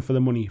 you're not in for the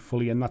money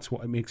fully, and that's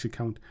what it makes it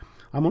count.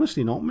 I'm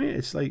honestly not, mate.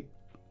 It's like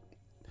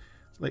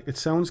it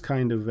sounds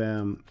kind of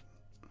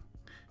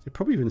it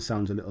probably even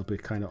sounds a little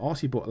bit kind of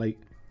arsey, but like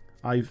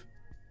I've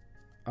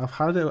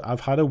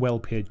had a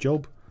well-paid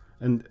job,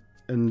 and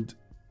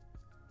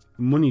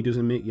money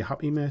doesn't make you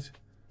happy, mate.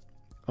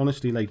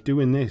 Honestly, like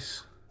doing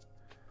this,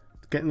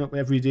 getting up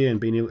every day and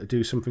being able to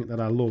do something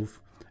that I love,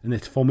 and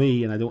it's for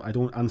me, and I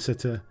don't answer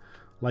to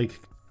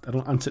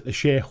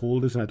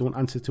shareholders, and I don't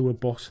answer to a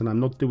boss, and I'm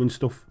not doing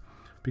stuff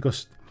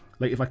because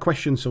like if I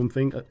question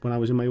something when I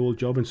was in my old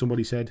job and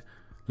somebody said,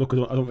 look, I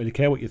don't really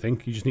care what you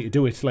think, you just need to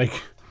do it, like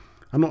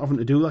I'm not having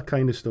to do that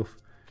kind of stuff.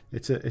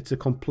 It's a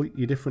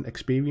completely different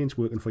experience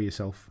working for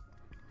yourself.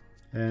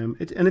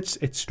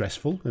 It's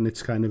stressful, and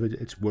it's kind of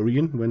it's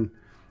worrying when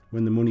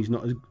the money's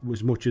not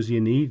as much as you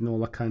need and all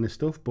that kind of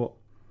stuff. But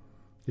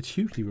it's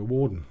hugely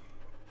rewarding,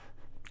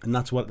 and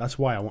that's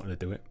why I wanted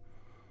to do it.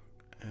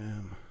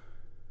 I'm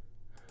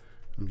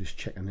just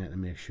checking there to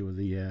make sure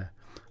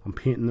I'm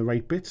painting the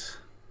right bits.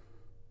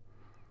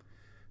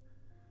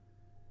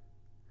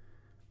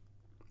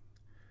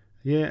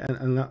 Yeah,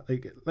 and that,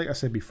 like I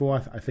said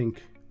before, I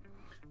think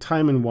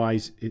timing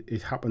wise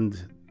it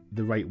happened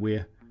the right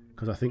way,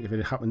 because I think if it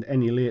had happened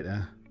any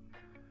later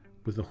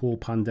with the whole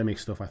pandemic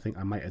stuff, I think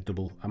I might have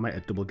double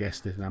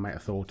guessed it, and I might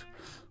have thought,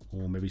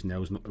 or maybe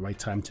now's not the right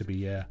time to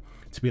be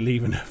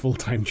leaving a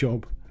full-time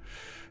job.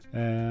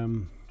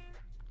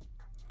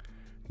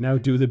 Now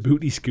do the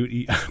booty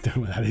scooty. I don't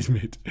know what that is,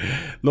 mate.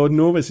 Lord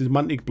Novus'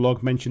 Mantic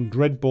blog mentioned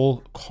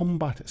Dreadball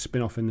Combat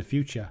spin-off in the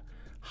future.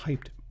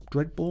 Hyped.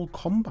 Dreadball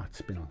Combat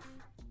spin-off.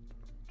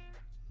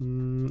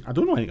 I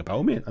don't know anything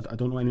about it, mate. I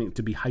don't know anything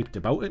to be hyped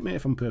about it, mate,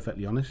 if I'm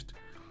perfectly honest.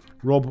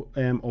 Rob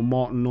or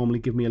Martin normally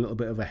give me a little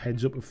bit of a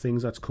heads up of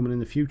things that's coming in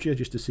the future,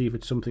 just to see if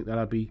it's something that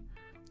I'd be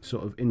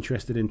sort of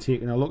interested in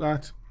taking a look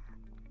at.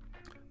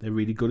 They're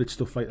really good at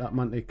stuff like that,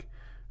 Mantic.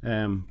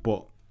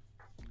 But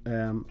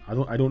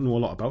I don't know a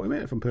lot about it,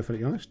 mate, if I'm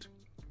perfectly honest.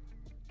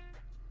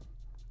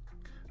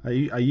 I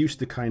used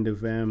to kind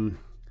of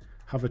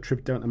have a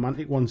trip down to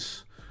Mantic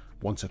once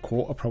a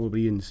quarter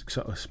probably, and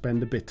sort of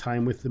spend a bit of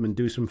time with them and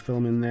do some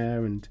filming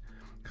there, and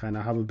kind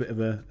of have a bit of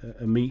a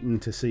meeting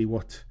to see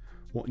what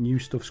new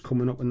stuff's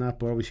coming up and that.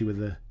 But obviously with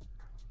the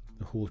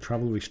whole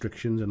travel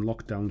restrictions and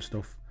lockdown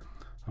stuff,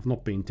 I've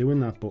not been doing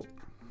that. But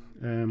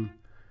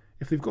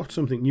if they've got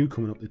something new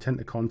coming up, they tend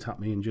to contact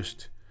me, and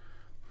just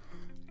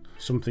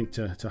something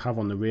to have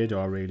on the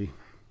radar, really.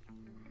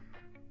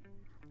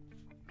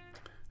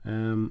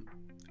 And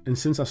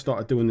since I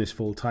started doing this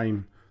full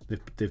time,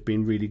 they've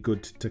been really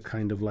good to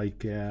kind of like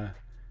to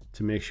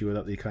make sure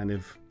that they kind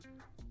of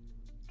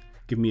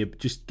give me a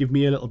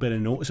little bit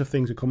of notice of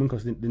things are coming,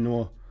 because they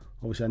know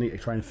obviously I need to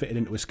try and fit it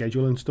into a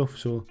schedule and stuff.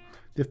 So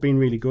they've been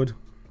really good.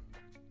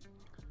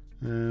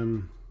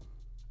 Do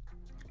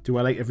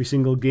I like every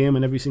single game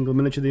and every single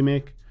miniature they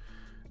make?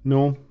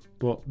 No,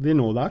 but they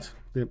know that.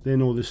 They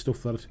know the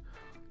stuff that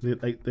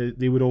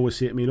they would always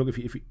say to me, look,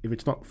 if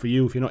it's not for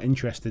you, if you're not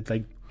interested,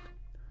 like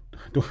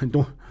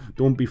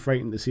don't be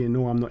frightened to say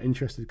no, I'm not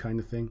interested, kind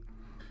of thing.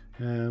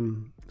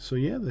 So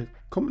yeah, the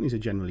companies are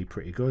generally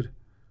pretty good.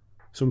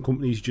 Some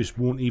companies just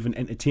won't even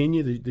entertain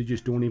you. They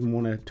just don't even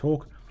want to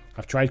talk.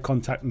 I've tried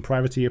contacting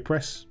Privateer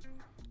Press,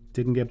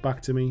 didn't get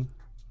back to me.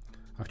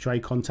 I've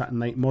tried contacting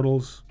Night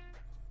Models,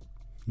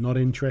 not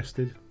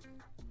interested.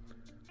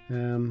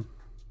 War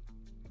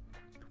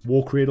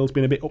Cradle's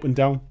been a bit up and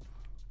down.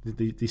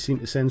 They seem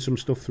to send some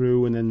stuff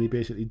through, and then they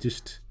basically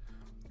just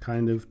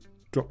kind of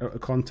dropped out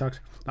of contact.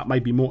 That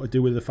might be more to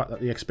do with the fact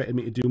that they expected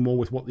me to do more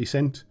with what they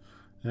sent.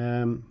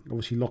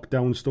 Obviously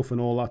lockdown stuff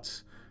and all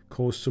that's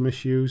caused some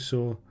issues.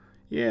 So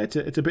yeah, it's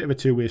a bit of a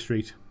two-way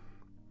street.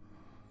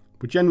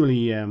 But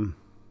generally,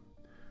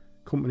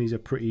 companies are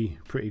pretty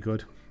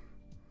good.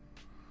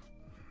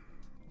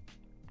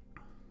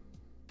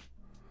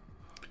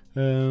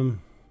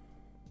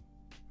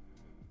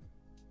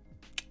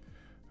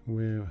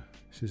 Where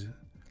this is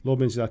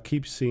Lobin says, I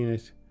keep seeing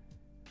it.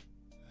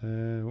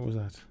 What was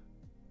that?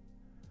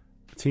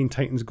 Teen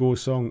Titans Go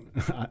song.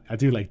 I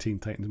do like Teen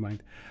Titans,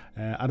 mind.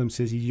 Adam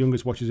says his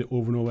youngest watches it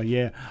over and over.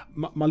 Yeah,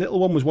 my little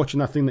one was watching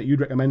that thing that you'd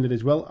recommended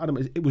as well. Adam,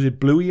 was it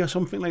Bluey or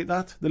something like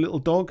that? The little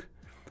dog.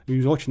 He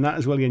was watching that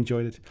as well. He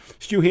enjoyed it.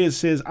 Stu Hayes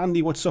says,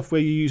 Andy, what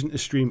software are you using to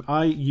stream?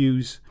 I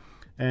use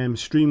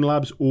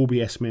Streamlabs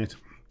OBS, mate.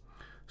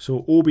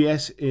 So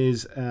OBS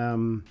is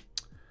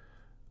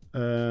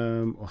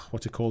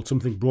what's it called?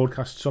 Something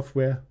broadcast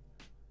software.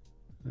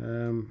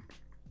 And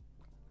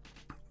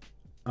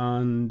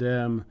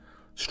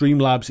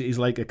Streamlabs is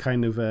like a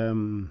kind of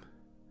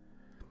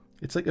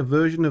it's like a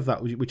version of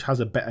that which has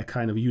a better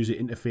kind of user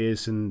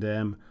interface, and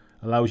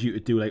allows you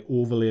to do like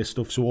overlay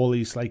stuff. So all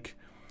these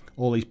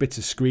bits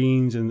of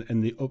screens and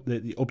the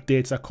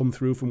updates that come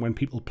through from when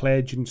people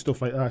pledge and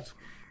stuff like that.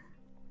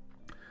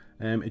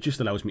 It just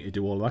allows me to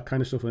do all that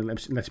kind of stuff, and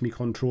it lets me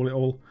control it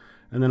all.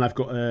 And then I've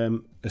got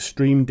a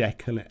Stream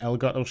Deck, an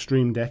Elgato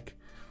Stream Deck,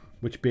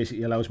 which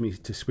basically allows me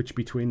to switch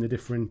between the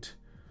different.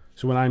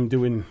 So when I'm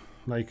doing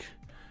like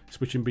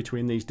switching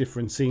between these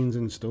different scenes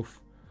and stuff,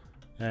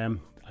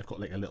 I've got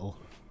like a little.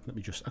 Let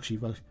me just actually.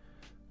 I don't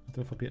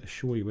know if I'll be able to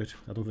show you it.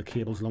 I don't know if the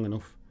cable's long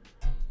enough.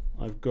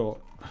 I've got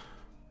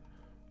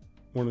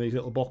one of these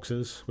little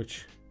boxes,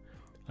 which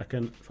I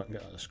can, if I can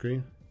get out of the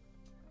screen,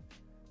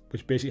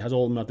 which basically has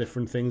all my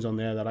different things on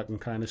there that I can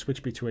kind of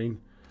switch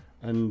between,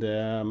 and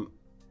they're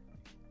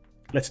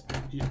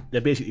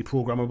basically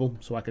programmable,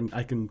 so I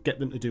can get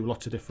them to do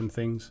lots of different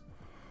things.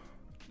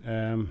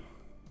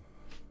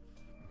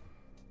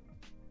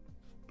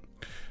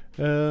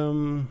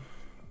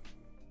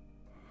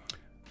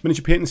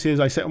 Miniature Painting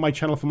says, I set up my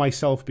channel for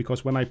myself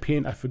because when I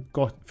paint I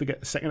forget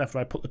a second after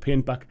I put the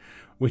paint back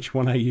which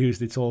one I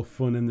used. It's all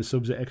fun and the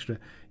subs are extra.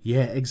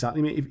 Yeah,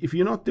 exactly, mate. If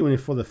you're not doing it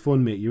for the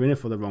fun, mate, you're in it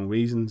for the wrong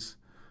reasons.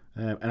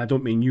 And I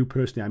don't mean you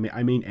personally,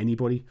 I mean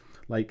anybody.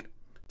 Like,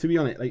 to be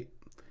honest, like,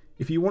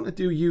 if you want to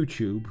do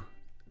YouTube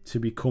to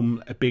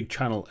become a big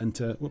channel and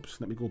to,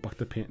 whoops, let me go back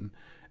to painting,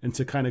 and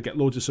to kind of get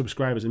loads of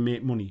subscribers and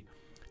make money,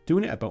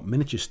 doing it about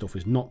miniature stuff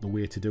is not the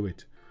way to do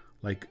it.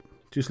 Like,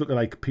 just look at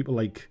like people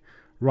like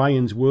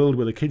Ryan's World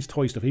with the kids'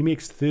 toy stuff. He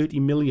makes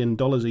 $30 million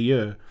a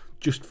year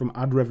just from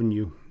ad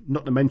revenue,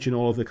 not to mention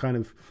all of the kind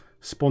of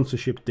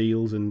sponsorship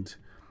deals and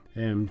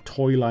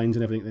toy lines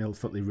and everything else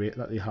that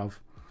they have.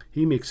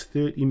 He makes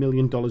 $30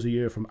 million a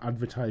year from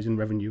advertising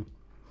revenue.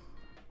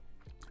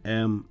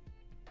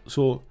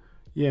 So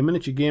Yeah,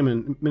 miniature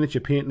gaming,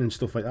 miniature painting and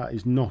stuff like that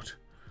is not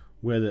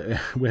where the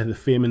where the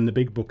fame and the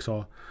big bucks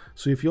are.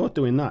 So if you're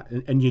doing that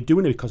and you're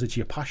doing it because it's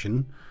your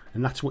passion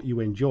and that's what you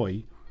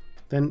enjoy,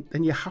 then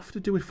you have to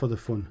do it for the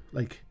fun.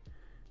 Like,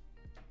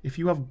 if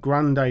you have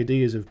grand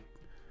ideas of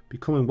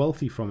becoming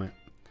wealthy from it,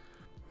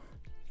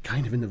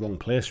 kind of in the wrong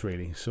place,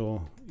 really.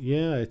 So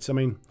yeah, it's, I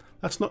mean,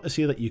 that's not to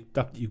say that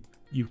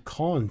you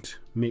can't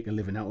make a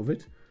living out of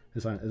it,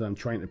 as I'm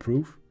trying to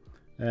prove,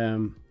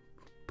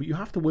 but you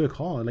have to work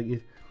hard. Like,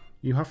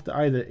 you have to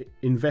either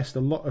invest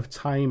a lot of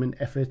time and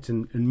effort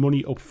and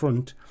money up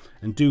front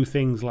and do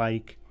things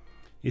like,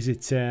 is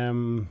it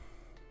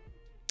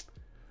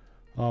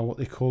what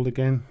they called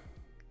again?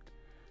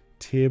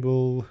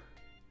 Table,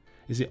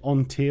 is it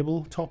on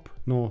tabletop?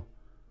 No.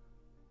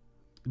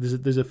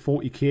 There's a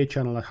 40k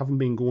channel. I haven't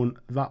been going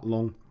that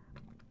long,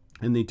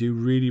 and they do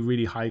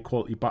really high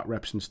quality bat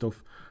reps and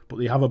stuff. But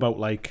they have about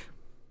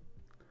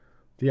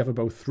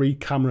 3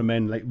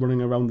 cameramen like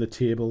running around the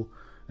table.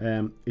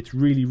 It's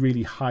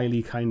really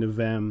highly kind of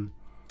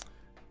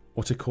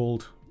what's it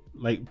called?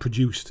 Like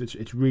produced.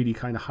 It's really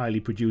kind of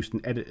highly produced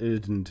and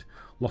edited, and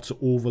lots of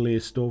overlay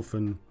stuff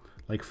and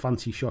like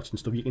fancy shots and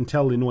stuff. You can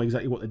tell they know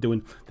exactly what they're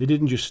doing. They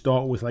didn't just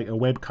start with like a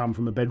webcam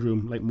from a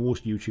bedroom like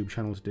most YouTube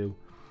channels do.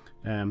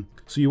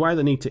 So you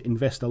either need to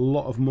invest a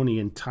lot of money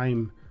and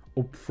time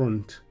up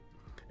front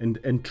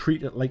and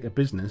treat it like a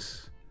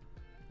business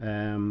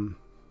to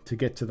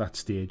get to that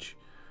stage,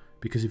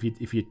 because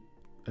if you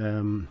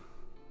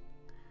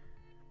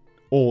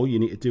or you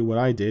need to do what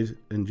I did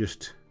and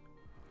just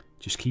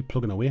keep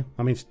plugging away.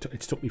 I mean,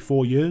 it's took me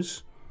 4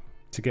 years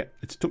to get.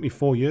 It's took me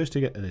 4 years to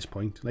get to this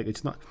point. Like,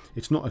 it's not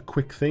a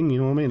quick thing,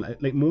 you know what I mean?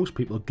 Like most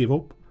people give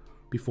up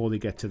before they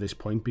get to this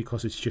point,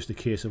 because it's just a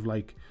case of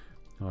like,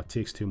 oh, it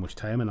takes too much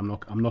time and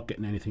I'm not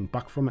getting anything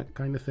back from it,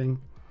 kind of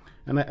thing.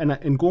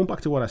 And going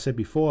back to what I said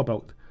before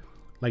about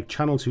like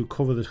channels who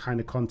cover the kind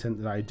of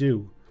content that I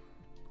do,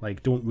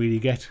 like don't really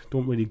get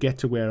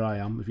to where I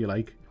am, if you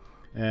like.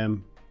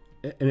 And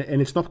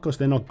it's not because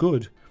they're not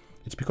good.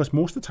 It's because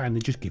most of the time they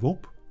just give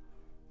up.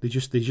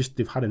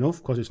 They've had enough,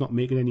 because it's not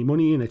making any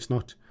money, and it's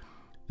not,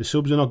 the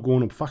subs are not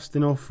going up fast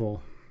enough,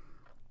 or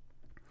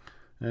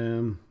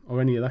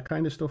any of that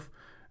kind of stuff.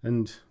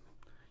 And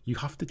you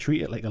have to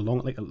treat it like the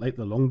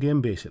long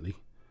game, basically.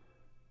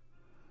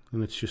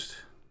 And it's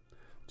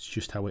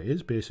just how it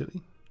is,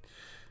 basically.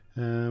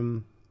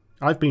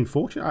 I've been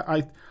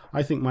fortunate.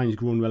 I think mine's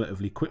grown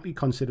relatively quickly,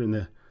 considering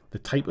the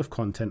type of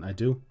content I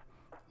do.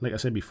 Like I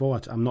said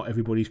before, I'm not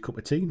everybody's cup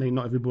of tea. Like,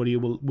 not everybody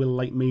will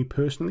like me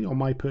personally or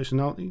my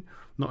personality.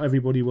 Not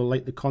everybody will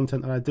like the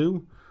content that I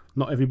do.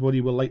 Not everybody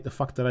will like the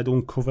fact that I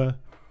don't cover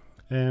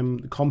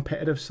the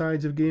competitive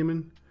sides of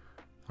gaming.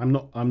 I'm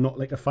not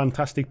like a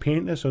fantastic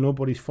painter, so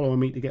nobody's following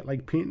me to get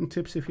like painting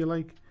tips, if you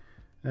like.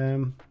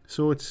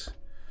 So it's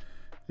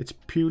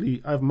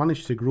purely, I've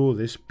managed to grow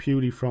this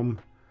purely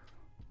from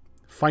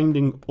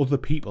finding other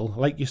people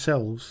like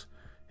yourselves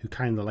who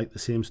kind of like the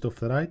same stuff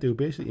that I do,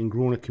 basically, and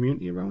growing a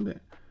community around it.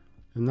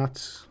 And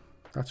that's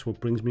what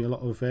brings me a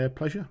lot of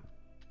pleasure.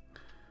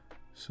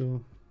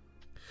 So,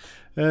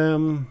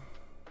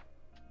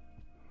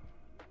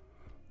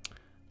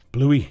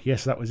 Bluey,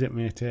 yes, that was it,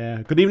 mate.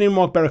 Good evening,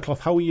 Mark Berracloth.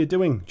 How are you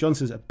doing? John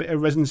says a bit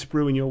of resin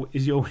sprue in your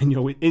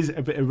is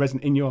a bit of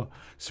resin in your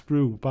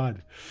sprue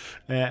bad?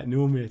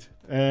 No, mate.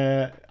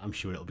 I'm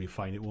sure it'll be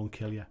fine. It won't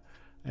kill you.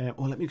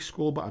 Let me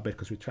scroll back a bit,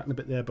 because we're chatting a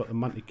bit there about the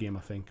Mantic game, I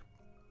think.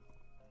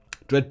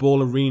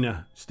 Dreadball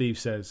Arena, Steve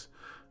says.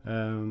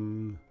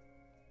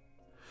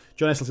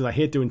 John Essel says, I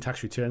hate doing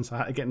tax returns. I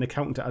had to get an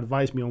accountant to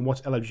advise me on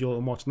what's eligible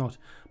and what's not.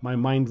 My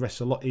mind rests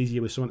a lot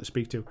easier with someone to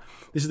speak to.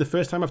 This is the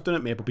first time I've done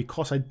it, mate, but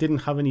because I didn't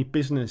have any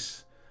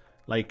business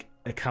like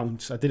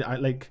accounts, I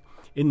like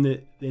in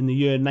the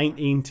year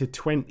 19 to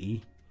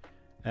 20,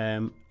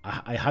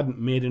 I hadn't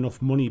made enough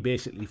money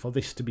basically for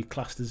this to be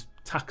classed as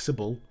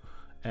taxable.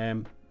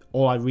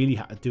 All I really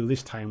had to do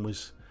this time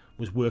was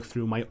work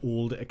through my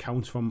old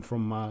accounts from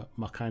my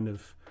kind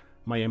of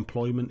my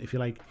employment, if you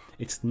like.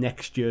 It's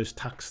next year's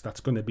tax that's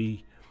going to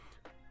be,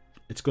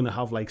 it's going to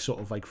have like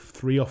sort of like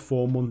 3 or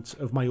 4 months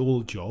of my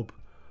old job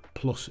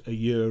plus a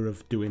year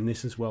of doing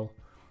this as well.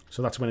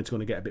 So that's when it's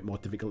going to get a bit more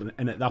difficult,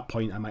 and at that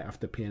point I might have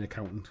to pay an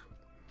accountant.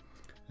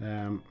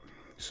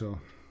 So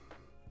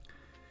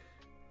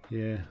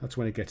yeah, that's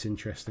when it gets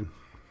interesting.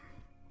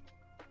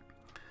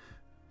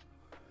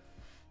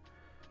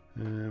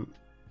 Let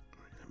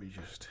me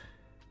just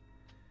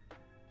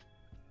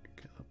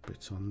get the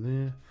bits on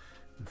there.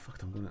 In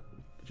fact, I'm going to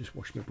just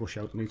wash my brush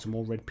out. I need some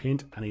more red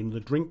paint. I need another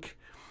drink.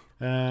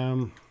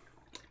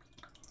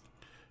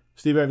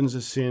 Steve Evans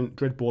is saying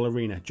Dreadball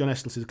Arena. John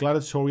Estel says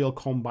gladiatorial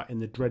combat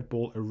in the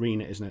Dreadball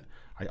Arena, isn't it?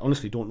 I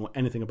honestly don't know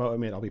anything about it,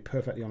 mate. I'll be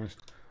perfectly honest.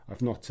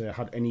 I've not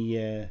had any.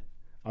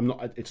 I'm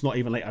not. It's not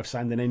even like I've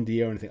signed an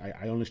NDA or anything.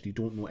 I honestly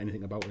don't know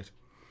anything about it.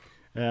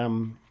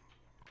 I'll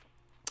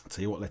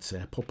tell you what. Let's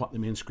pop up the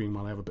main screen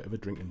while I have a bit of a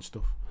drink and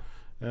stuff.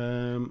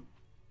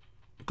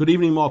 Good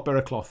evening, Mark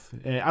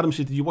Berracloth. Adam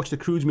says, did you watch the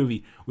Cruise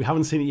movie? We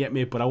haven't seen it yet,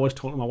 mate, but I was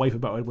talking to my wife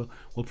about it.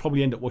 We'll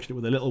probably end up watching it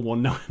with a little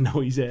one now. Now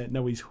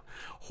he's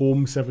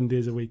home 7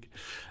 days a week.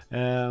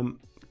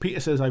 Peter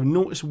says, I've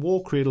noticed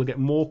War Cradle get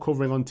more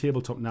covering on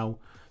tabletop now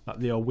that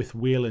they are with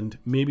Wayland.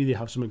 Maybe they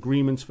have some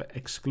agreements for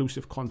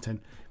exclusive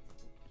content.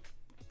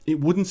 It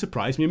wouldn't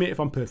surprise me, mate, if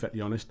I'm perfectly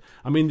honest.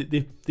 I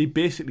mean, they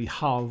basically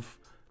have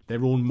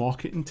their own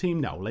marketing team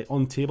now. Like,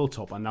 on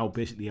tabletop are now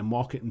basically a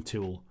marketing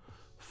tool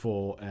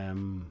for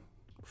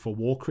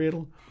War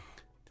Cradle.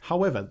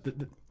 However,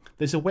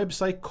 there's a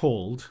website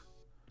called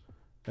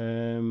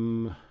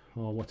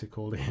what's it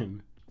called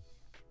again?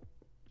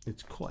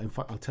 It's called, in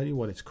fact, I'll tell you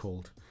what it's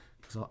called,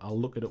 because I'll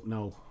look it up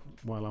now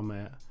while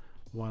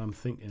I'm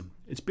thinking.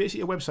 It's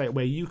basically a website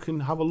where you can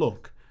have a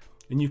look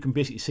and you can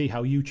basically see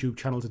how YouTube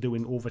channels are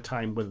doing over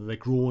time, whether they're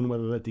growing,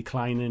 whether they're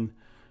declining,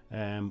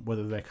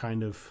 whether they're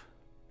kind of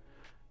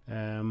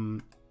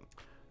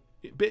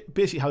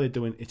basically how they're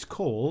doing. It's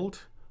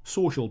called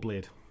Social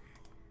Blade.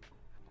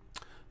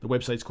 The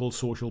website's called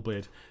Social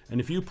Blade, and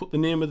if you put the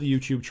name of the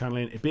YouTube channel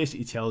in, it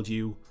basically tells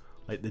you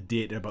like the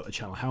data about the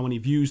channel, how many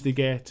views they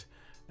get,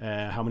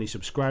 how many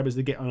subscribers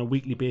they get on a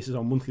weekly basis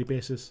or monthly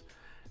basis.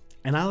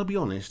 And I'll be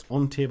honest,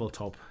 on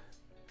tabletop,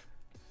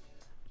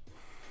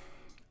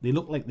 they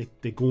look like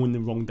they go in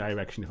the wrong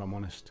direction, if I'm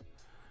honest.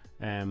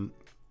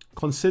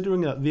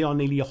 Considering that they are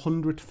nearly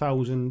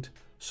 100,000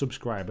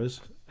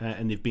 subscribers,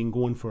 and they've been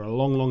going for a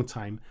long, long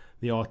time,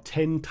 they are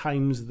 10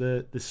 times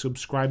the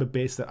subscriber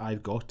base that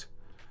I've got.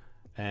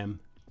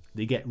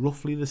 They get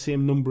roughly the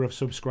same number of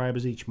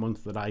subscribers each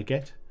month that I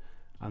get,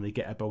 and they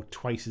get about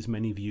twice as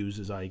many views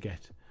as I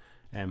get.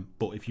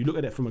 But if you look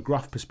at it from a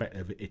graph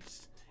perspective,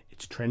 it's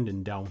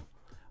trending down,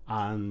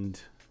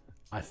 and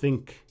I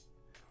think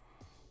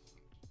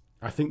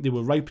they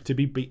were ripe to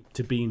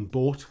being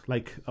bought.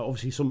 Like,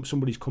 obviously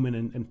somebody's come in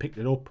and picked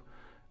it up,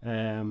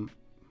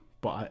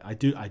 but I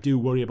do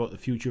worry about the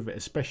future of it,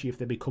 especially if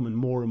they're becoming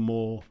more and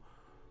more.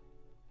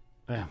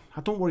 I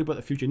don't worry about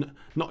the future,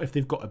 not if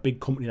they've got a big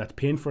company that's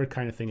paying for it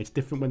kind of thing. It's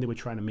different when they were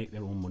trying to make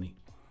their own money.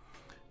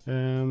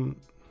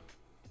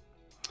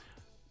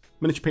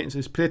 Miniature Painting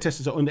says,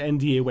 playtesters are under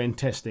NDA when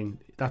testing.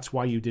 That's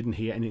why you didn't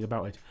hear anything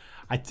about it.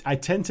 I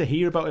tend to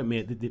hear about it,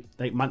 mate.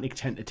 Like, Mantic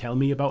tend to tell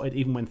me about it,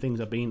 even when things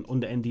are being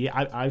under NDA.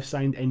 I've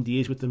signed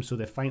NDAs with them, so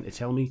they're fine to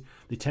tell me.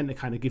 They tend to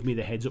kind of give me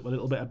the heads up a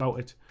little bit about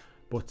it.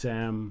 But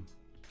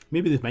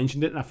maybe they've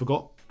mentioned it and I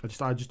forgot.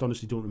 I just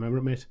honestly don't remember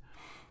it, mate.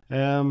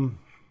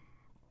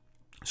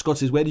 Scott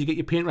says, where did you get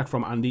your paint rack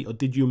from, Andy, or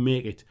did you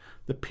make it?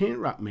 The paint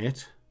rack,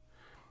 mate,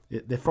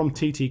 they're from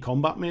TT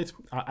Combat, mate.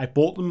 I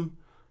bought them.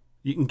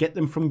 You can get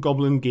them from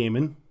Goblin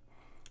Gaming.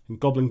 And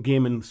Goblin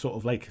Gaming, sort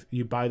of like,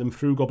 you buy them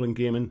through Goblin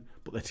Gaming,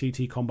 but they're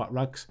TT Combat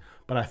racks.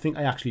 But I think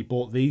I actually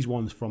bought these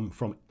ones from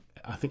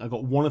I think I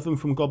got one of them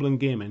from Goblin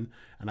Gaming,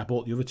 and I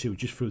bought the other two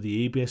just through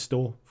the eBay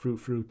store,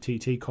 through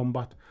TT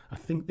Combat. I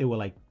think they were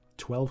like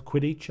 12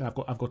 quid each. I've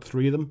got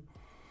 3 of them.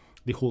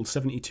 They hold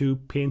 72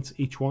 paints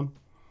each one.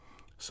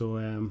 So,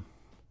 in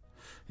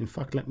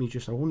fact, let me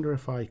just, I wonder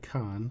if I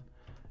can,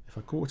 if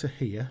I go to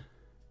here,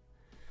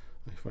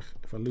 if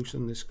I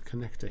loosen this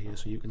connector here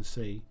so you can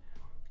see,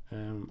 I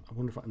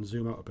wonder if I can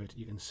zoom out a bit.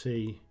 You can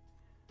see,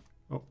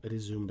 oh, it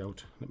is zoomed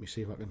out. Let me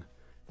see if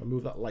I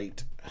move that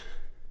light,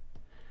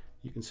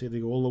 you can see they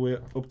go all the way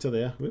up to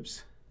there.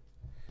 Whoops.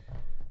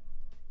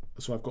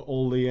 So I've got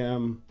all the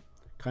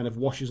kind of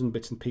washers and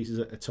bits and pieces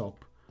at the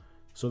top.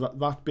 So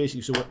that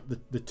basically, so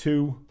the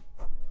two,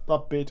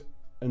 that bit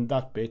and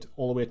that bit,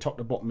 all the way top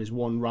to bottom is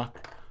one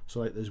rack. So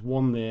like there's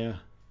one there,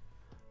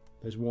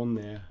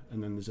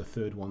 and then there's a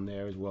third one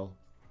there as well.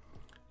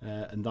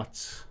 And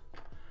that's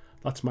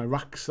my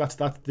racks.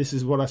 This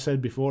is what I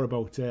said before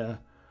about I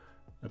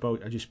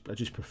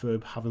just prefer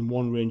having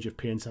one range of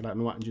paints that I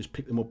know I can just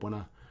pick them up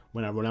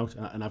when I run out.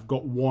 And I've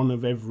got one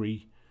of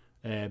every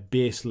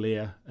base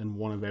layer and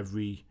one of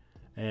every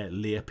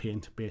layer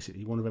paint,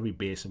 basically one of every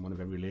base and one of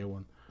every layer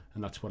one,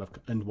 and that's what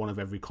and one of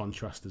every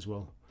contrast as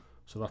well.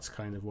 So that's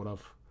kind of what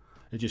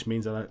it just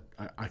means that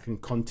I can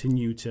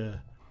continue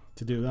to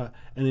do that.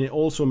 And then it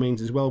also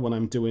means as well, when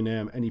I'm doing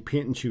any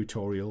painting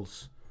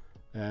tutorials,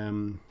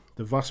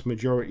 the vast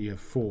majority of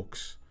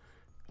folks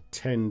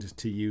tend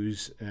to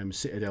use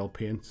Citadel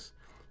paints.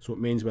 So it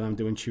means when I'm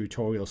doing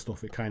tutorial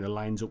stuff, it kind of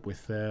lines up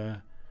with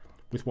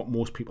what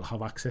most people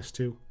have access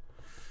to.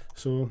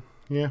 So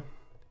yeah,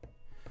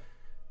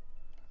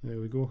 there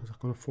we go. Is that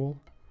going to fall?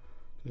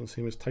 Doesn't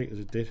seem as tight as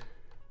it did.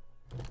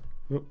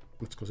 Oh,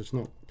 that's because it's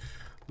not.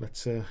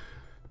 Let's I'll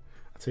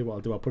tell you what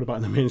I'll do. I'll put it back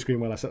on the main screen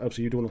while I set up,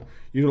 so you don't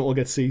all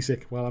get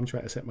seasick while I'm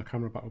trying to set my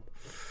camera back up.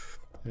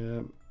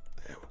 There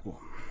we go.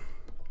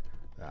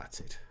 That's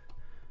it.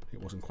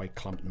 It wasn't quite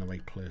clamped in the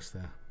right place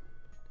there.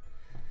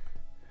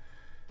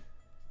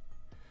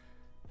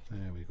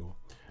 There we go.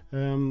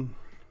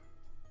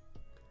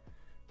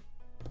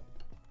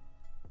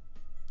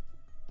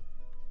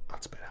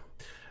 That's better.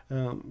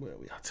 Where are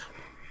we at?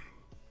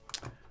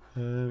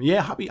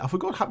 Yeah, I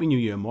forgot Happy New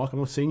Year, Mark. I've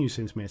not seen you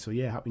since, mate. So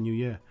yeah, Happy New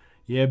Year.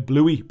 Yeah,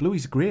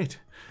 Bluey's great.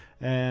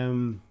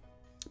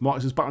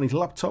 Marcus is back on his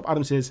laptop.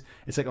 Adam says,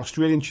 it's like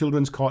Australian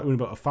children's cartoon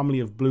about a family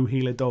of blue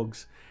heeler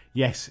dogs.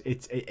 Yes,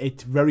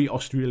 it's very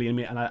Australian,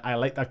 mate, and I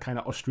like that kind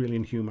of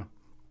Australian humour.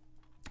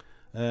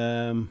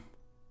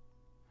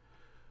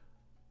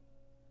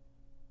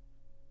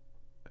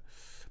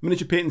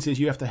 Miniature Peyton says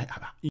you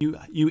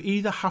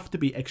either have to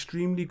be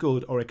extremely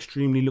good or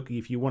extremely lucky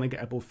if you want to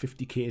get above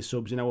 50k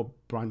subs in our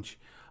branch.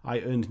 I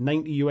earned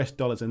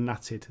 $90 and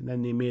that's it. And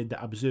then they made the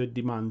absurd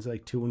demands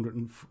like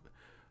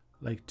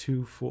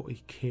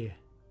 240k.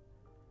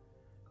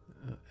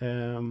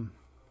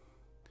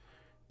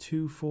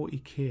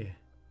 240k.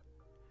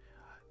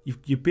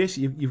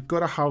 You've got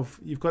to have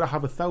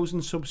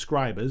 1,000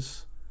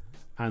 subscribers,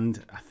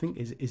 and I think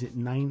is it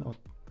 9 or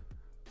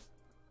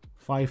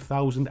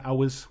 5,000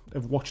 hours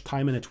of watch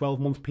time in a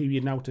 12-month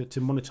period now to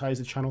monetize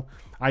the channel.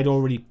 I'd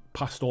already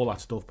passed all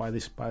that stuff by the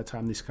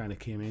time this kind of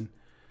came in.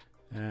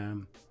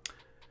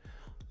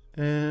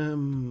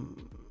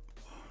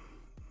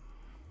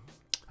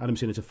 Adam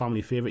saying it's a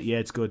family favorite. Yeah,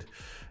 it's good.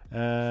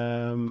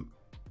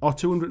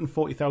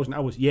 240,000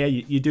 hours. Yeah,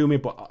 you do,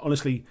 mate. But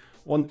honestly,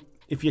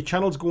 if your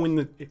channel is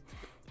going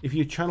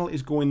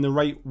the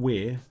right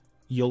way,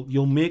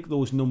 you'll make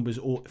those numbers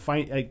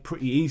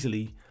pretty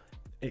easily.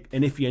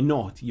 And if you're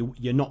not,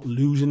 you're not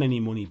losing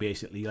any money,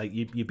 basically. Like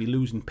you'd be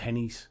losing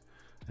pennies.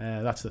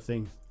 That's the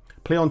thing.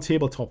 Play on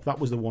tabletop. That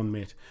was the one,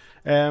 mate.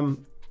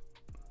 Adam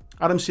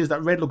says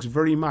that red looks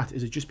very matte.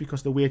 Is it just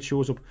because the way it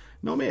shows up?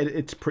 No, mate.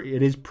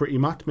 It is pretty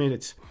matte, mate.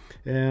 It's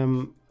let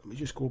me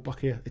just go back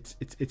here.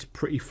 It's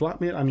pretty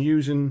flat, mate. I'm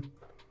using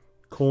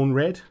Corn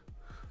Red.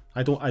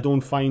 I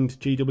don't find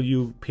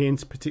GW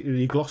paints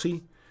particularly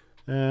glossy.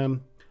 And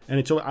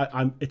it's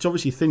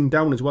obviously thinned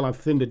down as well. I've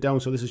thinned it down,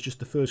 so this is just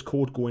the first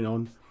coat going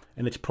on,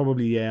 and it's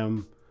probably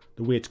the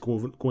way it's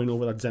going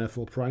over that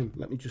Zenithal Prime.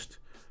 Let me just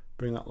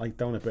bring that light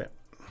down a bit.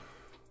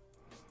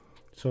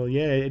 So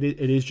yeah, it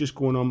is just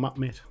going on matte,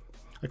 mate.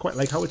 I quite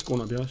like how it's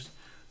going, to be honest.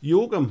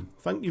 Yogam,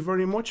 thank you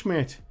very much,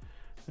 mate.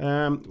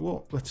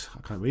 Well,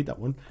 I can't read that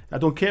one. I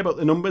don't care about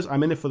the numbers.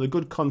 I'm in it for the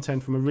good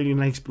content from a really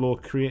nice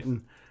bloke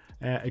creating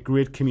a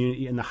great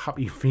community and the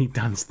happy free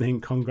dance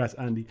thing. Congrats,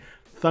 Andy.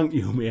 Thank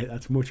you, mate.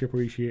 That's much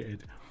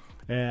appreciated.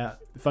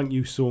 Thank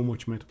you so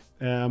much, mate.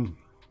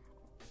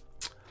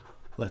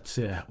 Let's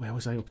where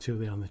was I up to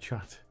there on the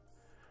chat?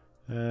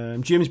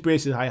 James Bray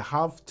says, I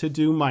have to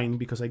do mine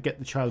because I get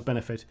the child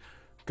benefit.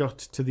 Got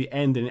to the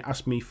end and it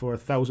asked me for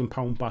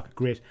 £1,000 back.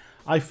 Great.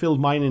 I filled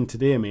mine in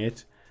today,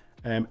 mate.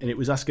 And it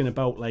was asking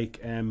about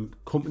like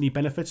company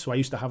benefits. So I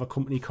used to have a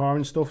company car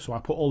and stuff. So I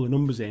put all the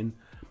numbers in,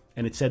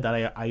 and it said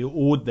that I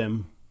owed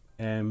them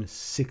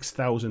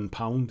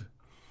 £6,000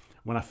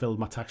 when I filled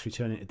my tax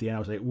return in today. And I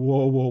was like,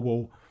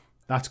 whoa,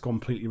 that's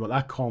completely wrong.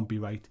 That can't be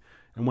right.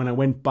 And when I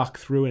went back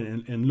through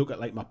it and look at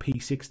like my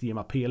P60 and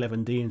my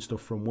P11D and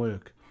stuff from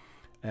work,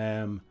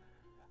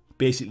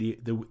 basically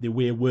the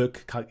way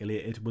work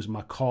calculated was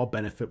my car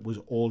benefit was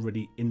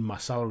already in my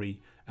salary,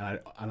 and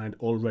I'd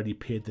already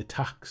paid the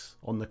tax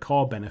on the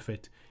car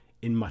benefit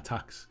in my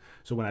tax.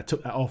 So when I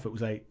took that off, it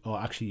was like, oh,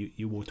 actually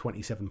you owe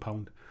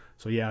 £27.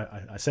 So yeah,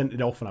 I sent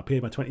it off and I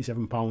paid my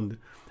 £27,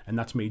 and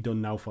that's me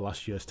done now for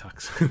last year's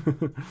tax.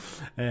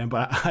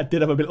 But I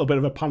did have a little bit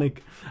of a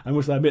panic. I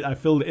must admit, I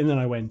filled it in and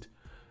I went,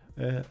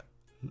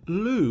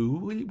 Lou,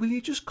 will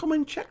you just come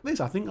and check this?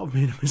 I think I've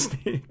made a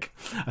mistake.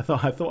 I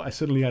thought I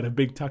suddenly had a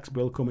big tax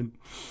bill coming.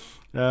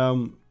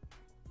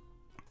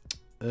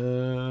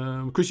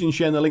 Christian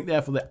sharing the link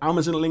there for the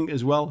Amazon link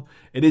as well.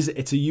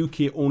 It's a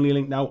UK only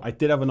link now. I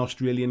did have an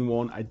Australian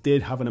one. I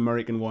did have an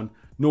American one.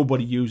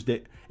 Nobody used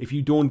it. If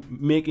you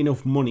don't make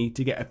enough money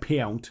to get a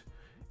payout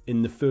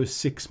in the first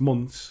 6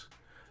 months,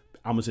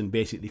 Amazon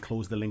basically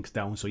closed the links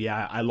down. So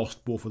yeah, I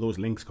lost both of those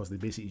links because they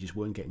basically just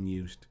weren't getting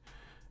used.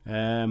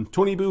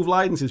 Tony Boove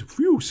Leiden says,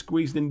 phew,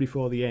 squeezed in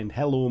before the end.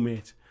 Hello,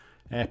 mate.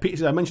 Peter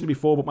says, I mentioned it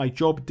before, but my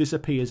job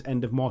disappears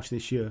end of March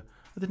this year.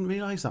 I didn't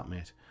realise that,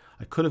 mate.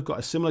 I could have got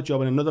a similar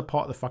job in another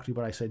part of the factory,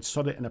 but I said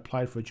sod it and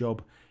applied for a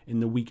job in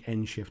the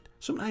weekend shift.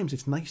 Sometimes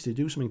it's nice to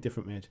do something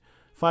different, mate.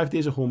 5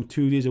 days at home,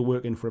 2 days of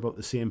working for about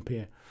the same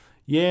pay.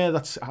 Yeah,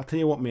 I'll tell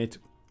you what, mate.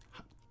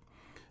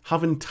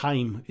 Having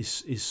time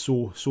is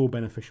so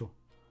beneficial.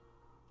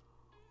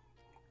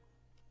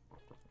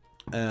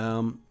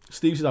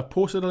 Steve says, I've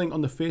posted a link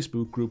on the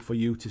Facebook group for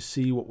you to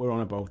see what we're on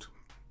about.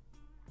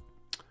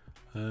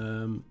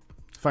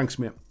 Thanks,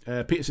 mate.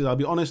 Peter says, I'll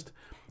be honest,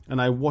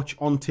 and I watch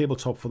on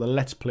tabletop for the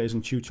Let's Plays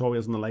and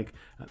tutorials and the like,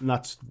 and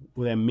that's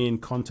their main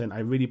content. I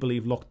really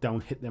believe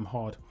lockdown hit them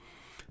hard.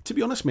 To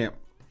be honest, mate,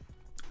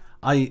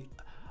 I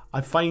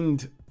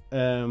find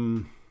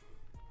the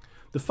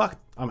fact,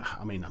 I'm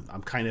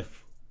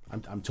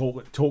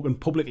talking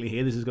publicly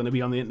here. This is going to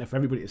be on the internet for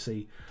everybody to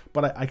see.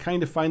 But I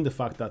kind of find the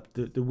fact that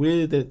the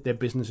way that their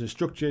business is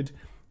structured,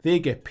 they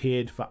get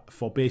paid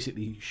for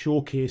basically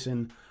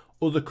showcasing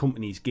other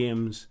companies'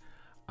 games.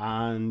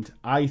 And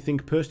I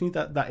think personally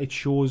that it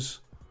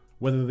shows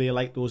whether they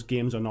like those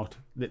games or not.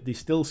 That they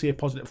still say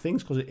positive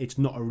things because it's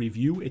not a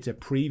review, it's a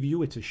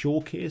preview, it's a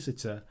showcase,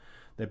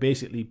 they're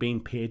basically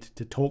being paid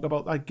to talk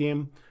about that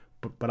game.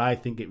 But I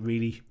think it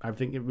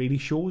really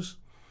shows.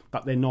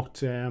 that they're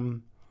not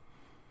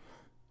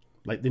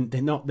like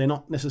they're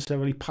not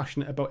necessarily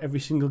passionate about every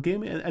single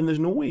game, and there's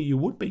no way you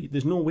would be.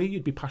 There's no way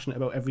you'd be passionate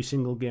about every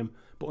single game.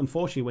 But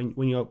unfortunately,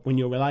 when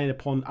you're relying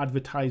upon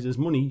advertisers'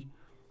 money,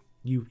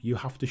 you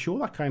have to show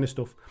that kind of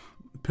stuff.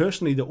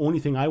 Personally, the only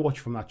thing I watch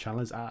from that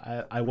channel is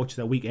I watch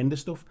their weekender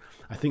stuff.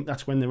 I think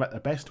that's when they're at their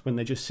best, when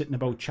they're just sitting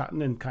about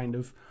chatting and kind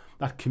of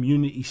that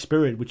community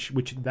spirit, which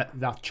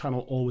that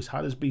channel always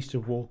had as Beasts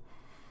of War.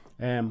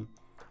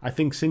 I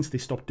think since they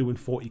stopped doing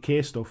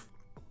 40k stuff,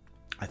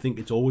 I think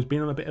it's always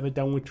been on a bit of a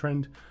downward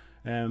trend,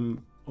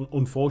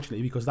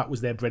 unfortunately, because that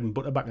was their bread and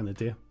butter back in the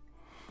day.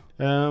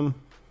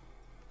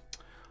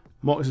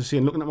 Marcus is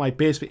saying, looking at my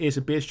base for Ace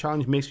of Base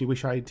challenge makes me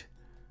wish I'd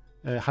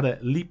had a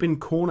leaping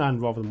Conan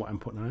rather than what I'm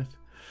putting on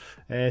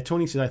it.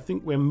 Tony says, I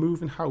think we're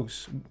moving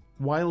house.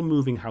 While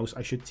moving house,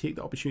 I should take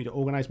the opportunity to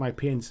organise my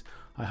paints.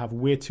 I have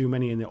way too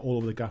many and they're all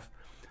over the gaff.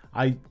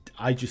 I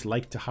just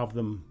like to have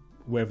them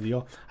wherever they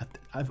are.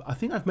 I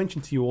think I've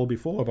mentioned to you all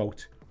before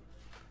about,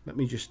 let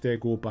me just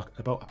go back,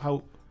 about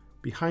how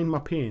behind my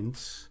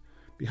paints,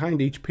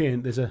 behind each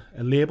paint, there's a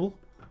label.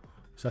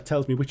 So that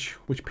tells me which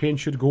paint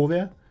should go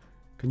there.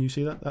 Can you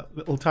see that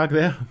little tag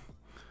there?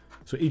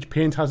 So each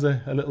paint has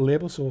a little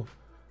label, so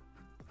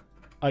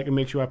I can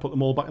make sure I put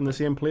them all back in the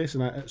same place.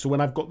 And so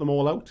when I've got them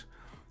all out,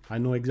 I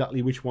know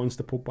exactly which ones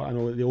to put back. I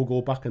know they all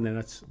go back, and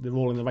then they're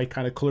all in the right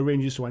kind of colour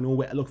ranges, so I know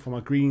where to look for my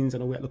greens, I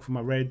know where to look for my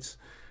reds,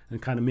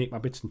 and kind of make my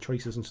bits and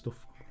choices and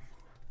stuff.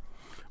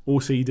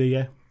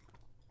 OCD,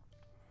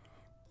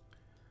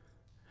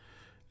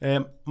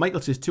 yeah.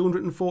 Michael says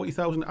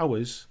 240,000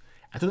 hours.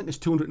 I don't think it's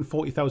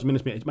 240,000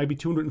 minutes, mate. It might be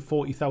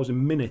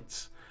 240,000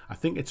 minutes. I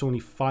think it's only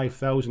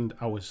 5,000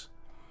 hours.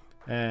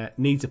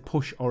 Needs a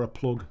push or a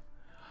plug.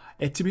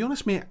 To be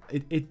honest, mate,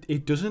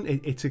 it doesn't.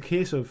 It's a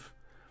case of,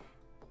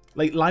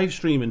 like, live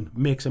streaming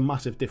makes a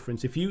massive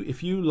difference. If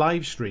you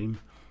live stream,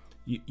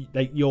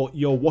 like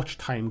your watch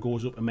time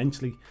goes up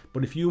immensely.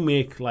 But if you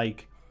make a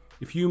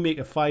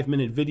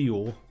 5-minute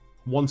video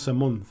once a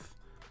month,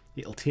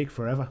 it'll take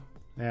forever.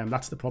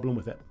 That's the problem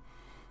with it.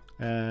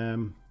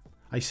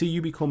 I see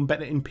you become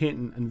better in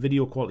painting and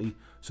video quality,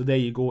 so there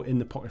you go, in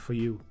the pocket for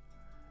you.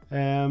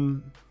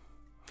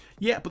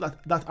 Yeah, but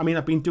that I mean,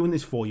 I've been doing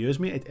this 4 years,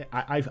 mate.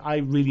 I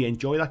really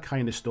enjoy that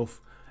kind of stuff,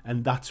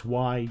 and that's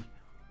why,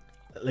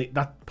 like,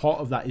 that part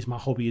of that is my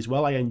hobby as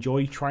well. I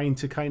enjoy trying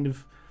to kind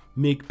of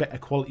make better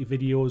quality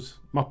videos.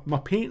 My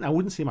painting, I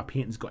wouldn't say my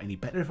painting's got any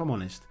better, if I'm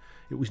honest.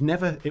 It was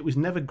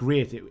never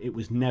great. It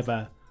was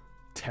never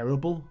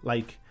terrible.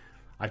 Like,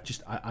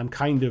 I'm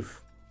kind of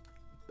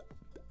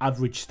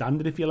average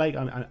standard, if you like.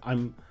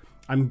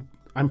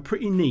 I'm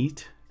pretty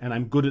neat, and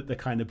I'm good at the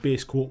kind of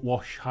base coat,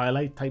 wash,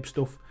 highlight type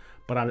stuff,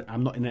 but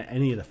I'm not in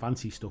any of the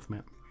fancy stuff,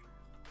 mate.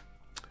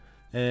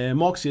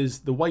 Mark says,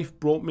 the wife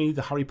brought me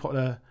the Harry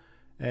Potter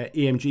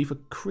AMG for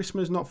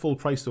Christmas, not full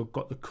price though.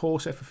 Got the core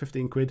set for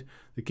 15 quid.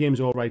 The game's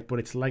alright, but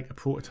it's like a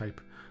prototype.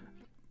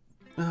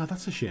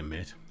 That's a shame,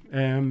 mate.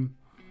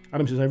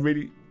 Adam says, I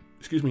really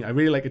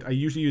like it. I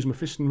usually use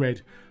Mephiston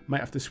Red. Might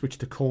have to switch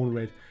to Corn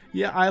Red.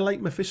 Yeah, I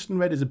like Mephiston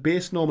Red as a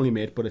base normally,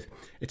 mate, but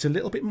it's a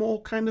little bit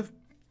more kind of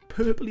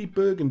purpley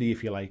burgundy,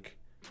 if you like.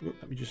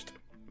 Let me just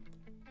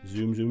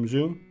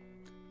zoom.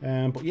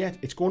 But yeah,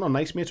 it's going on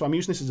nice, mate. So I'm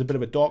using this as a bit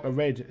of a darker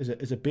red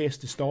as a base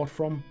to start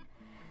from.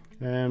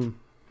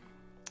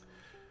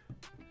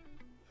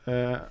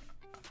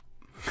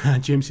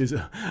 James says,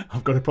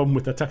 I've got a problem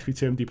with the tax-free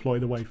term deploy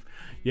the wife.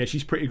 Yeah,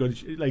 she's pretty good.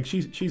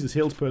 She's a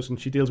salesperson.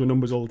 She deals with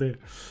numbers all day.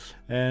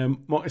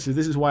 Marcus says,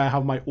 this is why I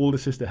have my older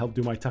sister help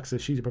do my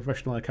taxes. She's a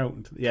professional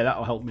accountant. Yeah,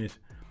 that'll help, mate.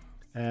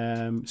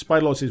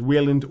 Spiderlord says,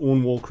 Wayland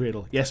own wall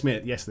cradle. Yes,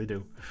 mate. Yes, they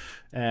do.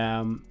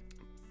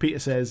 Peter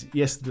says,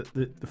 yes,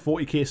 the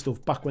 40k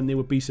stuff back when they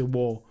were Beasts of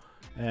War,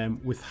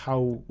 with,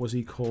 how was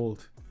he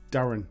called?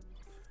 Darren.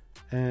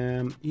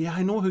 Yeah,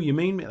 I know who you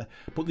mean, mate.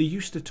 But they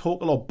used to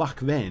talk a lot back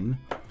then.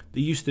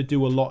 They used to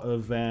do a lot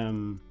of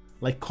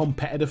like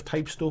competitive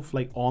type stuff,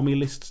 like army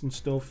lists and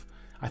stuff.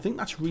 I think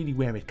that's really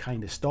where it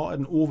kind of started.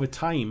 And over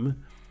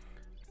time,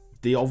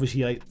 they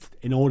obviously, like,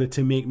 in order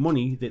to make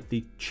money, that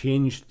they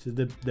changed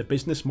the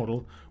business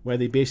model, where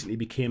they basically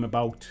became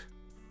about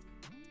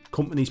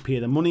companies pay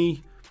the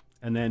money,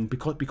 and then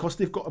because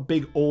they've got a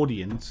big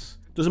audience,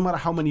 doesn't matter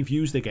how many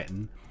views they're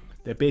getting,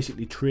 they're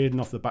basically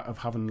trading off the back of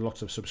having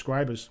lots of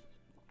subscribers.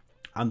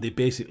 And they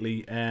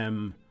basically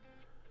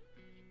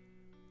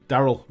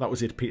Daryl, that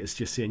was it. Peter's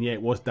just saying, yeah,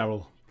 it was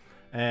Daryl.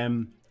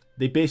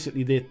 They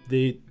basically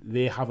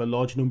they have a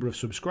large number of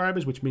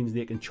subscribers, which means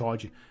they can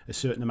charge a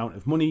certain amount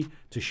of money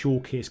to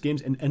showcase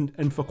games.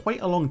 And for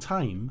quite a long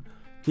time,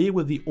 they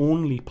were the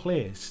only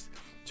place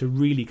to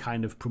really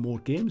kind of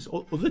promote games.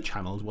 Other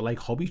channels were like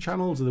hobby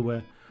channels. There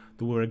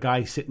were a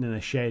guy sitting in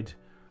a shed,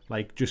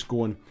 like, just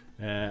going,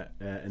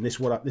 and this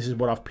is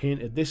what I've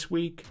painted this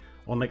week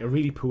on, like, a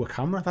really poor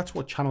camera. That's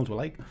what channels were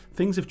like.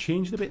 Things have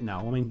changed a bit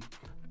now. I mean,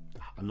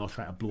 I'm not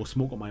trying to blow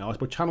smoke up my arse,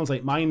 but channels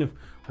like mine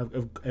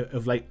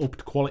have like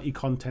upped quality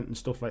content and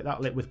stuff like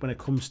that. Like, when it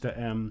comes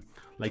to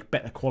like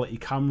better quality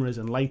cameras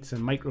and lights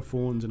and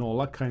microphones and all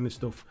that kind of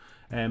stuff.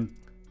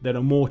 there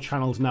are more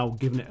channels now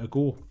giving it a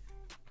go.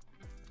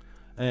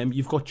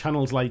 You've got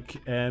channels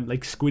like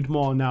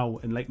Squidmore now,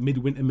 and like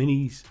Midwinter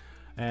Minis,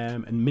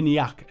 and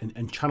Miniac,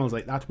 and channels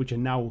like that, which are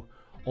now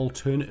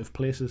alternative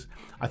places.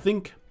 I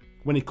think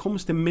when it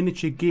comes to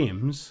miniature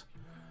games,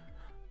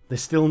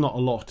 there's still not a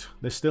lot.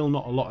 There's still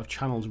not a lot of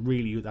channels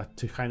really that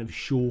to kind of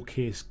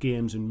showcase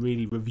games and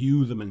really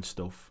review them and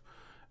stuff.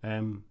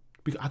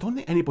 Because I don't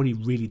think anybody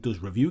really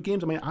does review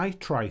games. I mean, I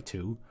try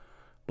to,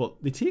 but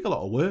they take a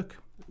lot of work,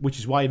 which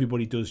is why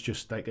everybody does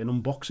just like an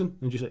unboxing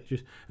and just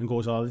and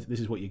goes, "Oh, this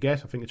is what you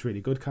get." I think it's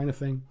really good, kind of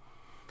thing.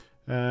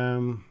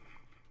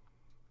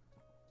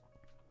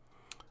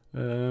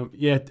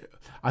 Yeah,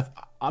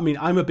 I mean,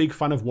 I'm a big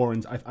fan of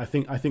Warren's. I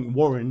think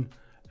Warren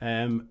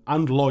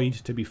and Lloyd,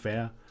 to be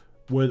fair,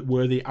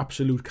 were the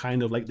absolute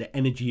kind of like the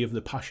energy of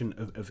the passion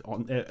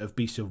of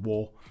Beasts of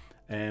War,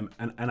 and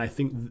I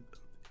think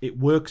it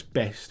works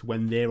best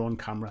when they're on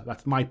camera.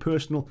 That's my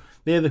personal.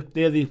 They're the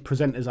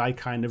presenters I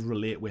kind of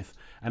relate with,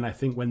 and I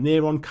think when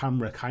they're on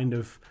camera, kind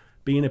of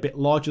being a bit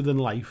larger than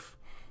life,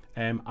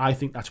 I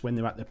think that's when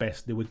they're at their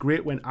best. They were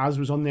great when Az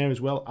was on there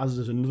as well. Az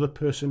is another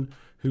person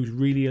who's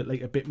really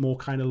like a bit more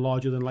kind of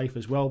larger than life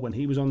as well when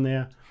he was on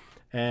there,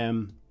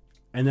 and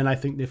then I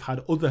think they've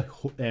had other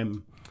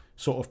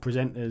sort of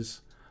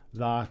presenters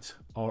that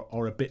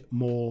are a bit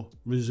more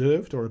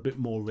reserved or a bit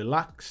more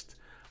relaxed,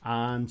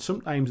 and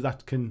sometimes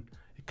that can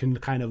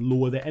kind of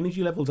lower their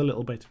energy levels a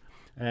little bit.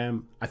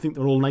 I think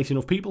they're all nice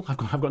enough people. I've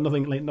got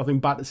nothing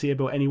bad to say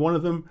about any one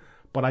of them,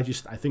 but I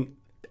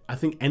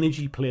think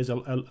energy plays a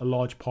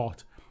large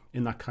part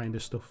in that kind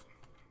of stuff.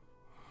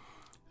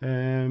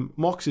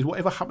 Mark says,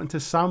 whatever happened to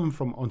Sam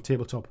from on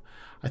Tabletop?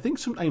 I think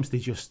sometimes they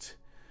just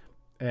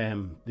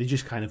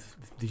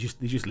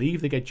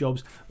leave. They get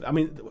jobs. I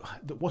mean,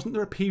 wasn't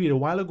there a period a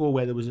while ago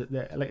where there was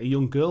like a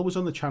young girl was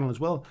on the channel as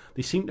well?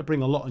 They seem to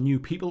bring a lot of new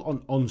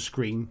people on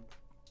screen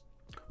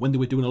when they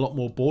were doing a lot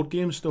more board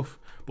game stuff,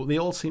 but they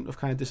all seem to have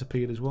kind of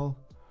disappeared as well.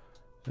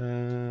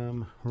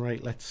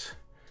 Right, let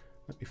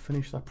me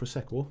finish that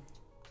prosecco,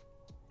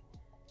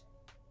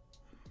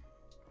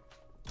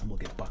 and we'll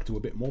get back to a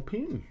bit more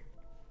painting.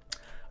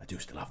 I do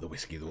still have the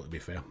whiskey though, to be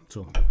fair.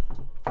 So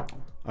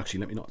actually,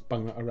 let me not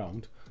bang that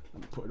around.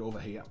 Let me put it over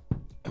here,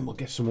 and we'll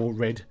get some more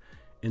red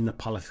in the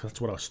palette. That's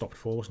what I stopped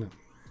for, wasn't it?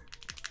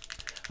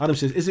 Adam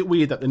says, is it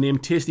weird that the name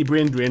Tasty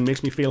Brain Drain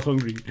makes me feel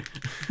hungry?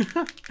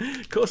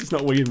 Of course it's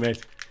not weird,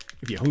 mate.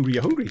 If you're hungry,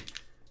 you're hungry.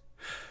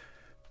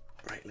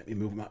 Right, let me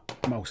move my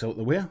mouse out of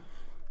the way.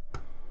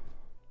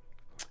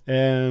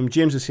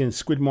 James is saying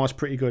Squidmore's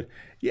pretty good.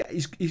 Yeah,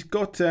 he's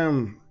got. I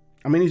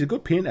mean, he's a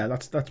good painter.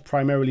 That's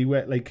primarily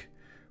where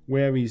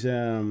his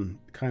kind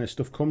of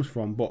stuff comes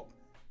from. But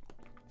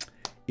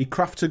he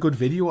crafts a good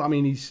video. I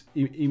mean,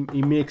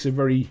 he makes a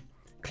very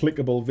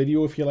clickable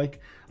video, if you like.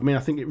 I mean, I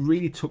think it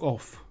really took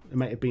off. It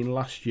might have been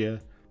last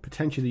year,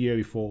 potentially the year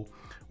before,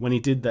 when he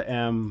did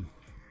the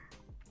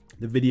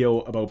video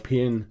about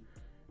paying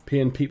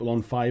people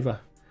on Fiverr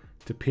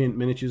to paint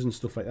miniatures and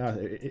stuff like that.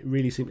 It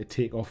really seemed to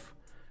take off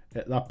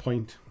at that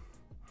point.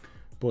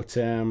 But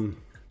no,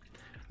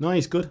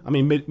 he's good. I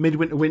mean,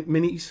 Midwinter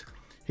Minis,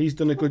 he's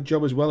done a good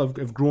job as well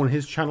of growing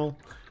his channel.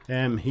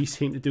 He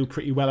seemed to do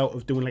pretty well out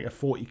of doing like a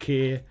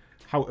 40k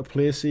how to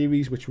play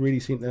series, which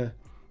really seemed to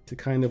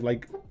kind of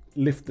like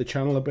lift the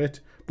channel a bit,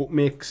 but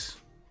makes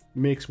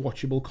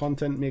watchable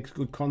content, makes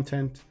good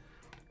content.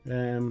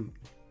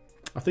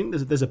 I think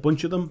there's a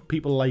bunch of them.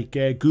 People like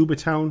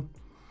Goobertown.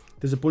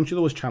 There's a bunch of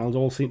those channels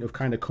all seem to have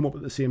kind of come up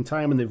at the same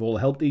time, and they've all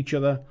helped each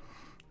other.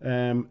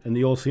 And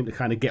they all seem to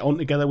kind of get on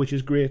together, which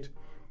is great.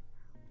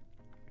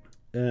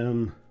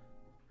 I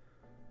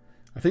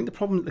think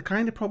the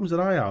kind of problems that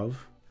I have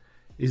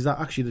is that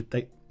actually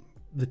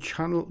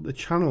the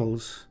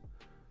channels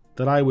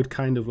that I would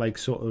kind of like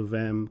sort of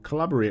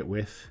collaborate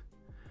with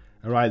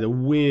are either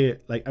way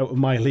like out of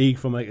my league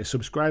from like a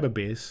subscriber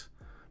base,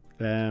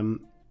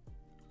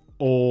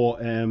 or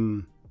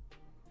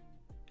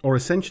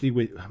essentially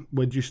we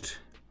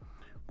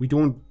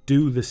don't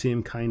do the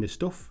same kind of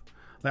stuff.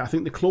 Like I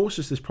think the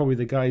closest is probably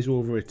the guys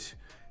over at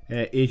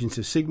Agents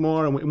of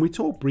Sigmar, and we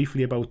talked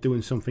briefly about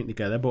doing something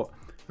together, but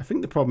I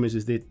think the problem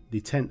is they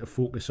tend to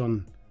focus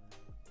on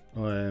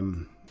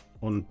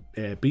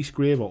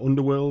Beastgrave or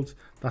Underworld.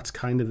 That's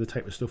kind of the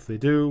type of stuff they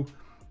do.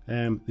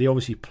 They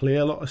obviously play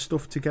a lot of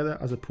stuff together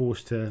as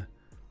opposed to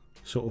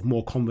sort of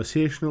more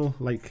conversational,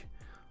 like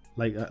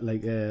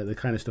the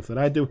kind of stuff that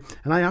I do.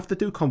 And I have to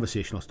do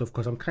conversational stuff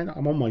because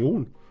I'm on my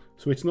own,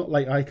 so it's not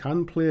like I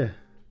can play.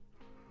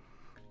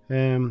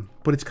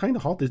 But it's kind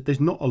of hard. There's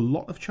not a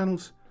lot of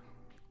channels.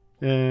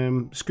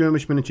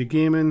 Skirmish Miniature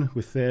Gaming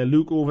with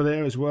Luke over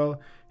there as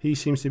well. He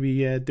seems to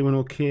be doing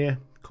okay,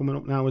 coming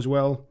up now as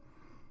well.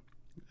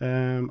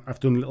 I've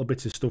done little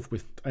bits of stuff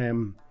with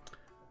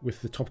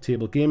the Top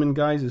Table Gaming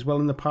guys as well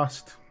in the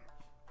past.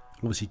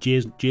 Obviously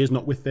Jay's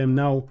not with them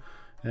now,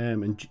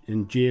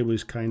 and Jay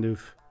was kind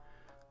of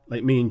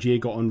like, me and Jay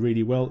got on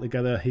really well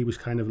together. He was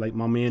kind of like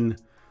my main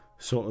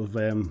sort of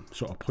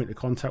point of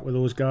contact with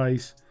those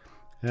guys.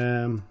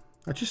 There's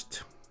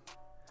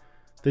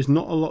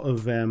not a lot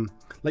of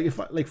like if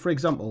like for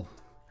example,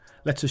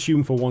 let's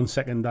assume for 1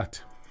 second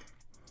that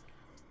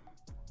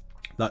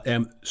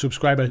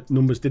subscriber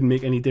numbers didn't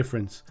make any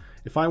difference.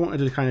 If I wanted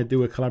to kind of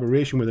do a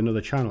collaboration with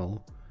another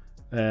channel,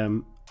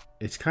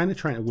 it's kind of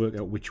trying to work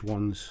out which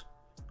ones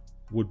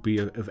would be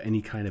of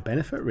any kind of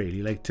benefit,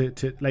 really. Like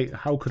like,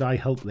 how could I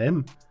help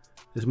them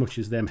as much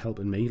as them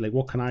helping me? Like,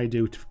 what can I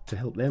do to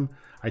help them?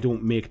 I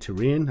don't make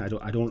terrain. I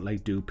don't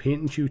like do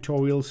painting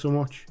tutorials so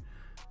much.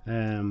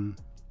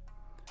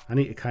 I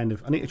need to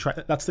try.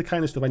 That's the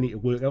kind of stuff I need to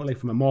work out. Like,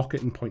 from a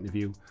marketing point of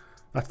view,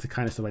 that's the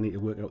kind of stuff I need to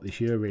work out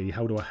this year, really.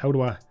 How do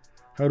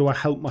I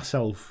help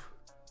myself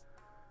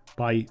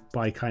by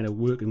kind of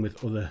working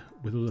with other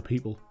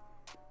people?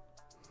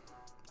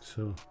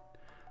 So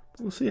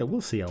we'll see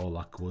how all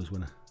that goes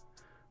when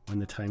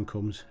the time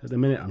comes. At the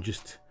minute, I'm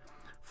just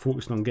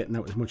focusing on getting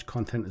out as much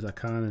content as I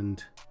can,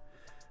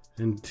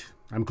 and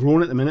I'm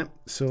growing at the minute,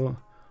 so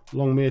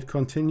long may it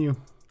continue.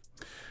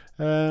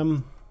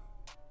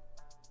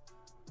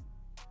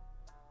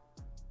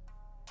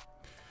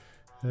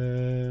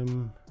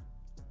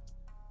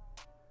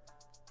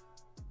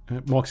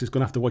 Mark's is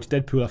going to have to watch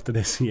Deadpool after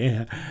this.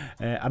 Yeah,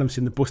 Adam's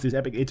seen the bust is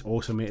epic. It's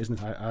awesome, mate,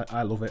 isn't it?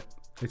 I love it.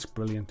 It's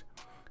brilliant.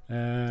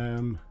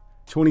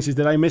 Tony says,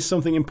 did I miss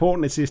something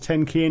important? It says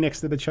 10k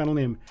next to the channel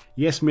name.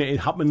 Yes, mate, it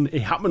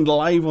happened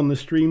live on the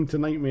stream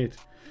tonight, mate.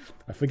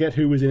 I forget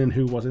who was in and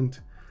who wasn't.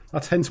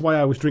 That's hence why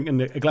I was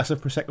drinking a glass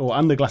of Prosecco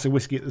and a glass of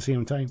whiskey at the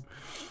same time.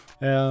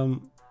 Yeah,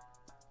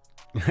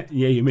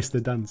 you missed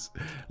the dance.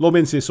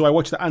 Lobin says, so I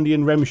watched the Andy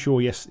and Rem show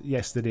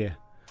yesterday.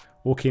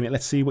 Okay, mate,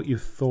 let's see what you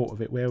thought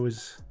of it. Where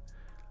was...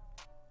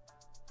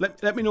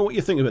 Let me know what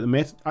you think of it,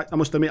 mate. I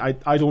must admit,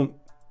 I don't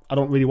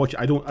really watch it.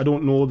 I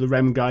don't know the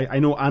Rem guy. I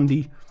know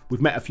Andy. We've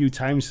met a few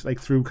times,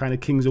 like through kind of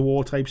Kings of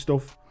War type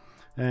stuff.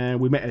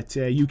 We met at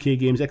UK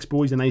Games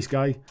Expo. He's a nice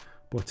guy,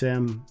 but I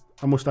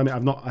must admit,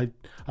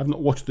 I've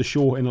not watched the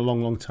show in a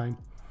long time.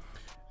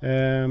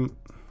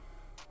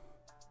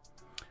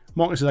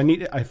 Marcus says,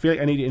 I feel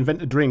like I need to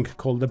invent a drink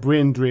called the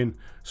Brain Drain,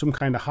 some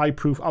kind of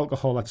high-proof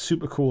alcohol that's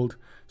super cold,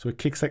 so it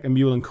kicks like a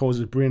mule and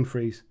causes brain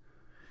freeze.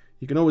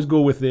 You can always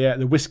go with the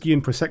whiskey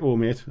and Prosecco,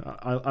 mate.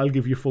 I'll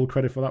give you full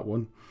credit for that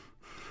one.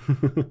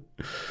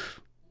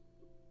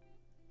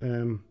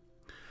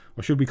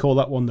 Or should we call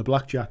that one the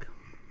BlackJack?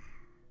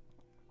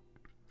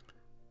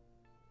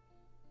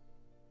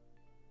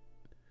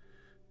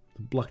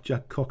 The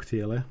BlackJack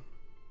cocktail, eh?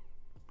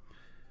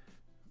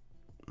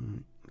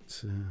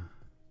 Let's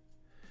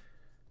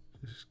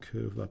just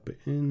curve that bit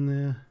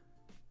in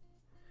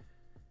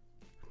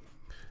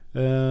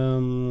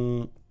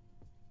there.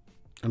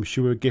 I'm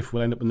sure a GIF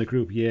will end up in the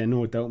group. Yeah,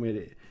 no doubt,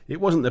 mate.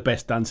 It wasn't the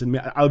best dancing.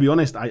 I'll be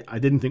honest, I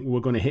didn't think we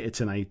were going to hit it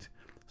tonight.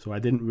 So I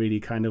didn't really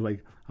kind of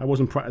like... I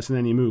wasn't practicing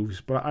any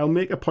moves. But I'll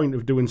make a point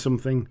of doing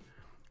something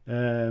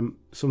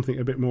something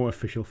a bit more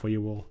official for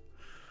you all.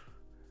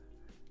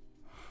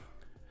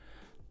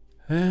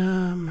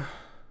 I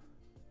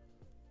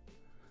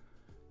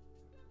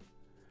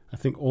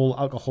think all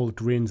alcohol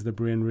drains the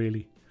brain,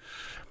 really.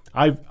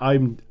 I've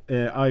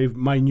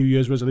my New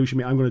Year's resolution,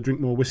 mate, I'm going to drink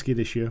more whiskey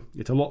this year.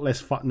 It's a lot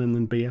less fattening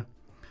than beer.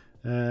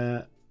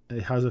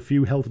 It has a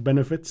few health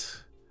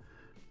benefits,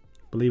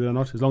 believe it or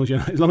not, as long as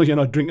you're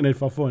not drinking it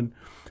for fun.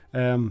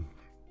 I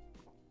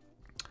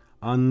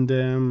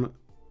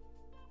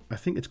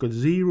think it's got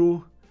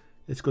zero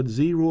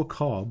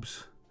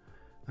carbs,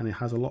 and it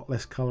has a lot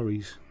less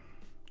calories.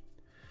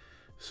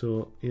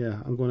 So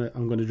yeah, I'm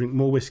gonna drink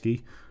more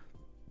whiskey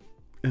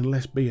and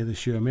less beer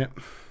this year, mate.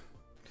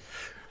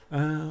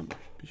 Let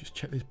me just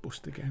check this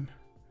bust again.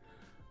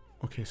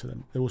 Okay, so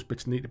then those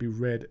bits need to be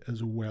red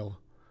as well.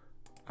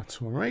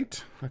 That's all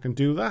right. I can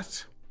do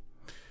that.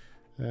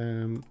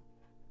 Let me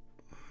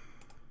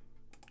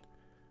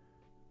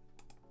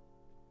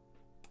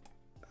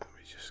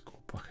just go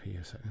back here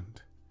a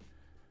second.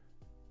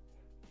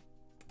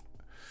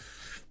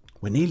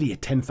 We're nearly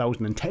at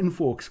 10,010,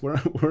 folks. We're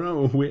on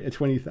our way to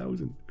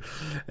 20,000.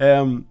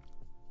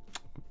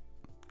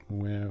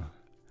 Well,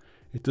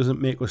 it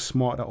doesn't make us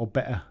smarter or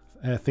better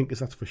thinkers,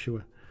 that's for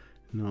sure.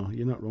 No,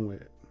 you're not wrong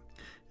with it.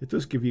 It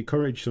does give you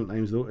courage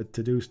sometimes, though,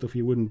 to do stuff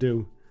you wouldn't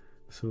do.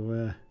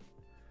 So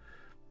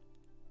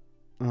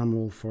I'm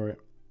all for it.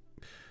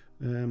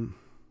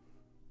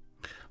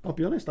 I'll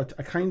be honest. I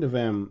kind of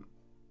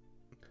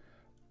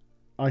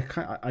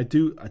I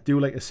do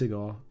like a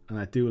cigar, and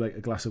I do like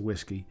a glass of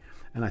whiskey,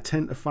 and I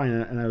tend to find,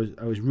 and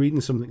I was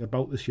reading something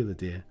about this the other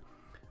day.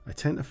 I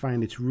tend to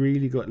find it's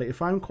really good. Like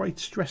if I'm quite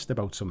stressed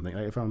about something,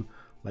 like if I'm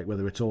like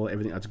whether it's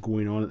everything that's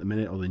going on at the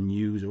minute or the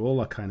news or all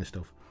that kind of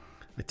stuff,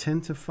 I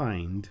tend to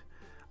find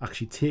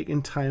actually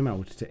taking time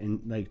out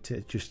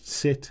to just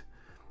sit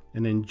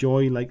and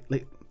enjoy like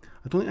I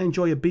don't think I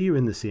enjoy a beer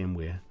in the same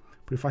way,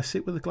 but if I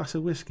sit with a glass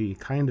of whiskey,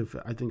 kind of,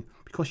 I think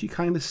because you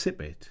kind of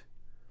sip it,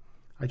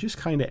 I just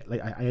kind of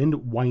like I end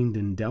up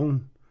winding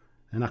down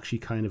and actually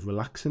kind of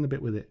relaxing a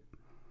bit with it,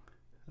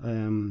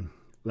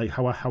 like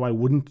how I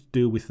wouldn't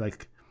do with a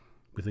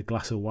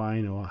glass of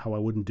wine, or how I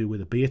wouldn't do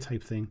with a beer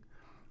type thing.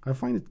 I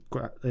find it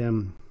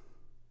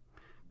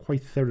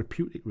quite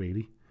therapeutic,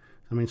 really.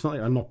 I mean, it's not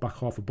like I knock back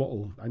half a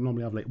bottle. I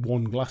normally have like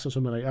one glass or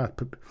something like that,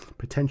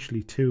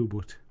 potentially two,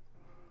 but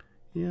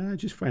yeah, I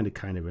just find it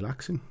kind of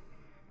relaxing.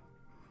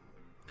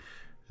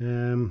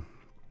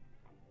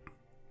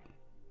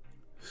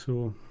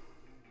 So,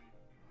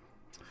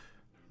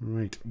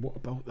 right, what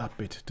about that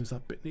bit? Does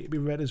that bit need to be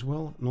red as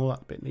well? No,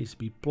 that bit needs to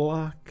be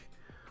black.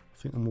 I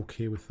think I'm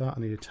okay with that.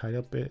 I need to tie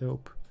that bit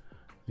up.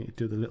 I need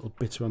to do the little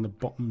bits around the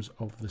bottoms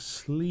of the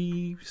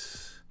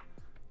sleeves.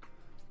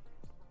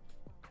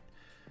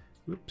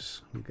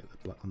 Whoops, we'll get the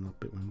black on that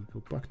bit when we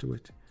go back to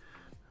it.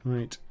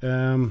 Right.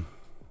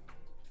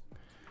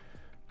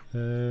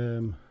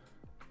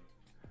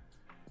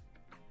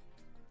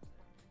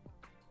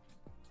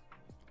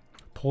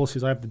 Paul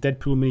says, I have the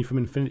Deadpool mini from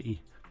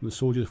Infinity from the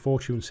Soldiers of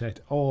Fortune set.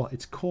 Oh,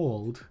 it's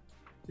called...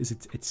 It's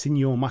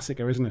Senior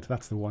Massacre, isn't it?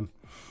 That's the one.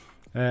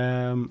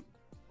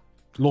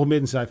 Lord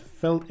Maiden says, I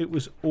felt it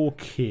was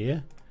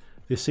okay.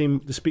 They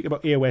speak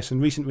about AOS and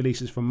recent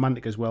releases from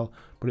Mantic as well,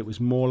 but it was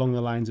more along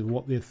the lines of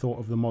what they thought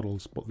of the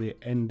models, but they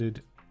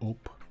ended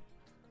up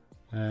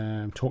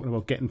talking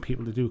about getting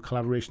people to do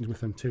collaborations with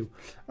them too.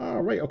 Ah,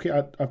 right,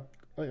 okay,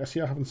 I see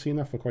I haven't seen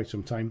that for quite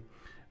some time.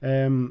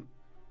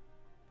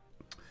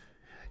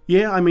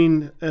 Yeah, I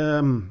mean,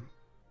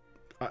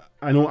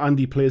 I know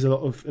Andy plays a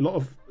lot of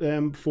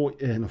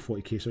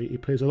 40k. So he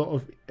plays a lot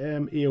of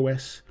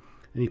AOS,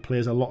 and he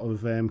plays a lot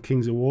of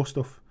Kings of War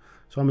stuff.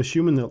 So I'm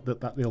assuming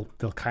that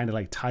they'll kind of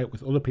like tie up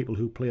with other people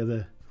who play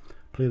the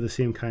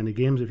same kind of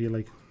games, if you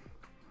like.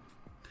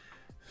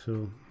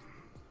 So,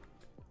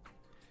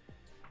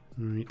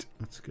 right,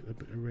 let's get a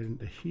bit of red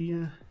into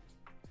here.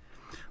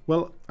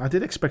 Well, I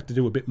did expect to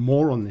do a bit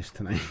more on this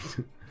tonight.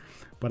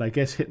 But I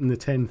guess hitting the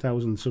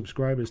 10,000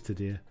 subscribers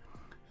today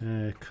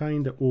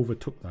kind of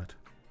overtook that.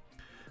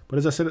 But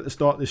as I said at the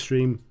start of the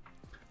stream,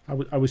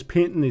 I was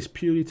painting this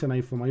purely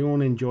tonight for my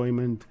own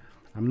enjoyment.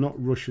 I'm not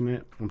rushing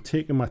it. I'm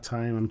taking my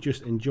time. I'm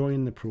just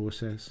enjoying the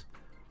process.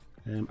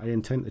 I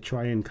intend to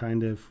try and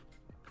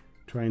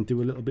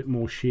do a little bit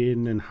more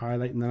shading and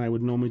highlighting than I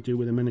would normally do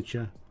with a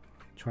miniature.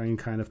 Try and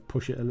kind of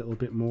push it a little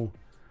bit more.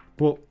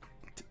 But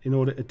in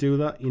order to do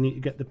that, you need to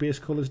get the base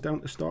colours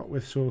down to start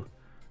with. So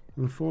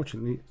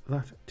unfortunately,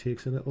 that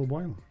takes a little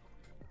while.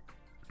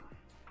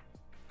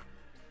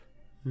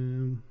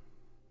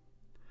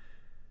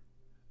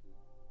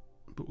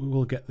 But we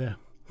will get there.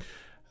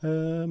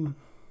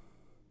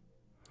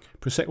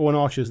 Prosecco and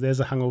Archers, there's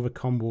a hangover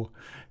combo.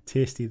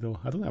 Tasty though.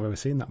 I don't think I've ever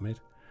seen that, mate.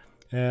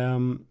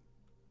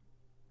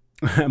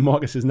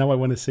 Marcus says, now I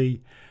want to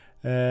see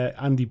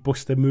Andy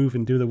Buster move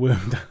and do the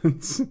worm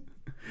dance.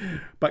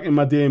 Back in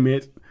my day,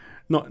 mate.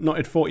 Not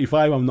at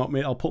 45, I'm not,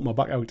 mate. I'll put my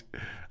back out.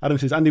 Adam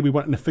says, Andy, we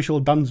want an official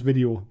dance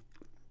video.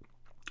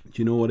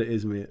 Do you know what it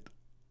is, mate?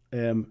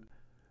 I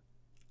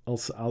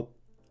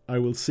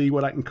will see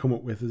what I can come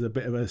up with as a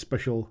bit of a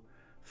special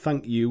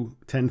thank you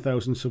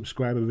 10,000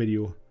 subscriber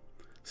video.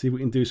 See if we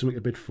can do something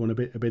a bit fun, a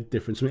bit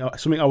different,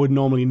 something I would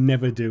normally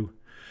never do.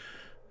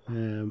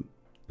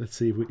 Let's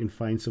see if we can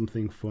find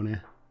something funny.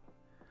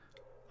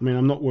 I mean,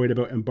 I'm not worried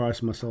about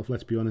embarrassing myself,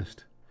 let's be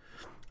honest.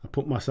 I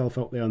put myself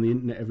out there on the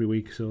internet every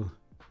week, so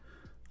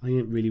I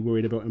ain't really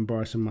worried about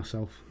embarrassing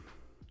myself.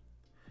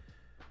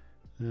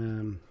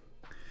 And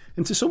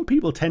to some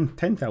people,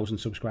 10,000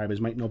 subscribers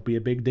might not be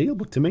a big deal,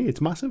 but to me,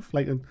 it's massive.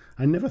 Like,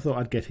 I never thought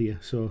I'd get here.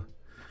 So,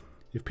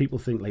 if people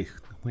think like,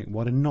 wait,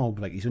 what a knob!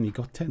 Like, he's only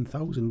got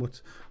 10,000.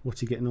 What's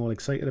he getting all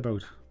excited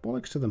about?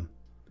 Bollocks to them.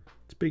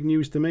 It's big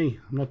news to me.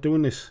 I'm not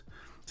doing this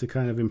to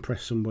kind of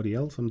impress somebody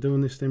else. I'm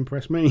doing this to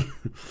impress me.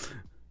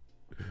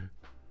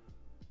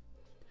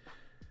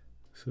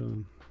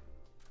 So.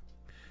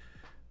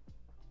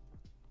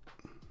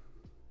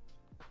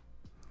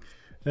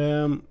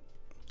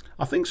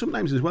 I think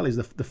sometimes as well is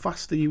the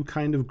faster you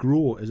kind of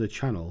grow as a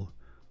channel,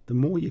 the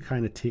more you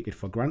kind of take it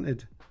for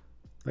granted.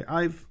 Like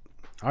I've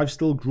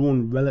still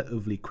grown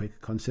relatively quick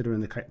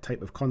considering the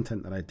type of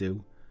content that I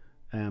do.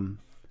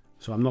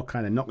 So I'm not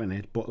kind of knocking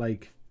it, but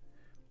like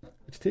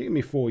it's taken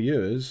me 4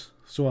 years,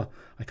 so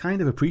I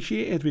kind of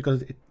appreciate it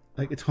because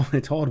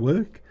it's hard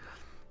work.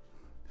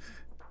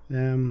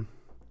 And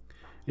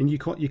you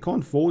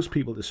can't force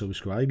people to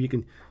subscribe. You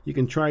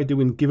can try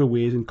doing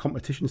giveaways and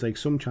competitions like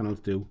some channels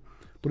do.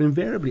 But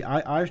invariably,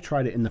 I've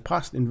tried it in the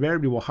past.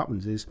 Invariably, what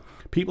happens is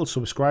people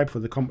subscribe for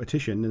the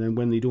competition, and then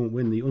when they don't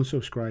win, they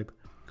unsubscribe.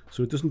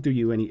 So it doesn't do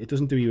you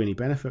any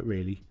benefit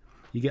really.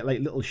 You get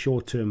like little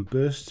short-term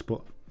bursts,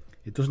 but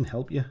it doesn't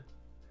help you.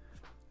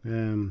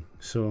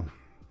 So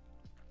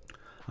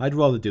I'd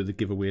rather do the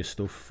giveaway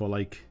stuff for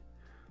like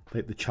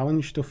the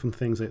challenge stuff and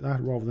things like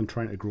that, rather than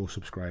trying to grow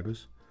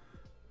subscribers.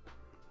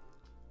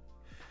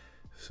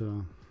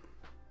 So.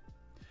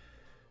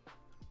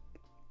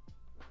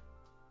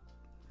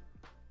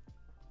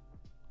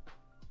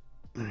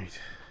 Right,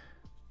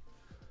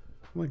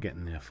 we're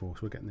getting there,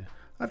 folks. We're getting there.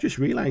 I've just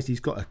realised he's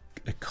got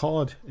a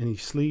card in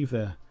his sleeve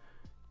there.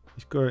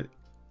 He's got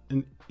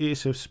an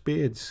Ace of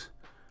Spades.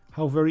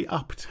 How very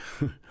apt.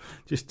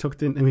 Just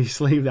tucked into his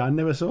sleeve there. I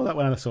never saw that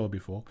when I saw it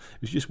before.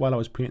 It was just while I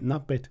was painting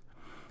that bit.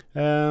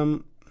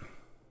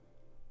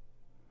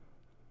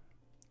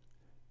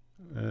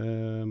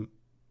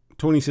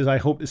 Tony says, I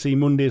hope to see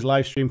Monday's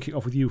live stream kick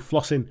off with you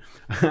flossing.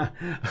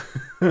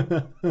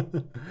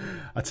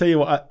 I tell you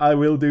what, I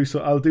will do.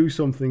 So I'll do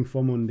something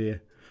for Monday.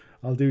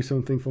 I'll do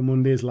something for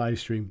Monday's live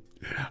stream.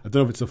 I don't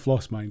know if it's a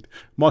floss, mind.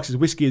 Mark says,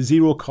 whiskey is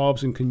 0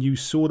 carbs and can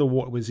use soda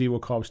water with 0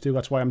 carbs too.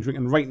 That's why I'm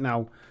drinking right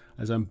now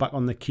as I'm back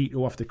on the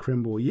keto after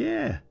Crimbo.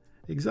 Yeah,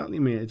 exactly,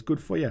 mate. It's good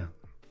for you.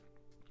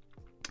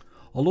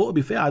 Although, to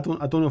be fair, I don't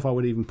know if I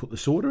would even put the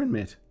soda in,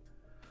 mate.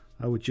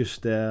 I would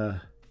just...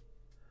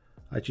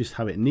 I just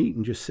have it neat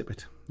and just sip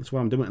it. That's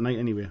why I'm doing it at night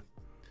anyway.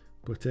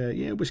 But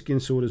yeah, whiskey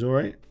and soda's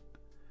alright.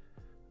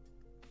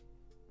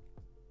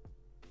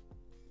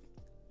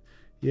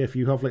 Yeah, if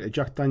you have like a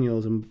Jack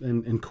Daniels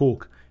and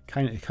Coke,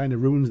 it kind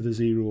of ruins the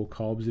 0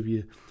 carbs if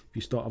you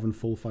start having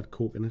full fat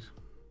Coke in it.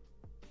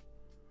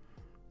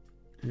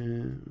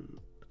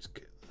 Let's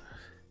get that.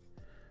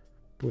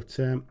 But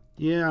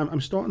yeah, I'm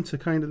starting to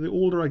kind of, the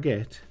older I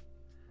get,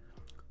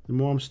 the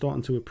more I'm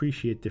starting to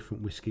appreciate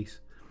different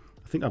whiskies.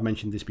 I think I've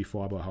mentioned this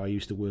before about how I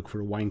used to work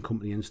for a wine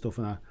company and stuff,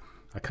 and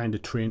I kind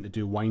of trained to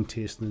do wine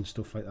tasting and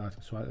stuff like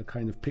that. So I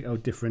kind of pick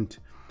out different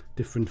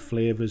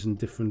flavours and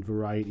different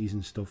varieties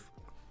and stuff.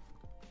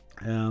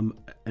 And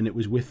it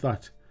was with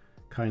that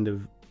kind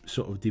of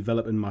sort of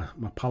developing my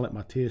palate,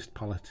 my taste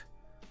palate,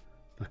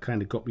 that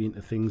kind of got me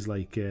into things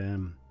like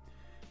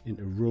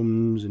into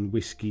rums and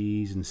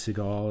whiskies and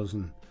cigars,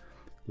 and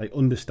like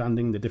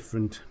understanding the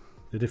different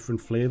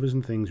flavours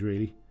and things.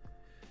 Really,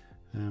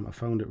 I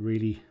found it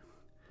really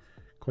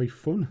quite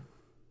fun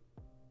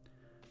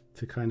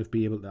to kind of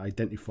be able to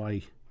identify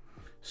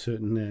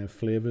certain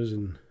flavours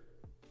and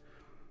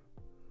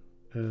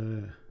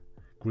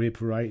grape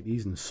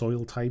varieties and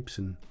soil types,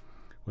 and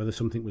whether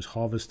something was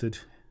harvested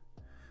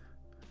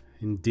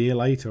in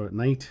daylight or at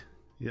night.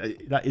 Yeah,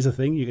 that is a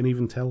thing. You can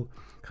even tell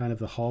kind of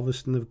the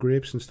harvesting of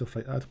grapes and stuff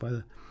like that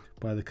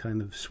by the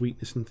kind of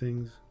sweetness and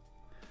things.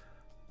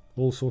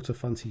 All sorts of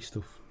fancy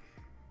stuff.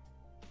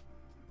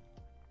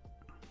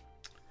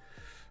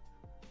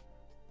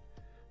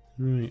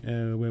 Right,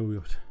 where were we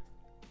at?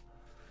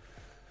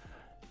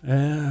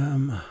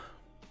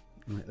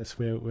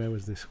 Right, where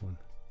was this one?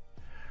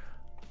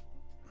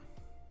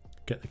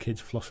 Get the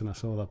kids flossing, I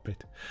saw that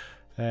bit.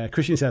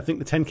 Christian said, I think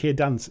the 10k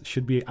dance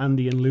should be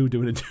Andy and Lou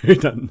doing a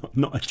do.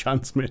 Not a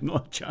chance, mate,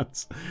 not a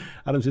chance.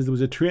 Adam says, there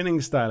was a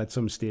training style at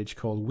some stage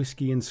called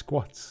whiskey and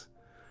squats.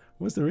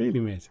 Was there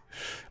really, mate?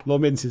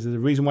 Lord Maiden says, the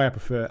reason why I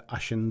prefer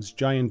Ashens,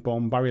 Giant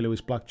Bomb, Barry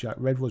Lewis, BlackJack,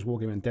 Red Rose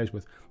Wargame and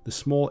Desworth, the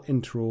small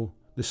intro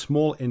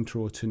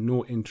to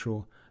no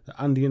intro,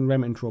 the Andy and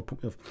Rem intro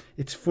put me off.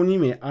 It's funny,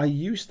 mate, I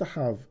used to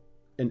have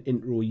an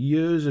intro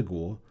years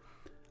ago,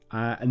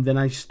 and then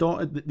I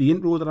started the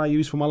intro that I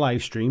use for my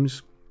live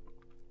streams.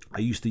 I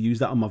used to use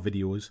that on my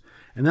videos,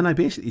 and then I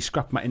basically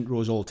scrapped my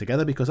intros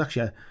altogether because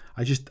actually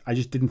I just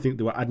didn't think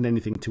they were adding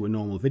anything to a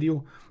normal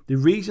video. The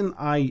reason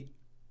I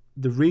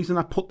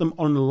put them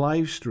on the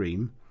live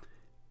stream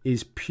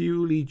is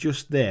purely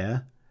just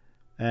there,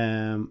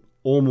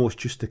 almost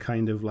just to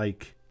kind of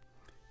like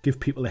give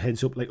people a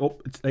heads up, like, oh,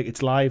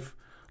 it's live,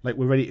 like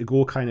we're ready to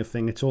go kind of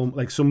thing. It's all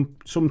like some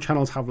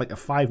channels have like a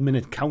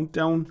 5-minute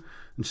countdown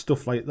and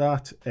stuff like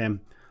that.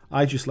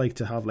 I just like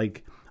to have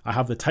like, I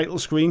have the title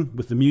screen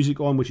with the music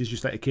on, which is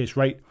just like a case,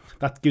 right,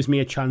 that gives me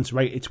a chance,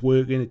 right, it's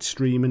working, it's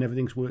streaming,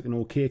 everything's working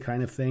okay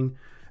kind of thing.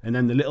 And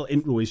then the little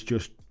intro is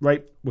just,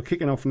 right, we're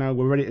kicking off now,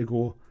 we're ready to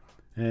go.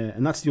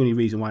 And that's the only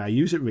reason why I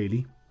use it,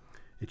 really.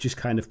 It just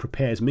kind of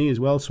prepares me as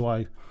well.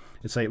 So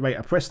it's like, right,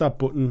 I press that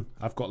button,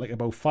 I've got like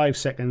about 5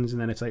 seconds,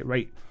 and then it's like,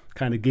 right,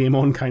 kind of game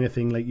on kind of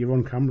thing, like you're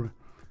on camera.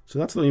 So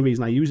that's the only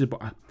reason I use it.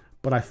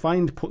 But I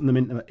find putting them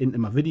into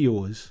my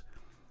videos,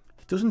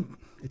 it doesn't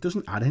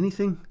add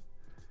anything.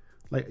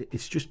 Like,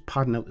 it's just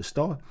padding out the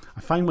start.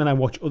 I find when I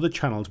watch other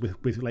channels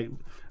with like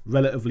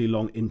relatively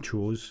long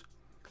intros,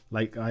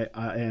 like I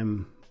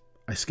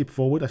skip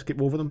forward, I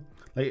skip over them.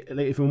 Like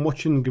if I'm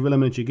watching Guerrilla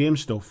Miniature Game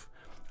stuff,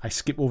 I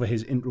skip over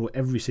his intro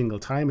every single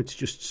time. It's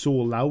just so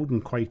loud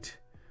and quite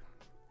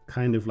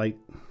kind of like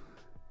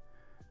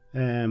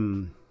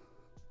it's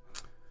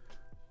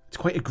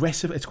quite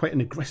aggressive. It's quite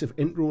an aggressive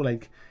intro.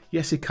 Like,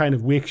 yes, it kind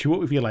of wakes you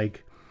up if you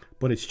like,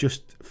 but it's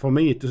just, for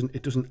me, it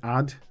doesn't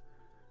add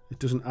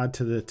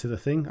to the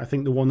thing. I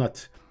think the one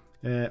that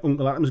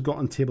Uncle Adam's got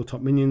on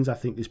Tabletop Minions, I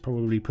think, is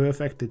probably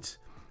perfect.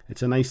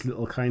 It's a nice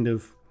little kind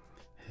of,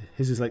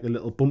 his is like a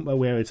little bumper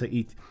where it's like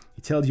he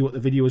tells you what the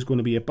video is going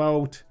to be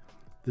about.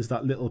 There's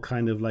that little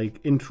kind of like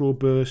intro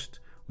burst,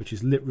 which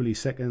is literally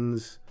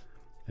seconds,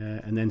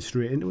 and then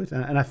straight into it.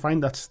 And I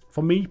find that's,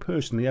 for me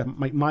personally,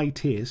 my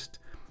taste,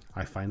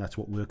 I find that's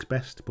what works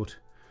best. But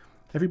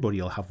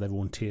everybody will have their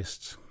own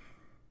tastes.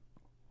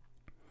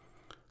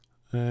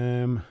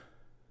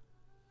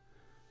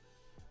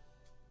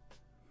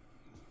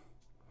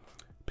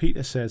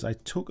 Peter says, I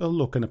took a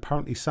look and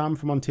apparently Sam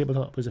from On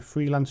Tabletop is a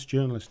freelance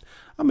journalist.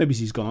 Or maybe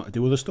he's gone on to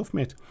do other stuff,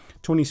 mate.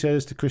 Tony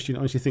says to Christian, I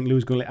honestly think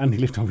Lou's going to let Andy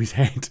lift off his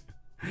head.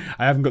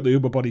 I haven't got the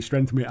uber body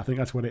strength, mate. I think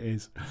that's what it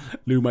is.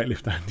 Lou might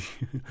lift Andy.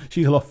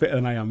 She's a lot fitter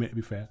than I am, mate, to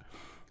be fair.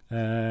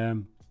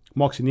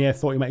 Mark's in the air,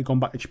 thought he might have gone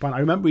back to Japan. I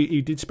remember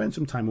he did spend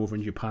some time over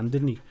in Japan,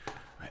 didn't he?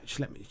 Right,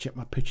 just let me check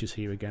my pictures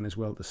here again as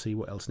well to see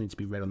what else needs to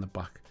be read on the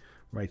back.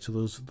 Right, so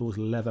those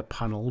leather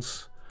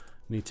panels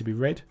need to be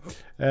read.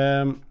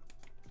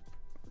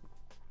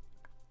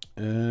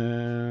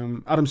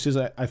 Adam says,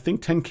 I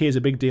think 10k is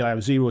a big deal. I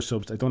have 0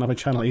 subs. I don't have a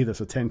channel either,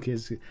 so 10k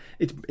is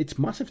it's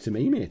massive to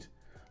me, mate.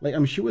 Like,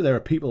 I'm sure there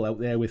are people out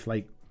there with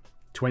like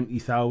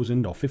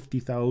 20,000 or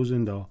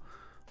 50,000 or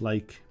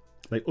like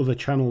other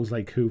channels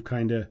like who've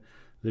kind of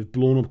they've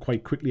blown up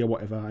quite quickly or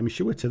whatever. I'm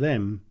sure to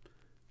them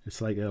it's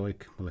like well,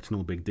 it's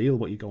no big deal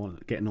what you're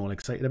getting all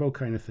excited about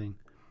kind of thing.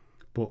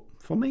 But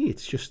for me,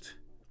 it's just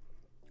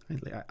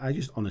I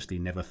just honestly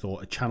never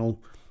thought a channel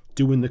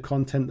doing the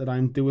content that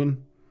I'm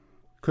doing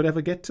could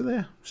ever get to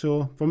there.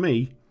 So for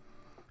me,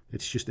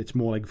 it's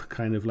more like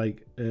kind of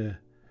like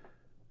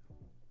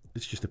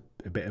it's just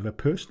a bit of a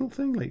personal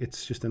thing. Like,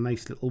 it's just a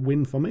nice little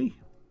win for me.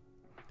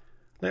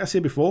 Like I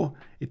said before,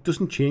 it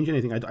doesn't change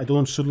anything. I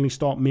don't suddenly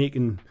start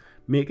making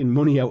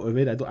money out of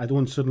it. I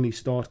don't suddenly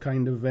start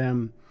kind of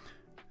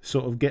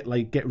sort of get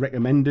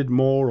recommended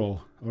more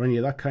or any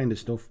of that kind of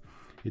stuff.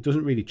 It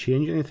doesn't really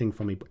change anything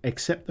for me,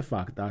 except the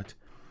fact that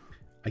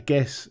I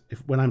guess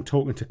when I'm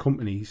talking to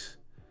companies,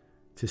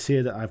 to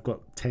say that I've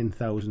got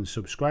 10,000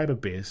 subscriber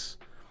base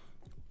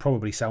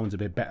probably sounds a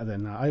bit better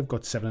than that. I've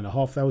got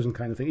 7,500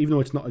 kind of thing. Even though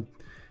it's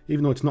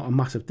not a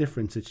massive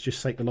difference, it's just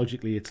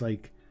psychologically, it's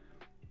like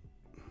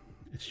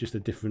it's just a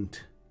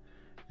different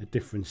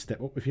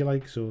step up, if you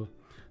like. So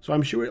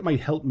I'm sure it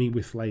might help me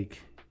with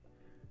like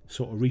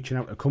sort of reaching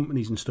out to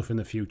companies and stuff in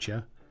the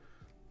future.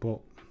 But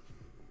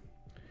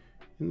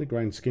in the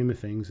grand scheme of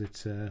things,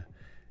 it's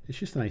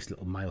just a nice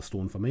little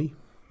milestone for me.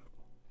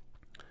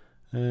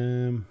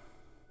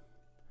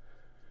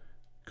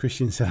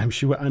 Christian said, I'm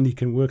sure Andy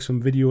can work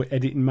some video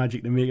editing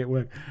magic to make it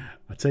work.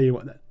 I tell you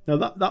what, now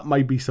that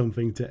might be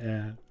something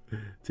to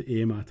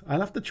aim at. I'll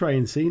have to try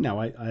and see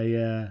now.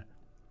 I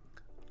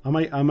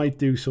might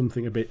do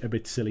something a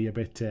bit silly, a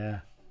bit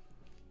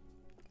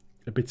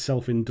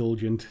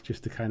self-indulgent,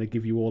 just to kind of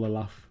give you all a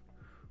laugh.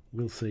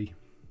 We'll see.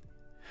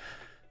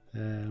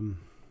 But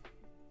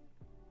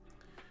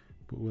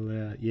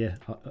we'll yeah,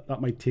 that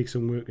might take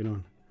some working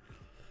on,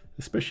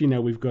 especially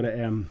now we've got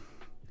a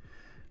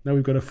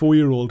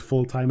 4-year-old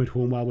full time at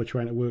home while we're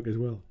trying to work as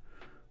well.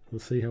 We'll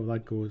see how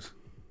that goes.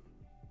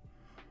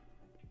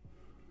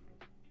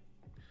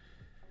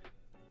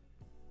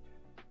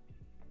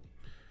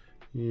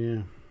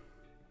 Yeah.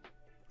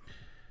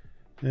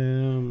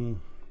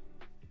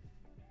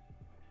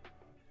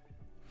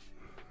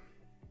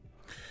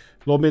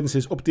 Lord Maiden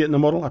says, updating the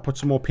model. I put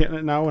some more paint in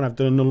it now and I've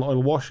done another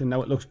little wash and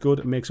now it looks good.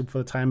 It makes up for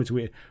the time it's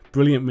waited.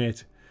 Brilliant,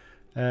 mate.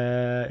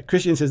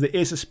 Christian says, the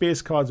Ace of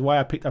Space cards, why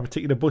I picked that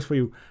particular bus for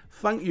you.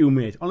 Thank you,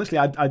 mate. Honestly,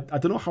 I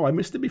don't know how I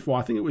missed it before.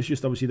 I think it was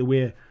just obviously the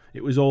way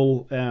it was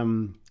all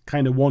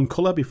kind of one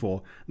colour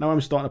before. Now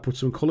I'm starting to put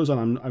some colours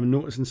on. I'm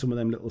noticing some of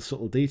them little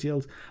subtle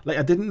details. Like,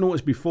 I didn't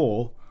notice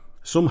before,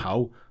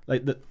 somehow,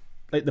 like the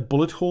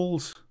bullet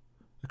holes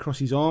across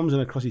his arms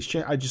and across his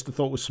chest. I just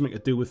thought it was something to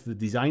do with the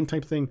design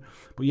type thing.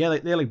 But yeah,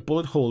 like they're like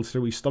bullet holes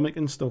through his stomach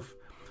and stuff.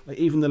 Like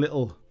even the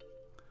little,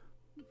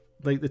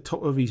 like the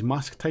top of his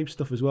mask type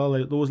stuff as well.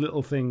 Like those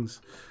little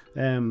things.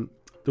 The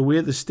way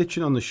the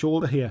stitching on the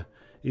shoulder here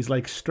is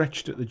like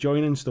stretched at the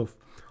joint and stuff.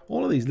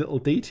 All of these little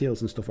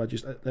details and stuff are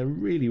just, they're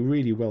really,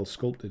 really well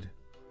sculpted.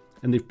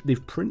 And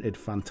they've printed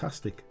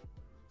fantastic.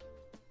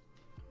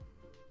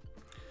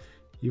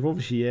 You've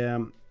obviously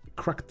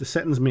cracked the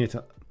settings, mate.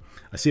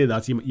 I say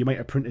that you might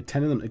have printed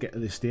 10 of them to get to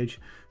this stage.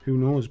 Who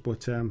knows?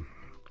 But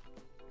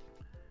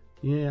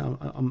yeah,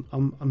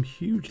 I'm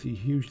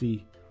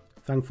hugely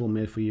thankful,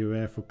 mate, for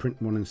you for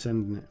printing one and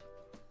sending it.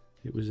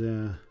 It was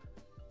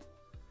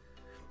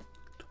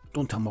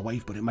don't tell my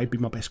wife, but it might be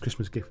my best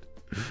Christmas gift.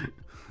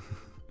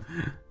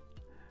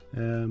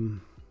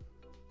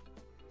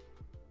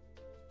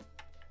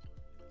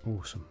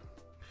 Awesome.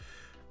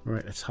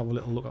 Right, let's have a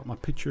little look at my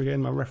picture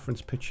again, my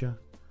reference picture.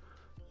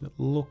 It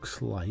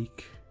looks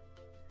like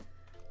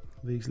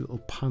these little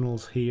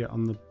panels here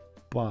on the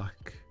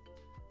back.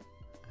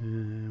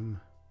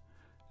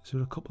 Is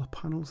there a couple of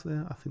panels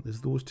there? I think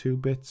there's those two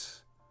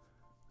bits,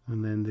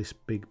 and then this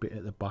big bit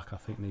at the back I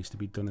think needs to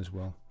be done as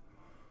well.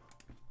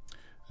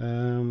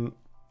 John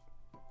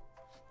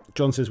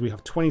says we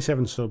have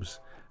 27 subs.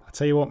 I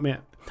tell you what, mate,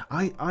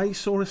 I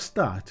saw a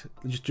stat,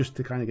 just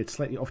to kind of get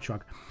slightly off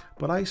track,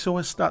 but I saw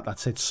a stat that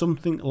said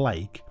something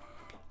like,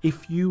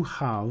 if you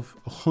have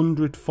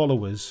 100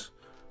 followers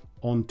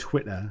on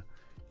Twitter,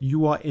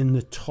 you are in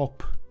the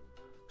top,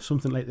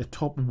 something like the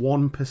top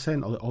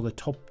 1% or the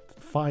top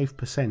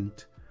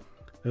 5%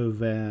 of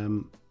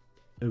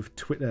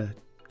Twitter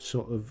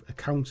sort of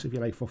accounts, if you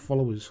like, for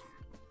followers.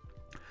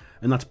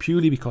 And that's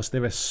purely because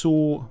there are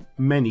so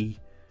many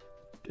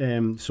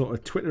sort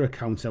of Twitter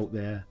accounts out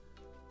there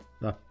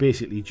that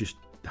basically just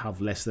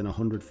have less than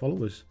 100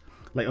 followers.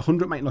 Like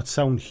 100 might not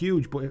sound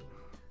huge, but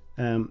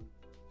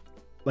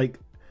like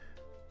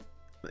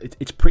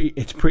it's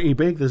pretty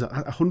big. There's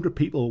 100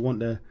 people who want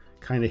to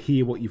kind of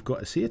hear what you've got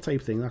to say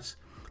type thing. That's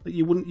like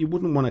you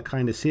wouldn't want to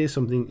kind of say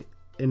something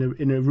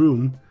in a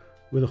room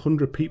with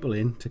 100 people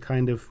in to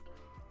kind of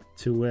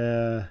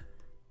to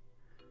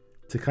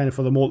kind of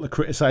for them all to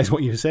criticize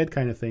what you said,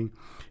 kind of thing.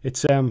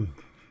 It's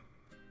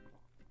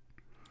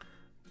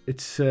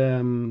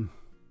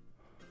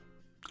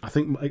I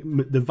think like,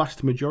 the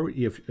vast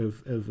majority of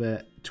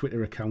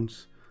Twitter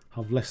accounts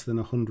have less than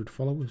 100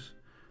 followers,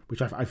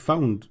 which I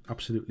found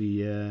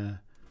absolutely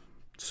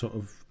sort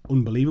of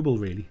unbelievable,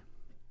 really.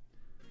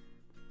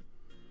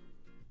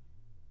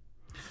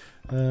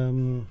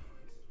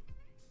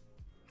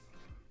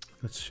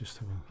 Let's just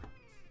have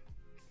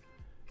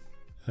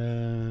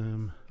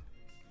a...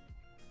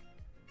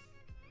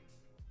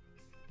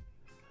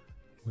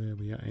 where are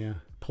we at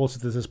here? Paul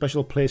says there's a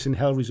special place in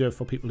hell reserved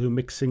for people who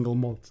mix single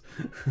malts.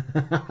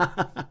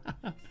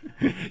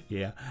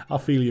 Yeah, I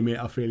feel you, mate.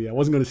 I feel you. I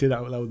wasn't going to say that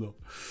out loud, though.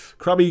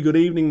 Crabby, good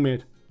evening,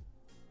 mate.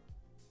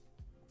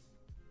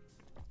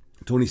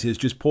 Tony says,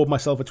 just poured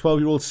myself a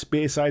 12-year-old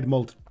Speyside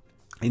malt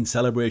in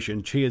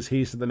celebration. Cheers,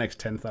 here's to the next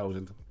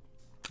 10,000.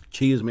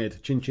 Cheers,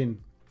 mate. Chin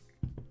chin.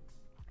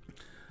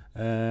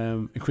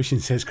 And Christian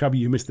says, Crabby,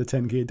 you missed the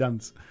 10k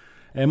dance.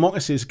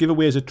 Marcus says,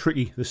 giveaways are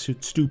tricky. The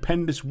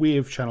stupendous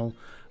Wave channel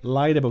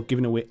lied about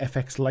giving away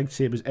FX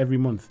lightsabers every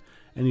month,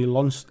 and he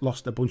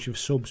lost a bunch of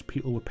subs.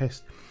 People were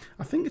pissed.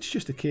 I think it's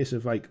just a case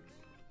of like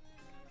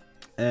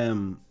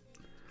there's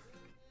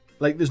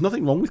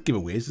nothing wrong with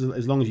giveaways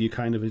as long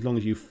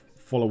as you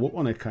follow up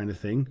on it, kind of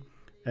thing.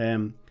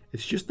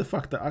 It's just the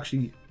fact that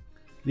actually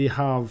they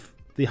have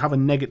a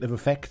negative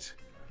effect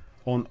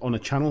on a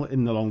channel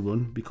in the long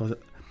run, because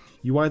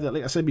you either,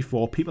 like I said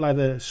before, people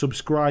either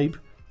subscribe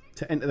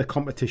to enter the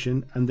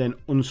competition and then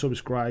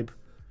unsubscribe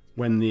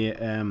when they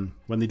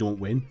don't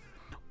win,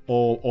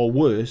 or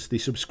worse, they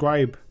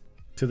subscribe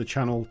to the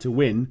channel to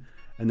win,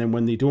 and then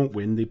when they don't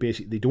win, they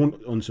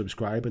don't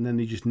unsubscribe, and then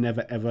they just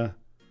never ever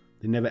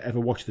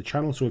watch the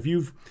channel. So if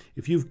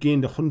you've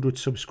gained 100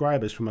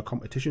 subscribers from a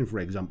competition, for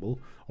example,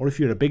 or if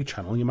you're a big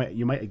channel, you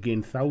might have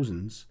gained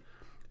thousands,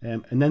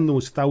 and then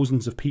those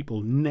thousands of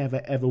people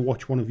never ever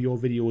watch one of your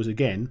videos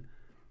again,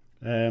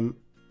 then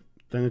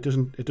it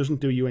doesn't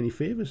do you any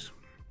favors.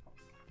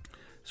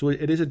 So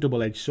it is a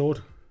double-edged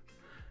sword,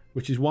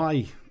 which is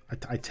why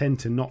I tend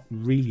to not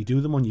really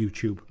do them on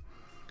YouTube.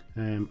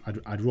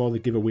 I'd rather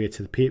give away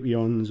to the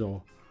Patreons,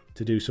 or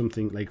to do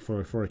something like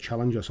for a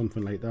challenge or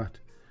something like that.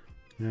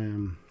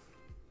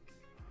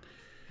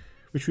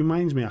 Which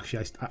reminds me,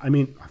 actually, I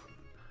mean,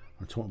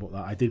 I'll talk about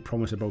that. I did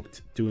promise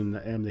about doing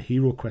the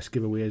Hero Quest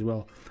giveaway as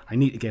well. I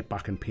need to get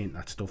back and paint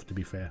that stuff, to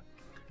be fair.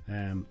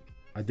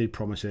 I did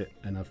promise it,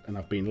 and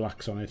I've been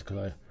lax on it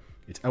because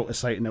it's out of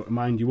sight and out of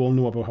mind. You all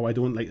know about how I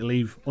don't like to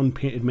leave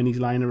unpainted minis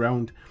lying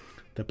around.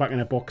 They're back in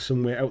a box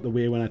somewhere out the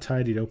way when I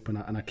tidy it up,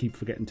 and I keep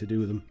forgetting to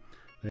do them.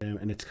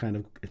 And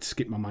it's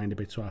skipped my mind a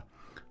bit. So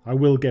I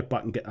will get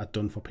back and get that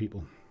done for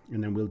people,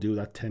 and then we'll do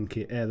that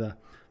 10k, that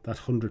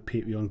 100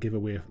 Patreon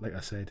giveaway. Like I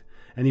said,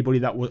 anybody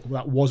that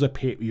was a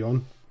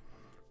Patreon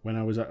when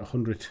I was at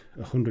 100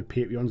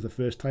 Patreons the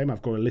first time,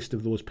 I've got a list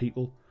of those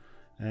people,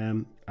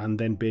 and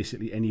then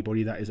basically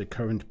anybody that is a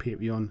current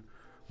Patreon,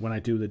 when I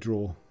do the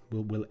draw,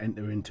 will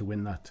enter in to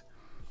win that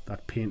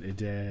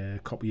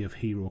painted copy of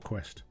Hero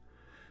Quest.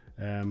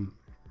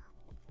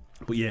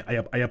 But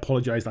yeah, I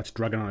apologise. That's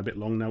dragging on a bit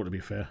long now, to be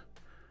fair.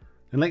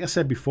 And like I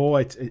said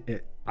before,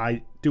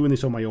 I doing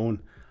this on my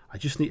own. I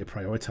just need to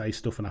prioritise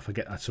stuff, and I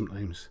forget that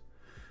sometimes.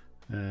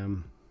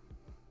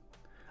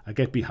 I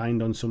get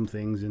behind on some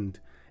things, and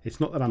it's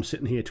not that I'm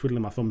sitting here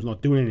twiddling my thumbs,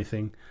 not doing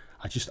anything.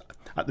 I just,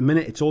 at the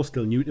minute, it's all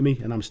still new to me,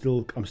 and I'm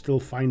still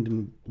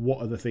finding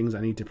what are the things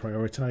I need to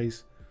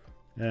prioritise.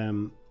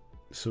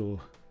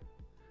 So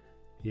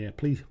yeah,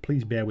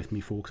 please bear with me,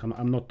 folks.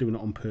 I'm not doing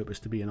it on purpose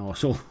to be an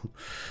arsehole.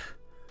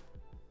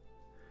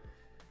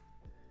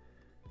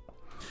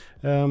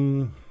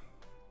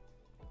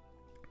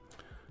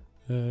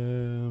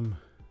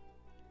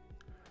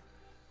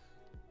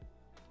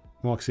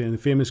 Mark saying the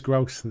famous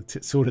grouse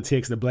sort of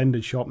takes the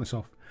blended sharpness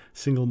off.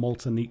 Single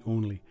malts are neat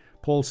only.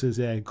 Paul says,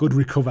 good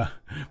recover,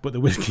 but the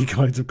whiskey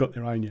guides have got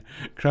their eye on you.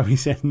 Krabby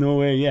said, no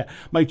way, yeah.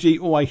 Mike G,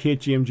 I hate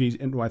GMG's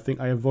intro. I think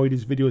I avoid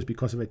his videos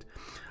because of it.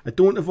 I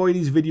don't avoid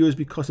his videos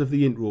because of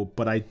the intro,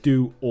 but I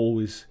do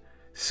always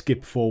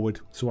skip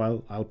forward.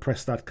 So I'll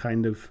press that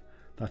kind of,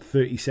 that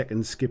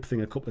 30-second skip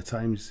thing a couple of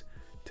times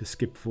to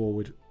skip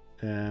forward.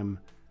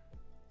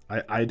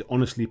 I'd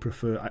honestly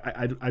prefer,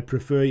 I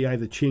prefer he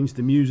either changed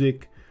the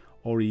music,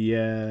 or he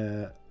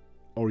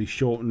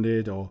shortened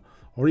it, or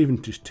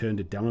even just turned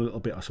it down a little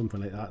bit or something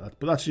like that.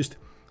 But that's just,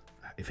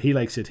 if he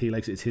likes it,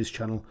 it's his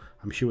channel.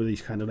 I'm sure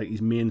these kind of like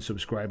his main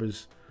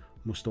subscribers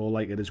must all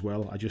like it as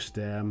well. I just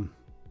find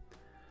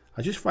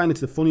it's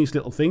the funniest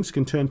little things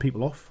can turn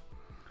people off.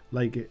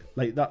 Like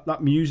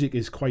that music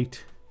is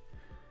quite,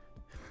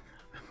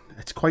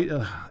 it's quite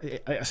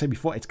like I said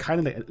before, it's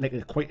kind of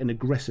like quite an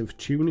aggressive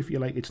tune, if you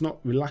like. It's not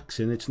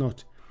relaxing, it's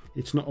not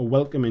a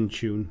welcoming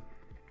tune.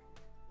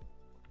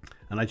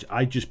 And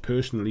I just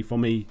personally, for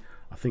me,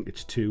 I think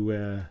it's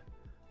too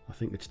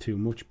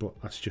much,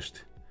 but that's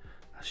just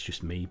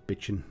me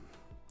bitching.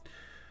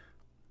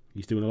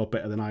 He's doing a lot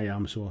better than I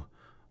am, so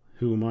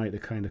who am I to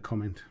kind of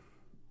comment?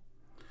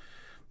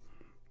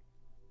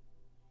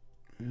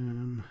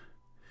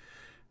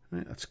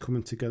 Right, that's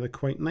coming together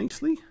quite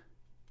nicely.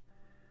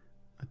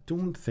 I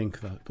don't think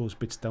that those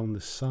bits down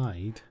the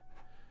side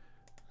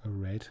are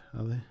red,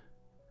 are they?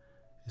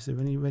 Is there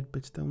any red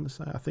bits down the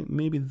side? I think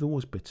maybe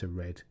those bits are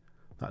red.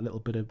 That little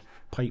bit of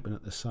piping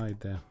at the side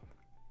there.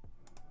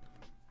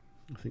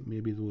 I think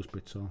maybe those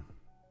bits are.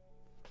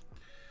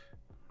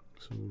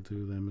 So we'll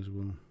do them as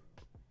well.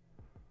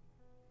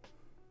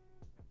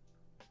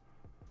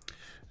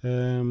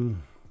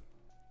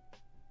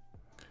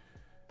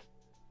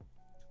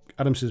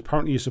 Adam says,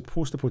 apparently you're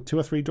supposed to put 2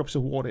 or 3 drops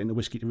of water in the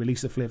whiskey to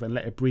release the flavour and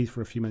let it breathe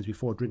for a few minutes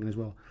before drinking as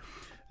well.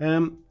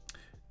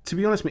 To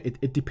be honest, mate,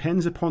 it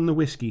depends upon the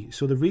whiskey.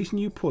 So the reason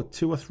you put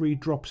 2 or 3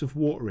 drops of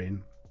water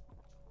in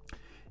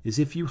is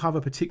if you have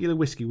a particular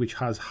whiskey which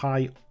has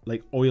high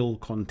like oil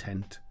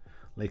content,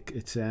 like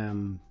it's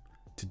to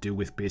do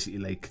with basically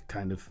like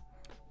kind of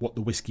what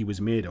the whiskey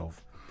was made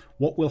of.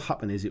 What will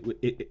happen is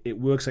it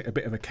works like a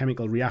bit of a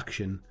chemical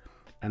reaction,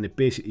 and it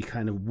basically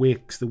kind of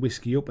wakes the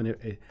whiskey up.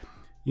 And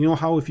you know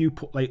how if you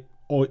put like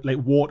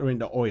water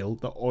into oil,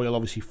 the oil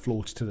obviously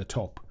floats to the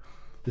top.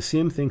 The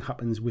same thing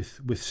happens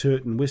with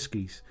certain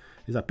whiskies.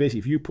 Is that basically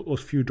if you put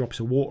those few drops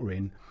of water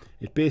in,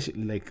 it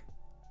basically like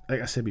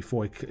I said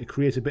before, it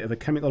creates a bit of a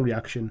chemical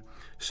reaction.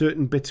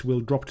 Certain bits will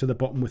drop to the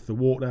bottom with the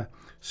water.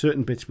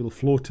 Certain bits will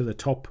float to the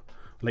top,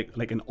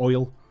 like an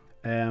oil,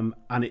 and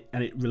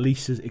it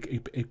releases.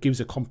 It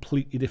gives a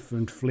completely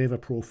different flavour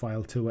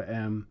profile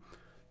to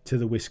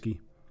the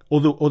whiskey.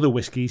 Other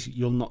whiskies,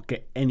 you'll not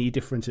get any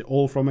difference at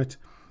all from it.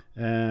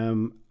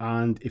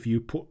 And if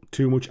you put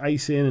too much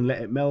ice in and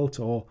let it melt,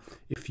 or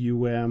if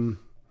you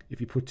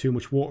put too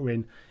much water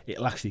in,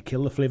 it'll actually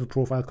kill the flavour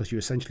profile because you're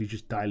essentially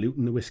just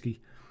diluting the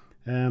whiskey.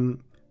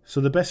 So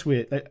the best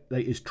way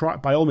is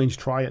by all means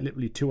try it,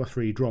 literally 2 or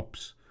 3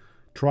 drops.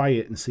 Try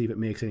it and see if it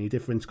makes any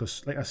difference,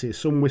 because like I say,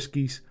 some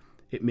whiskies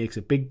it makes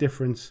a big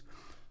difference,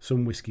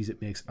 some whiskies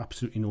it makes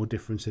absolutely no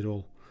difference at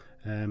all.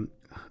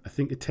 I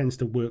think it tends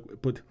to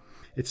work, but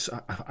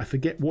I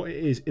forget what it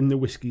is in the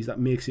whiskies that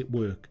makes it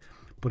work,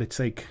 but it's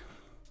like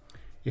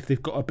if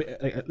they've got a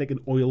bit like an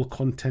oil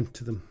content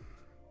to them,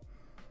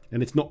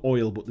 and it's not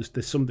oil, but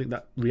there's something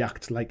that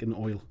reacts like an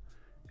oil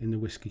in the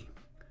whiskey.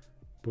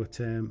 But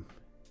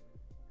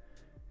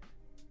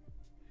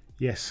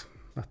yes,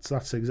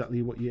 that's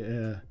exactly what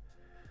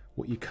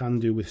you can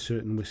do with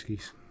certain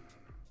whiskies.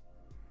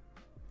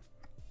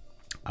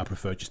 I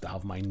prefer just to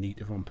have mine neat,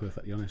 if I'm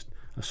perfectly honest.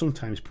 I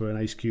sometimes put an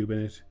ice cube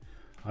in it.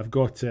 I've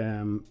got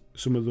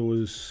some of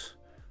those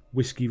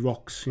whiskey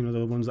rocks, you know,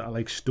 the ones that are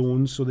like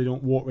stones, so they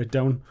don't water it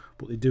down,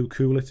 but they do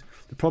cool it.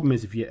 The problem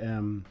is if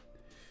you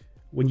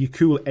when you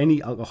cool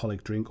any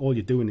alcoholic drink, all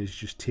you're doing is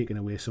just taking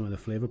away some of the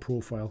flavour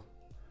profile.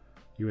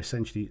 You're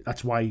essentially,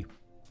 that's why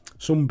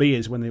some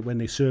beers when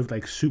they serve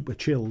like super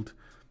chilled,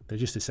 they're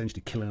just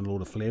essentially killing a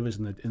load of flavours,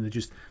 and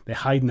they're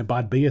hiding a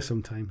bad beer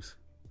sometimes.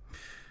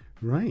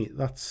 Right,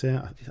 that's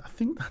I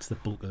think that's the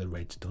bulk of the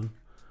reds done.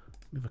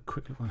 Let me have a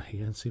quick look on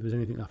here and see if there's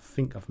anything I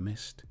think I've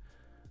missed.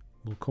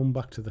 We'll come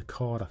back to the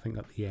card I think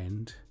at the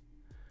end,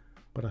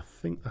 but I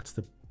think that's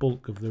the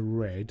bulk of the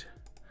red.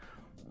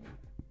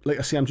 Like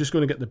I say, I'm just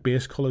going to get the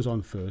base colours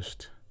on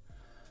first,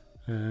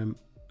 and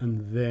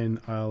then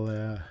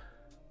I'll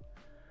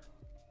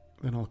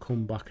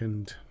come back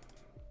and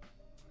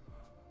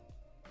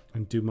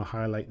do my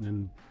highlighting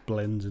and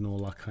blends and all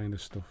that kind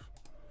of stuff,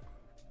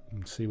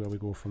 and see where we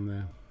go from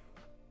there.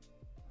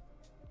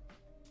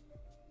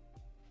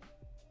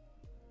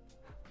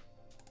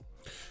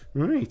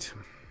 Right,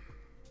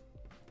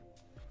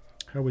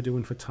 how are we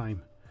doing for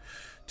time?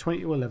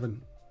 20 to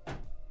 11.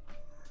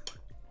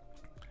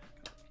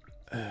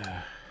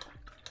 Let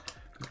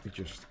me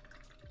just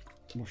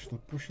wash the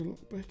brush a little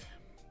bit.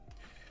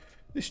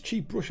 This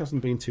cheap brush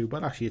hasn't been too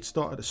bad actually. It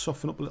started to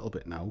soften up a little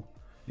bit now.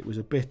 It was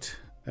a bit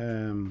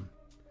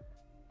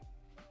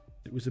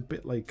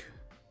like,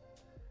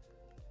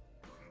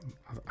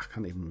 I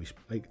can't even,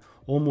 like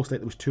almost like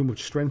there was too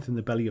much strength in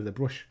the belly of the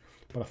brush.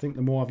 But I think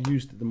the more I've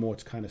used it, the more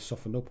it's kind of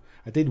softened up.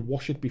 I did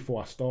wash it before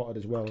I started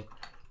as well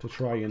to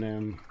try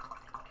and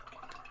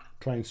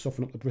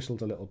soften up the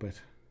bristles a little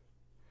bit.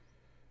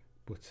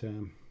 But let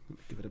me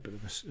give it a bit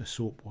of a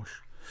soap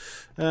wash.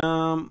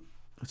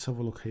 Let's have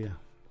a look here.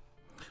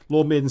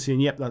 Lord Maiden saying,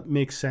 yep, that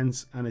makes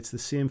sense, and it's the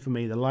same for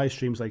me. The live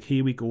streams like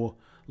Here We Go,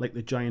 like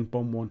the Giant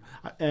Bomb one.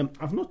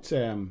 I've not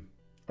seen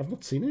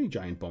any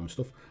Giant Bomb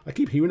stuff. I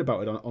keep hearing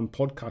about it on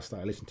podcasts that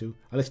I listen to.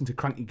 I listen to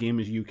Cranky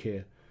Gamers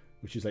UK,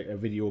 which is like a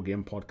video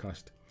game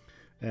podcast.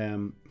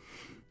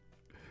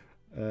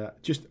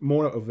 Just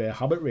more out of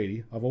habit,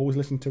 really. I've always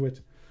listened to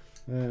it,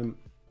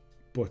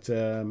 but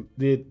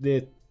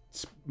they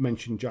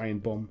mentioned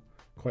Giant Bomb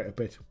quite a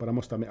bit. But I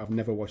must admit, I've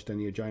never watched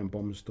any of Giant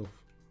Bomb's stuff,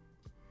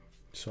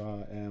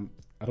 so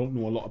I don't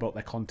know a lot about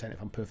their content,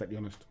 if I'm perfectly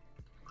honest.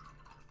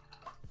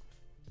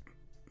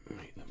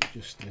 Right, let me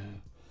just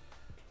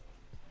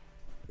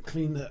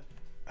clean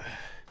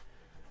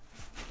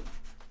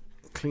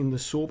the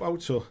soap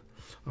out. So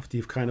after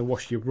you've kind of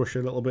washed your brush a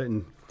little bit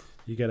and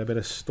you get a bit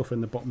of stuff in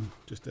the bottom,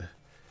 just to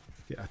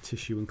get a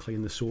tissue and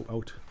clean the soap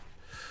out.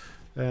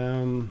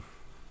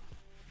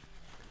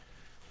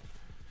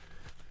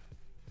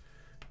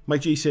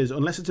 Mike G says,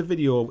 unless it's a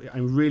video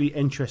I'm really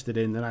interested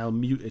in, then I'll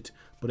mute it.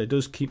 But it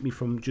does keep me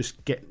from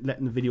just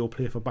letting the video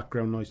play for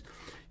background noise.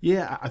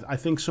 Yeah, I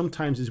think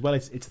sometimes as well,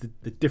 it's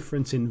the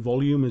difference in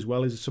volume as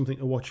well is something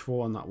to watch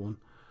for on that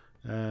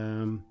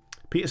one.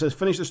 Peter says,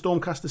 finished the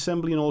Stormcast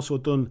assembly and also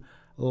done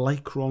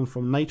Lycron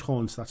from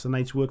Nighthorns. That's a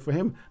night's work for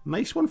him.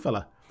 Nice one,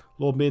 fella.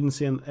 Lord Maiden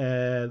saying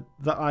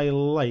that I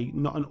like,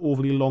 not an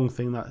overly long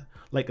thing, that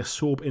like a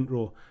soap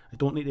intro. I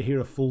don't need to hear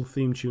a full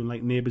theme tune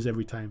like Neighbours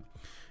every time.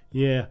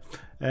 Yeah.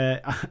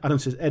 Adam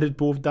says, edit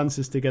both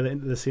dances together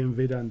into the same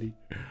vid, Andy.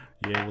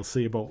 Yeah, we'll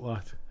see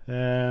about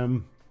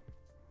that.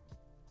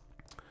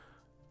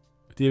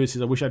 David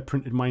says, I wish I'd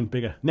printed mine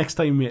bigger. Next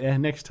time, mate,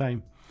 next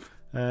time.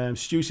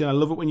 Stu saying, I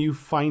love it when you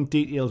find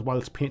details while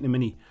it's painting a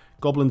mini.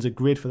 Goblins are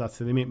great for that,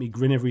 so they make me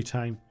grin every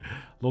time.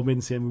 Lord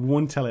Maiden saying, we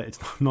won't tell her. It's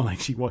not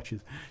like she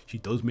watches. She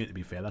does, mate, to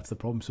be fair. That's the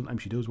problem.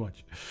 Sometimes she does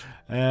watch.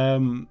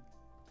 I'll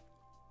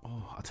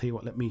tell you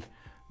what, let me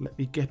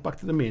get back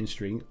to the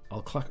mainstream.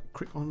 I'll click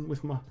on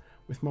with my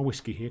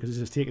whiskey here, because this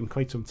has taken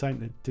quite some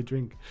time to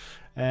drink.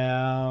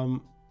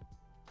 Where?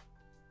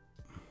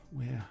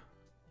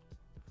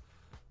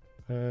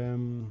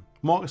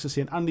 Marcus is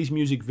saying, Andy's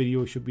music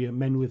video should be a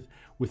men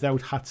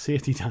without hat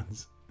safety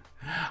dance.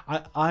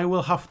 I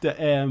will have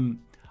to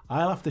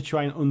I'll have to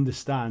try and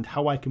understand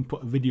how I can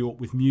put a video up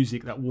with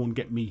music that won't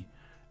get me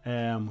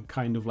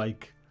kind of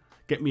like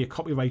get me a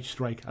copyright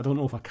strike. I don't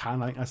know if I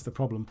can. I think that's the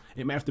problem.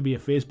 It may have to be a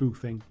Facebook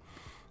thing.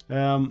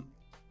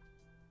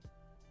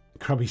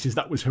 Krabby says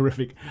that was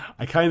horrific.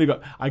 I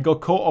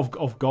got caught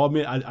off guard,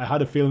 mate. I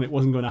had a feeling it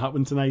wasn't going to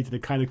happen tonight, and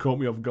it kind of caught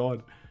me off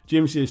guard.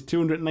 James says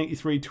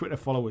 293 Twitter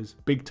followers,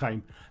 big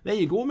time. There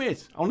you go,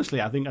 mate. Honestly,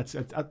 I think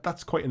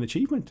that's quite an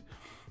achievement.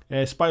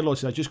 Spiderlord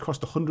says, I just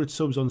crossed 100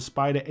 subs on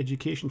Spider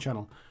Education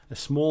Channel. A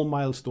small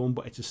milestone,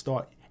 but it's a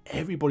start.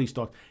 Everybody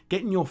starts.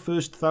 Getting your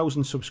first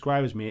 1,000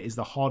 subscribers, mate, is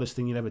the hardest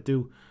thing you'll ever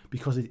do,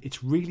 because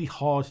it's really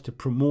hard to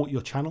promote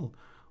your channel.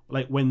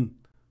 Like when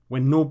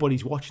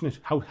nobody's watching it,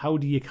 how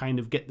do you kind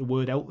of get the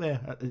word out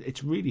there?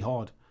 It's really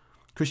hard.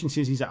 Christian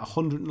says he's at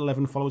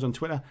 111 followers on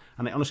Twitter,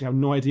 and I honestly have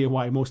no idea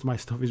why most of my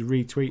stuff is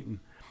retweeting.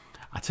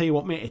 I tell you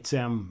what, mate, it's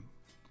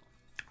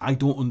I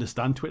don't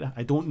understand Twitter.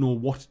 I don't know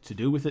what to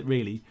do with it,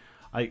 really.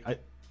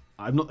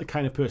 I'm not the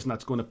kind of person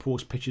that's going to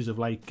post pictures of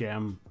like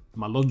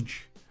my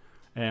lunch,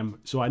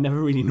 so I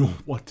never really know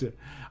what to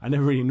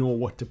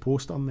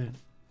post on there.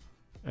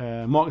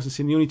 Marcus is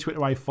saying, the only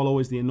Twitter I follow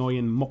is the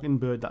annoying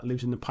mockingbird that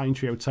lives in the pine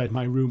tree outside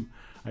my room.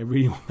 I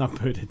really want that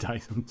bird to die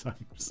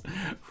sometimes.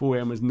 4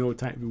 AM is no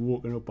time to be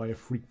woken up by a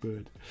freak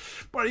bird.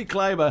 Barry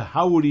Kleiber,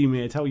 howdy,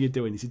 mate. How are you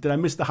doing? He said, did I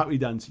miss the happy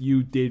dance?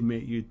 You did,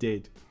 mate. You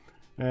did.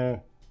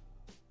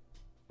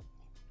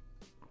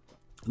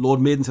 Lord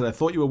Maiden said, I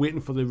thought you were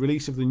waiting for the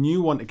release of the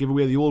new one to give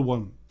away the old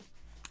one.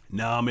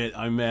 No, mate,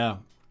 I'll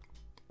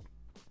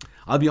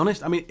be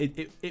honest, I mean,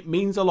 it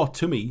means a lot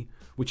to me,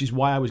 which is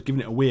why I was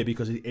giving it away,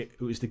 because it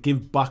was to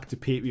give back to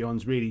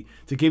Patreons, really,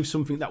 to give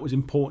something that was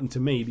important to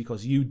me,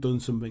 because you'd done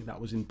something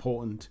that was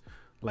important,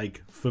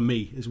 like, for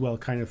me as well,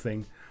 kind of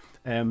thing.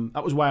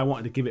 That was why I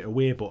wanted to give it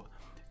away, but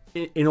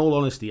in all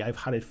honesty, I've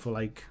had it for,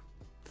 like,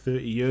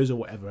 30 years or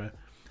whatever,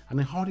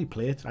 and I hardly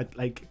play it.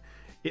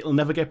 It'll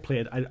never get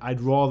played. I'd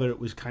rather it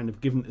was kind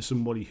of given to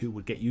somebody who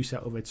would get use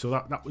out of it. So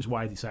that was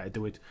why I decided to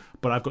do it.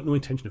 But I've got no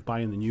intention of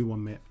buying the new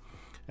one, mate.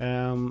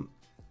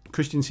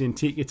 Christian saying,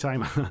 take your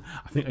time.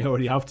 I think I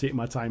already have taken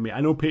my time, mate.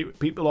 I know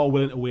people are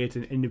willing to wait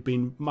and have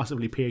been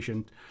massively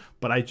patient,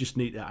 but I just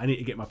need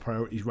to get my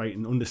priorities right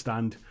and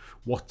understand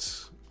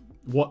what's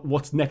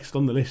next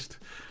on the list.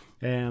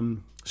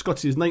 Scott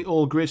says, night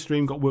all, great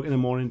stream, got work in the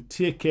morning.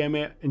 Take care,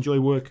 mate. Enjoy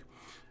work.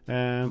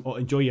 Or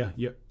enjoy your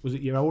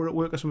hour at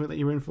work or something that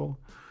you're in for.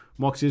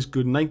 Mark says,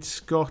 good night,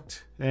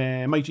 Scott.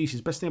 Mike G says,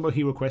 best thing about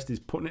Hero Quest is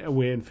putting it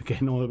away and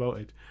forgetting all about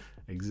it.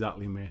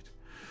 Exactly, mate.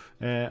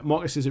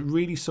 Marcus says, it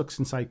really sucks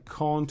since I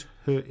can't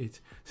hurt it,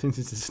 since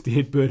it's a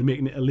state bird,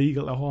 making it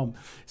illegal to harm.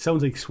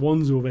 Sounds like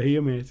swans over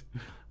here, mate.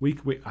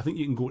 I think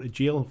you can go to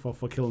jail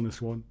for killing a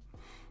swan.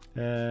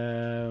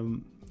 Barry's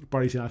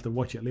going to have to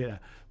watch it later.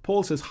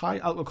 Paul says, high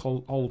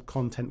alcohol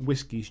content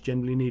whiskies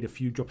generally need a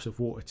few drops of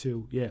water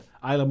too. Yeah,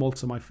 Islay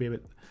malts are my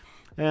favourite.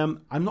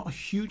 I'm not a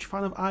huge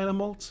fan of Islay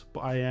malts,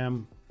 but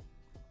I'm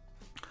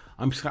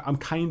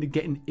kind of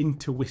getting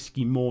into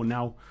whiskey more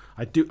now.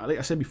 I do, like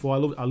I said before, I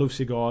love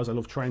cigars. I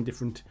love trying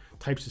different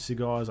types of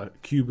cigars.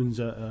 Cubans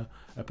are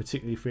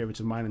particularly favourites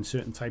of mine, and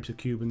certain types of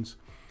Cubans.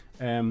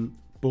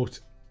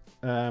 But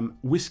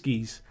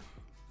whiskies,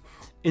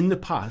 in the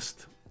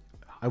past,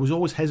 I was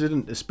always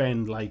hesitant to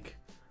spend like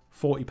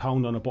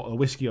 £40 on a bottle of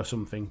whiskey or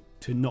something,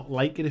 to not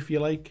like it, if you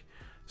like.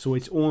 So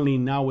it's only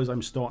now, as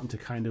I'm starting to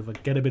kind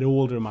of get a bit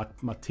older,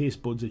 my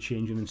taste buds are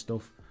changing and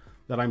stuff,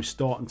 that I'm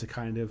starting to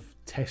kind of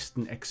test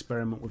and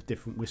experiment with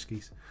different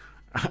whiskies.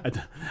 I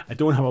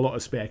don't have a lot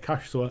of spare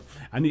cash, so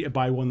I need to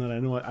buy one that I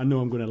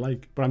know I'm going to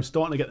like. But I'm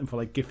starting to get them for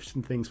like gifts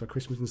and things for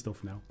Christmas and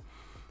stuff now.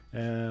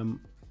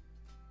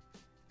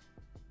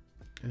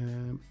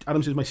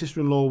 Adam says, my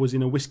sister-in-law was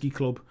in a whiskey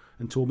club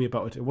and told me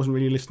about it. I wasn't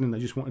really listening, I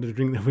just wanted to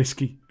drink the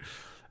whiskey.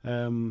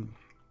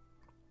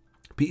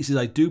 Peter says,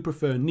 I do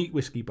prefer neat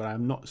whiskey, but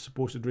I'm not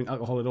supposed to drink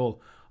alcohol at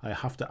all. I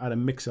have to add a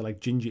mixer like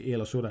ginger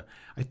ale or soda.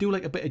 I do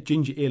like a bit of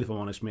ginger ale, if I'm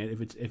honest, mate.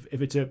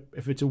 If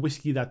it's a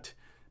whiskey that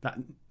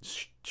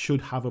should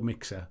have a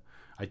mixer,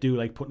 I do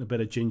like putting a bit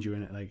of ginger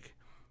in it. Like,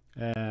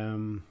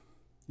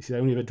 he said, I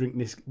only ever drink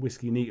this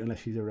whiskey neat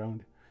unless she's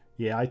around.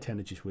 Yeah, I tend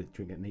to just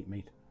drink it neat,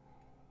 mate.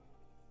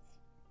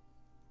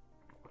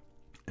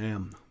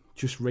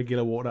 Just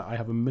regular water. I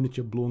have a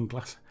miniature blown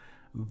glass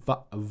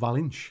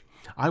Valinch.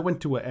 I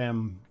went to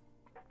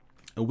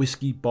a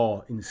whiskey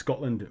bar in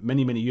Scotland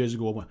many years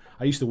ago.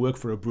 I used to work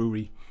for a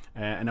brewery,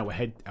 and our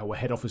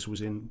head office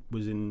was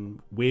in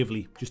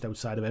Waverley, just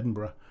outside of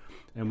Edinburgh,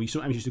 and we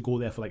sometimes used to go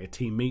there for like a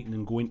team meeting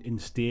and go in and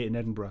stay in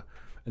Edinburgh.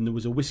 And there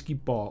was a whiskey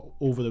bar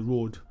over the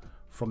road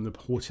from the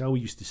hotel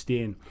we used to stay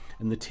in,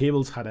 and the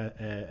tables had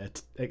a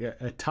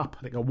tap,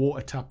 like a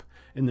water tap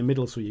in the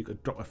middle, so you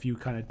could drop a few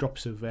kind of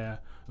drops of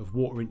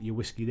water into your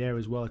whiskey there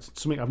as well. It's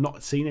something I've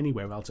not seen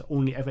anywhere else,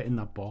 only ever in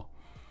that bar.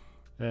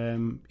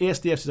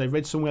 ASDF says, I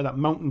read somewhere that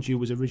Mountain Dew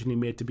was originally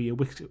made to be a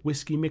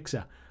whiskey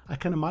mixer. I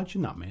can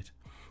imagine that, mate.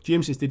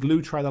 James says, did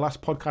Lou try the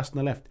last podcast on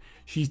the left?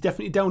 She's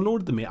definitely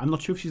downloaded them, mate. I'm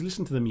not sure if she's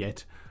listened to them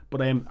yet,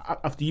 but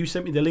after you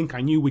sent me the link,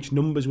 I knew which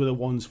numbers were the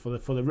ones for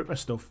the Ripper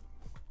stuff.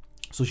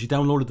 So she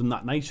downloaded them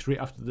that night, straight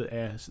after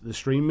the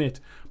stream, mate.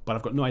 But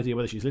I've got no idea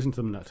whether she's listened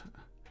to them or not.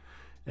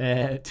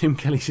 Tim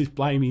Kelly says,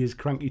 blimey, his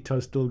cranky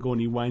toes still going.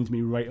 He winds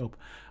me right up.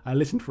 I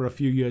listened for a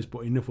few years,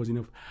 but enough was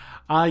enough.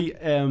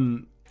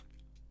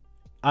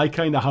 I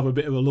kind of have a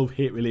bit of a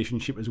love-hate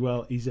relationship as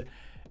well. He's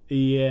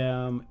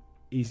very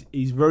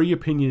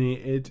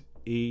opinionated.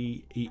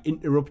 He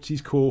interrupts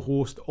his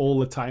co-host all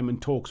the time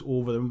and talks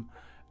over them.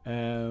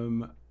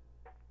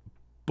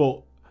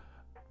 But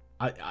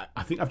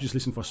I think I've just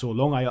listened for so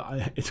long.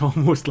 It's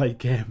almost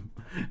like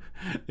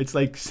it's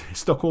like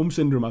Stockholm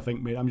syndrome, I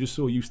think, mate. I'm just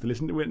so used to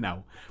listening to it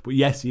now. But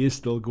yes, he is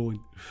still going.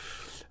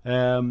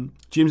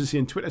 James is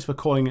saying Twitter's for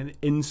calling an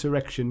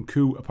insurrection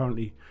coup.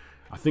 Apparently,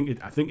 I think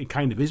it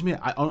kind of is, mate.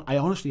 I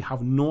honestly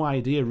have no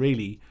idea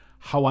really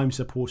how I'm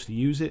supposed to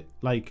use it.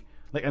 Like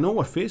I know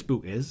what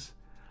Facebook is.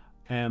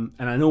 And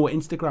I know what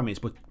Instagram is,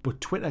 but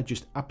Twitter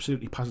just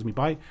absolutely passes me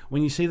by.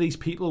 When you see these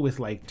people with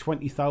like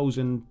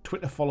 20,000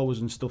 Twitter followers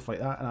and stuff like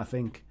that, and I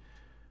think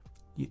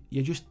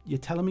you're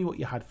telling me what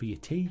you had for your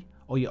tea,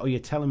 or you're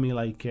telling me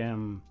like,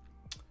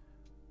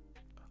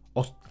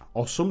 or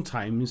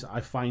sometimes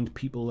I find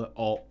people that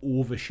are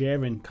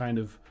oversharing kind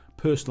of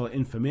personal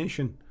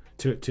information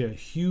to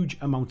huge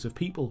amounts of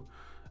people,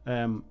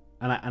 and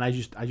I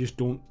just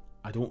don't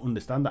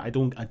understand that. I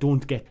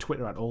don't get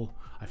Twitter at all.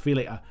 I feel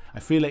like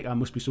I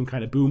must be some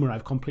kind of boomer.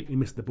 I've completely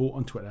missed the boat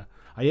on Twitter.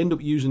 I end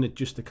up using it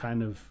just to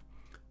kind of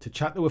to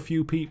chat to a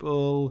few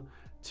people,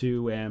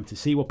 to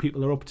see what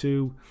people are up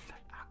to.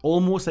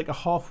 Almost like a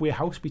halfway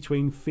house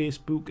between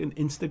Facebook and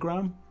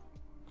Instagram.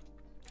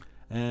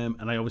 And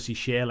I obviously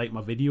share like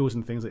my videos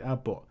and things like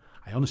that, but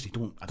I honestly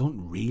don't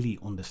really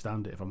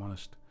understand it, if I'm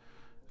honest.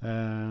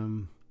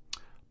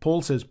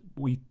 Paul says,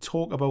 we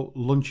talk about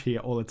lunch here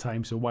all the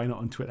time, so why not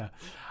on Twitter?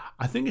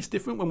 I think it's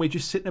different when we're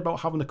just sitting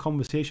about having a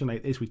conversation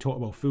like this. We talk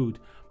about food,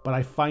 but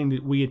I find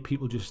it weird.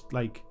 People just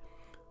like,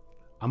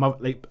 I'm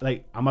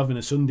having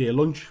a Sunday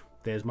lunch.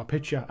 There's my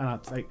picture, and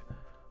it's like,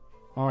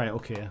 all right,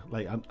 okay.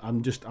 Like I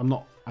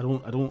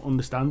don't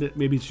understand it.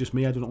 Maybe it's just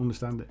me. I don't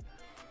understand it.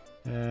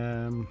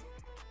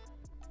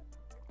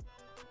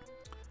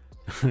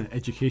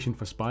 Education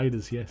for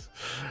spiders, yes.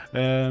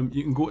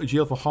 You can go to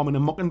jail for harming a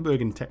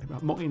mockingbird in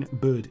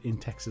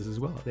Texas as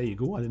well. There you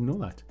go. I didn't know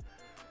that.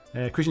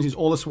 Christian says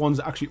all the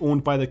swans are actually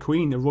owned by the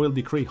Queen. A royal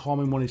decree.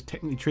 Harming one is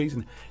technically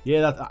treason.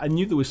 Yeah, I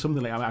knew there was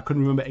something like that. I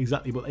couldn't remember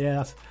exactly, but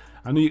yeah,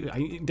 I knew you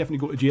can definitely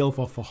go to jail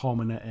for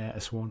harming a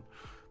swan.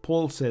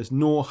 Paul says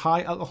no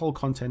high alcohol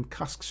content,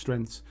 cask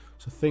strengths,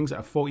 so things that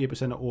are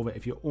 48% or over.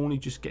 If you're only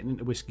just getting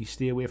into whiskey,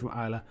 stay away from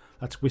Islay.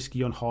 That's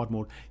whiskey on hard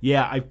mode.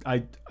 Yeah,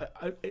 I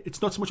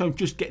it's not so much I'm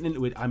just getting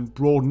into it. I'm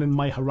broadening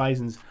my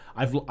horizons.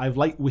 I've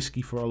liked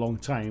whiskey for a long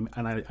time,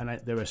 and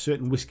there are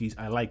certain whiskies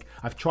I like.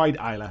 I've tried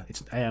Islay.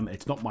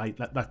 It's not my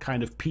that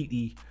kind of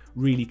peaty,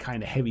 really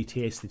kind of heavy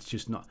taste. It's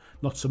just not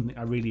something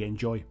I really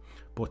enjoy.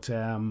 But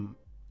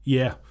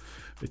yeah,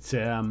 it's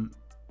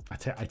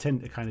I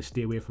tend to kind of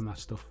stay away from that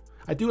stuff.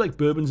 I do like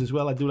bourbons as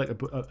well. I do like a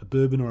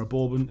bourbon or a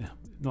bourbon.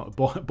 Not a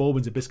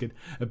bourbon's a biscuit.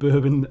 A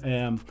bourbon,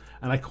 and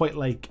I quite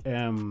like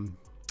a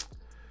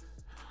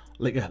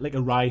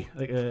rye,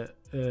 like a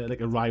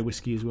rye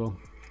whiskey as well.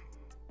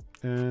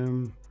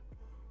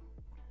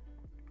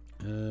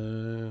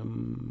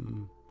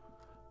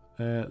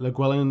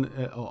 Llewellyn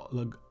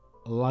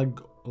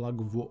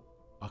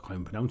I can't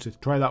even pronounce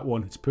it. Try that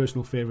one. It's a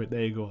personal favourite.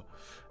 There you go.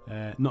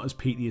 Not as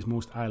peaty as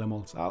most Islay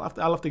malts. I'll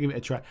have to give it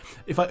a try.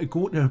 If I could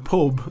go to a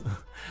pub,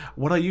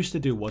 what I used to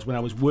do was when I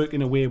was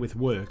working away with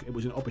work, it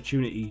was an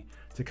opportunity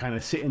to kind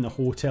of sit in the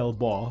hotel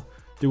bar,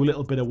 do a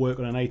little bit of work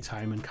on a night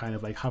time, and kind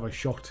of like have a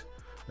shot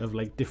of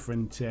like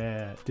different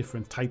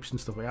types and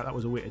stuff like that. That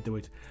was a way to do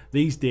it.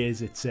 These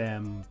days, it's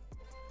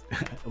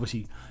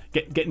obviously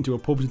getting to a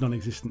pub is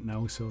non-existent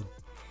now. So.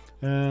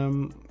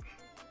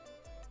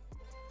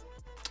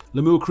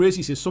 Lemuel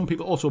Crazy says some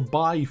people also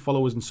buy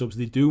followers and subs.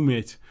 They do,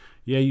 mate.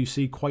 Yeah, you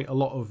see quite a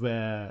lot of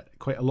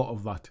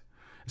that,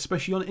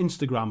 especially on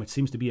Instagram. It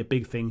seems to be a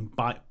big thing.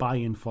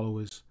 Buying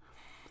followers.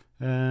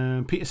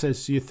 Peter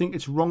says, so you think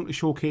it's wrong to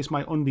showcase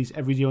my undies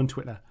every day on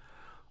Twitter?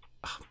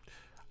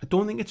 I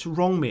don't think it's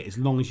wrong, mate, as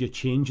long as you're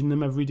changing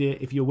them every day.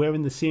 If you're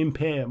wearing the same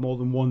pair more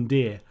than one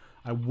day,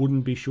 I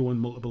wouldn't be showing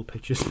multiple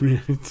pictures.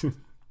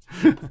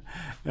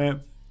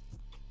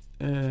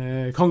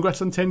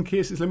 Congrats on 10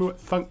 cases, Limo.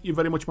 Thank you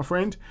very much, my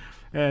friend.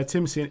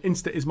 Tim saying,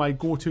 Insta is my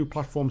go-to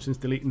platform since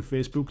deleting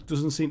Facebook.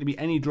 Doesn't seem to be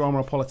any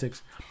drama or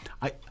politics.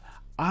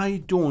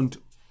 I don't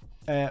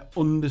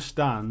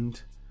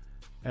understand...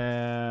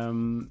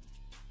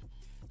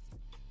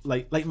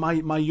 like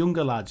my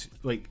younger lads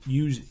like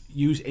use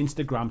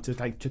Instagram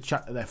to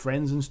chat to their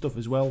friends and stuff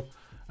as well,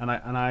 and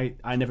I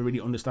never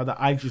really understand that.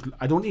 I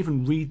don't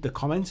even read the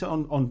comments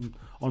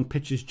on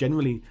pictures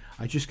generally.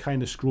 I just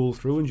kind of scroll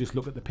through and just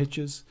look at the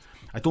pictures.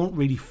 I don't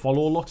really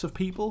follow lots of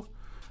people.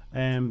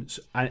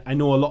 So I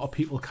know a lot of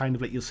people kind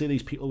of like, you'll see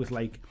these people with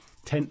like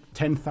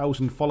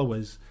 10,000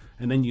 followers,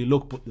 and then you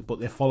look, but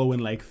they're following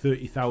like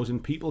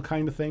 30,000 people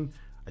kind of thing.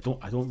 I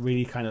don't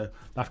really kind of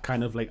that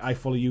kind of like I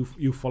follow you,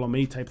 you follow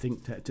me type thing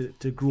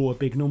to grow a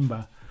big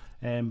number.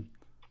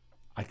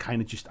 I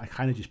kind of just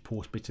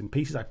post bits and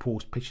pieces. I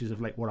post pictures of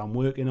like what I'm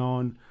working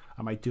on.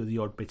 I might do the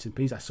odd bits and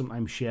pieces. I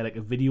sometimes share like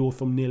a video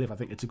thumbnail if I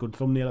think it's a good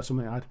thumbnail or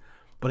something like that.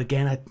 But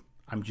again,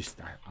 I'm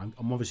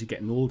obviously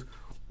getting old.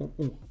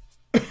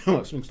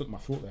 Oh, something stuck in my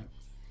throat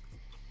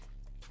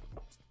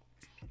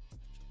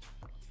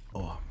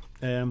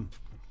there.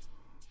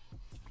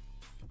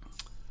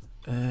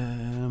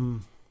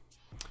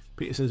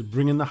 Peter says,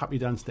 bringing the happy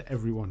dance to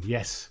everyone.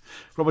 Yes.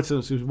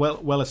 Robertson says,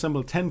 well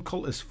assembled. 10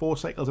 cultists, 4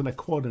 cycles and a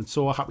quad, and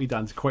so a happy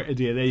dance. Quite a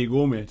day. There you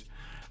go, mate.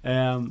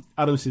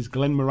 Adam says,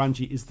 Glen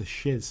Morangi is the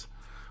shiz.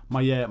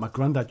 My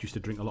granddad used to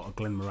drink a lot of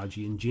Glen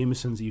Morangi, and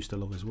Jameson's he used to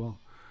love as well.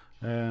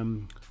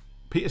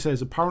 Peter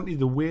says, apparently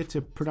the way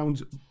to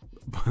pronounce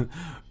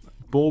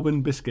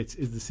bourbon biscuits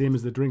is the same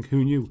as the drink.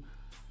 Who knew?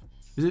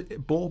 Is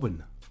it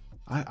bourbon?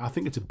 I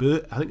think it's a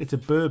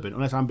bourbon,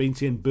 unless I'm being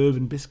saying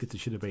bourbon biscuits. It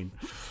should have been.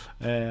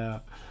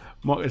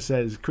 Marcus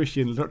says,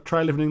 Christian,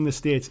 try living in the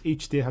States.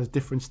 Each state has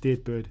different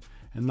state bird,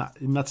 and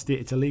in that state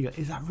it's illegal.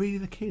 Is that really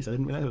the case? I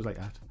didn't realize it was like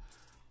that.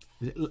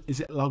 Is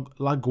it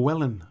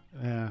Llagwelyn?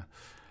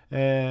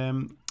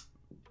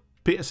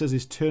 Peter says,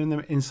 is turn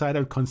them inside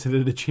out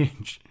considered a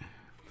change?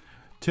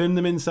 Turn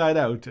them inside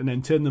out and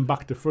then turn them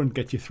back to front.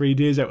 Get you 3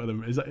 days out of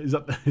them. Is that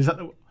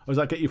or does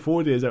that get you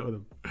 4 days out of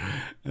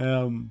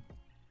them?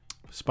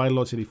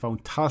 Spiderlord said he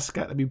found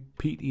Tasca to be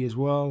peaty as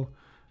well.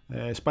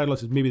 Spiderlord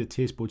says maybe the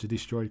taste buds are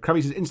destroyed.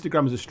 Krabby says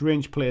Instagram is a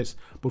strange place,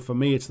 but for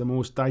me it's the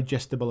most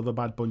digestible of a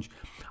bad bunch.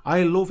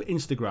 I love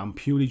Instagram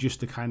purely just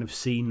to kind of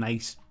see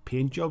nice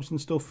paint jobs and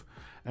stuff.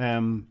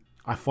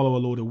 I follow a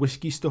load of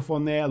whiskey stuff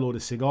on there, a load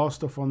of cigar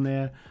stuff on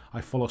there.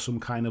 I follow some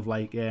kind of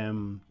like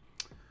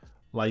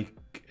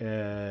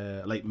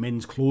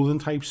men's clothing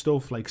type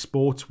stuff, like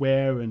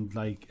sportswear and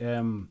like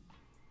I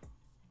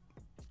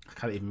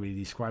can't even really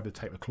describe the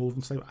type of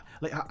clothing stuff.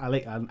 I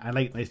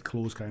like nice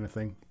clothes kind of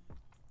thing.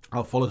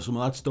 I'll follow some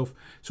of that stuff.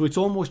 So it's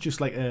almost just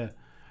like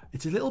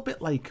it's a little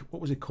bit like,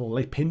 what was it called?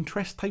 Like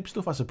Pinterest type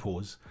stuff, I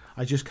suppose.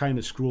 I just kind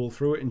of scroll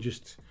through it and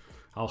just,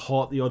 I'll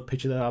heart the odd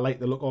picture that I like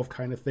the look of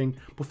kind of thing.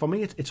 But for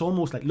me, it's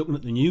almost like looking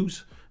at the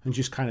news and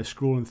just kind of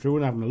scrolling through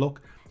and having a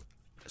look.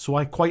 So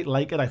I quite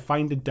like it. I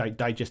find it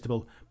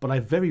digestible, but I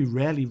very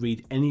rarely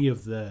read any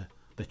of the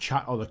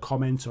chat or the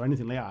comments or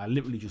anything like that. I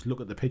literally just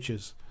look at the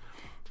pictures.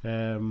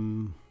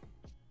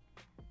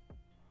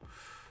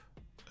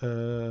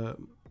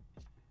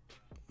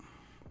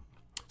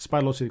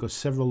 Spiderlord said he got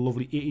several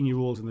lovely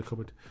 18-year-olds in the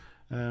cupboard.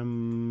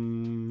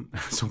 Some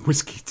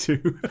whiskey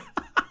too.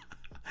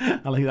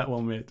 I like that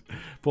one, mate.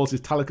 Paul says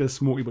Talica is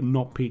smoky but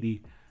not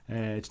peaty.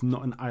 It's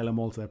not an Isle of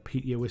Malta. They're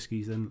peatier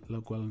whiskies than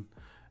Llagwelyn.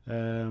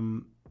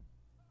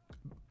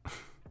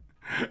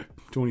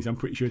 Tony, I'm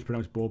pretty sure it's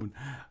pronounced bourbon.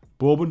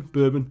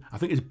 Bourbon. I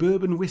think it's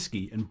bourbon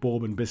whiskey and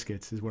bourbon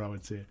biscuits is what I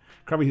would say.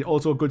 Krabby,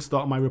 also a good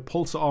start on my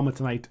repulsor armor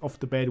tonight. Off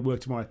to bed, work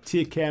tomorrow.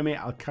 Take care, mate.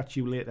 I'll catch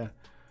you later.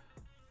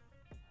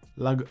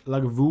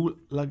 Lagavulin.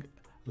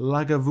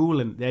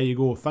 There you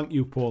go. Thank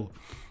you, Paul.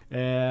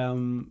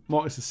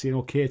 Marcus is saying,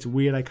 okay, it's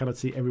weird I cannot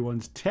see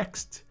everyone's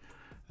text.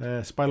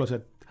 Spilo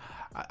said,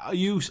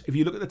 if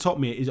you look at the top,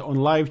 mate, is it on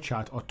live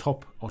chat or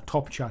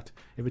top chat?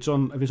 If it's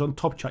on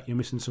top chat, you're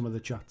missing some of the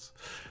chats.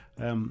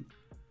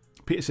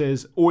 Peter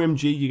says,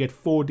 OMG, you get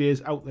 4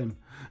 days out then.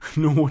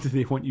 No wonder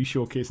they want you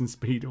showcasing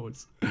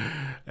speedos.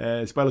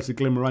 Spilo said,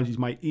 Glenmorangie is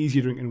my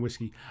easy drinking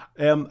whiskey.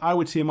 I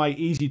would say my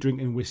easy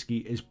drinking whiskey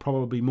is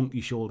probably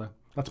Monkey Shoulder.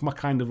 That's my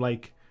kind of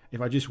like,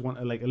 if I just want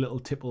a little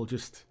tipple,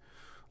 just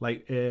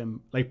like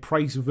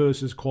price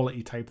versus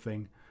quality type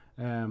thing.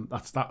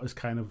 That was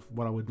kind of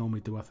what I would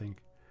normally do, I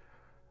think.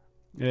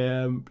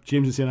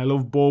 James is saying, I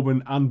love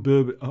bourbon and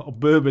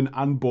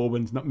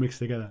bourbons not mixed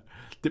together.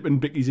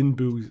 Dipping bickies in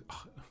booze.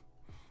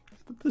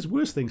 There's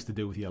worse things to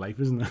do with your life,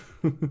 isn't there?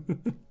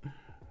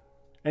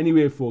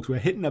 Anyway, folks, we're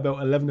hitting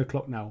about 11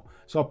 o'clock now.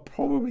 So I'll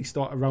probably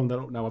start to round that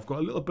up now. I've got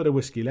a little bit of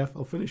whiskey left.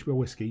 I'll finish with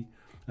whiskey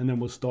and then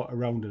we'll start to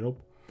round it up.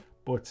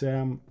 But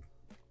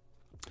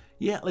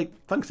yeah, like,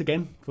 thanks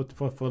again for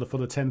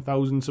the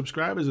 10,000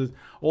 subscribers.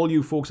 All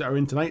you folks that are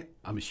in tonight,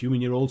 I'm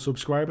assuming you're all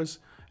subscribers.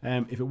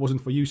 If it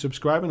wasn't for you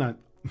subscribing,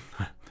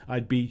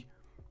 I'd be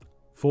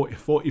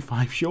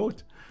 45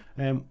 short.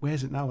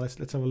 Where's it now? Let's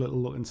have a little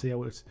look and see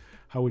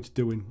how it's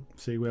doing.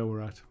 See where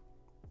we're at.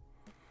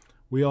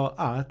 We are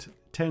at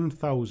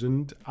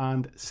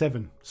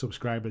 10,007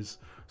 subscribers.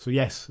 So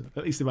yes,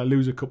 at least if I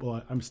lose a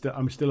couple, I'm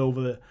still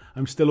over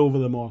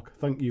the mark.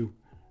 Thank you.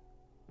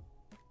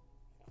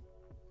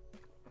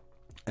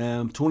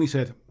 Tony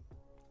said,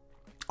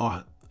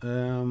 I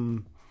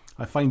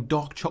find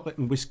dark chocolate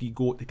and whiskey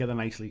go together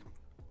nicely.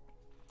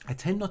 I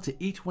tend not to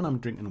eat when I'm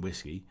drinking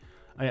whiskey.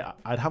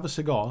 I'd have a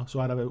cigar, so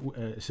I'd have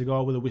a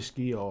cigar with a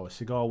whiskey, or a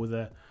cigar with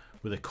a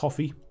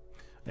coffee,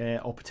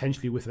 or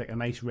potentially with like a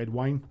nice red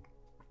wine.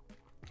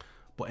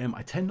 But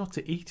I tend not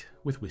to eat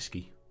with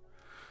whiskey.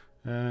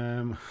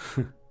 Mark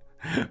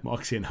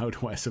saying, how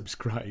do I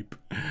subscribe?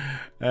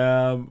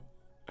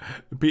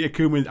 Peter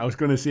Cooman, I was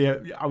going to say,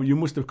 you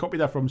must have copied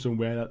that from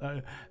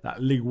somewhere.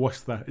 That Lig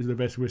Worcester is the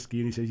best whiskey.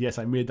 And he says, yes,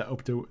 I made that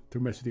up to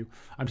mess with you.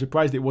 I'm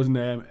surprised it wasn't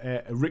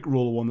a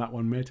Rickroll one, that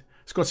one, mate.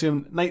 Scott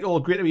saying, night all,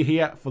 great to be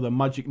here for the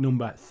magic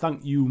number.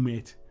 Thank you,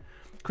 mate.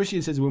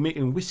 Christian says, we're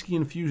making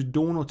whiskey-infused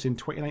donuts in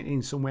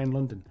 2019 somewhere in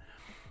London.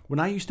 When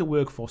I used to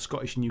work for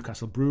Scottish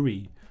Newcastle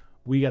Brewery,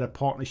 we had a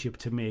partnership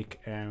to make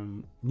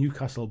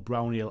Newcastle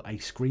Brown Ale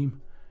ice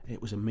cream.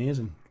 It was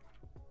amazing.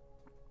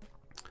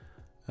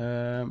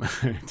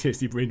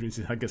 Tasty Brain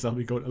says, I guess I'll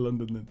be going to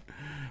London then.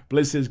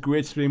 Blizz says,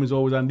 great stream as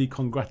always, Andy.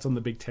 Congrats on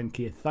the big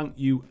 10k. Thank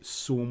you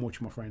so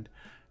much, my friend.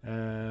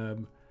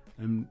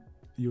 And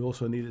you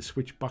also need to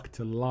switch back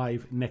to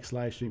live next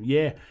live stream.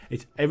 Yeah,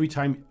 it's every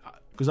time,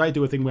 because I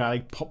do a thing where I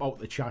like pop out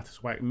the chat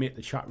so I can make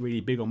the chat really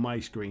big on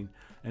my screen,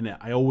 and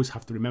I always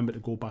have to remember to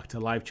go back to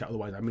live chat,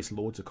 otherwise I miss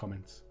loads of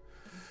comments.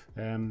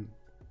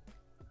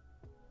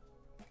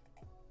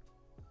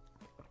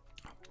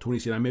 Tony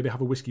said, I maybe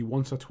have a whiskey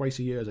once or twice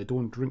a year as I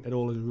don't drink at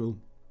all as a rule.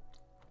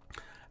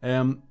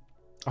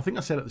 I think I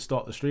said at the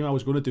start of the stream I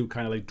was going to do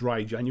kind of like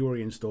dry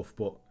January and stuff,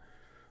 but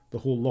the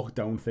whole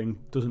lockdown thing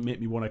doesn't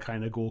make me want to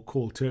kind of go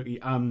cold turkey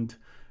and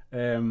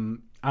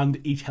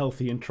eat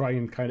healthy and try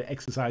and kind of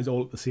exercise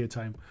all at the same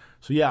time.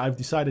 So yeah, I've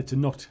decided to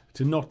not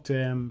knock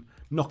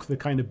the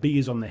kind of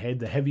beers on the head,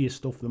 the heavier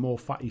stuff, the more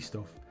fatty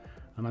stuff.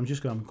 And I'm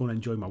going to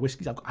enjoy my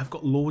whiskeys. I've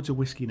got loads of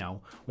whiskey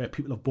now where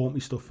people have bought me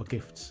stuff for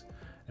gifts.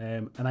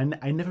 And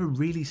I never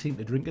really seem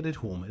to drink it at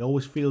home. It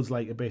always feels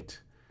like a bit...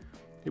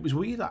 It was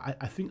weird.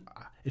 I think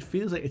it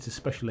feels like it's a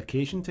special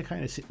occasion to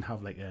kind of sit and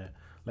have like a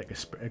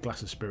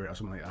glass of spirit or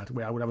something like that,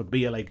 where I would have a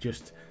beer like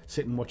just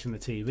sitting watching the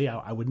TV.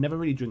 I would never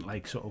really drink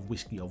like sort of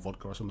whiskey or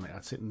vodka or something like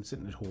that sitting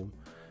at home.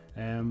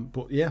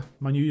 But yeah,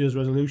 my New Year's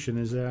resolution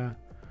is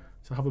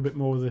to have a bit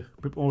more of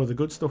the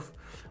good stuff.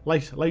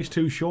 Life's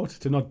too short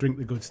to not drink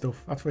the good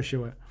stuff. That's for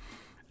sure.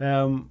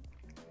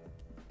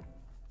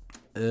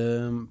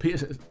 Peter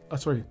says,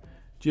 sorry,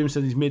 Jim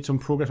says he's made some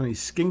progress on his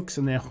skinks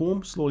and they're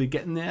home, slowly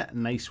getting there.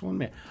 Nice one,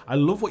 mate. I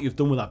love what you've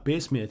done with that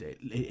base, mate.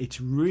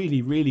 It's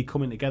really, really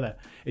coming together.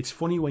 It's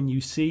funny when you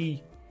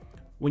see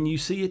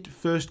it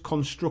first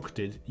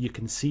constructed, you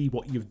can see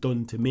what you've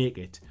done to make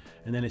it,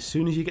 and then as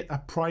soon as you get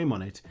that prime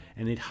on it,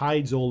 and it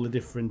hides all the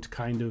different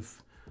kind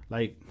of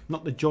like,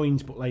 not the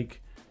joins, but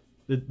like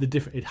the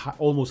different.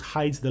 Almost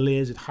hides the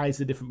layers. It hides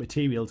the different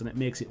materials, and it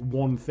makes it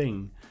one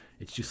thing.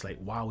 It's just like,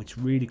 wow, it's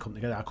really come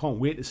together. I can't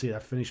wait to see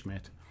that finished,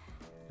 mate.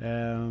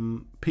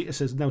 Peter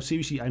says, now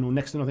seriously, I know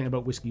next to nothing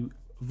about whiskey,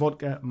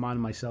 vodka, man,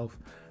 myself,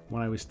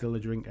 when I was still a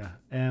drinker.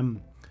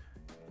 I'm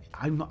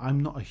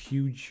not a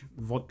huge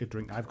vodka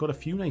drinker. I've got a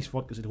few nice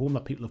vodkas at home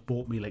that people have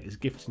bought me like as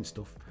gifts and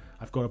stuff.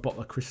 I've got a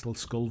bottle of Crystal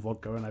Skull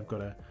vodka, and I've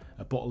got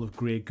a bottle of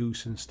Grey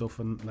Goose and stuff,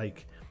 and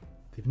like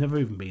they've never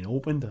even been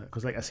opened,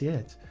 because like I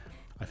said,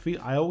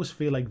 I always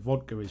feel like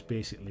vodka is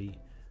basically,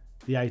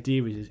 the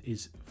idea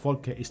is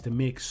vodka is to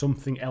make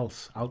something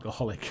else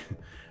alcoholic,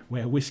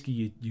 where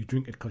whiskey you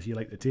drink it because you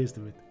like the taste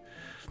of it.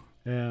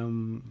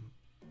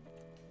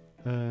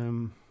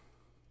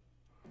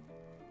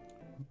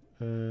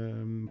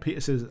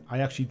 Peter says, I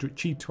actually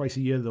cheat twice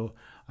a year though.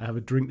 I have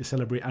a drink to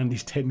celebrate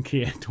Andy's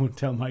 10k. Don't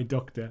tell my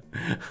doctor.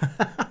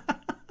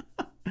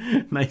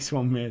 Nice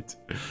one, mate.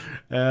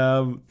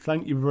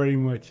 Thank you very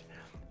much.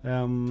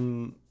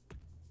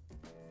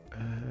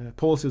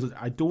 Paul says,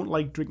 I don't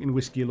like drinking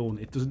whiskey alone.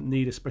 It doesn't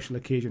need a special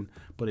occasion,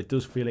 but it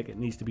does feel like it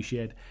needs to be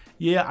shared.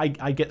 Yeah,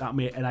 I get that,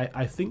 mate. And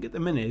I think at the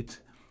minute,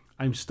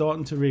 I'm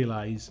starting to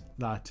realise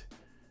that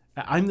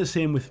I'm the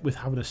same with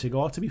having a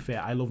cigar, to be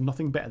fair. I love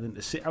nothing better than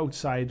to sit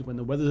outside when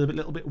the weather's a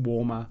little bit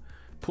warmer,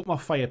 put my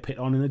fire pit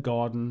on in the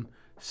garden,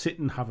 sit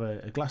and have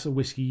a glass of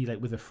whiskey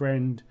like with a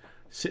friend,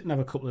 sit and have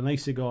a couple of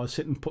nice cigars,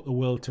 sit and put the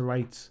world to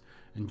rights,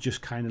 and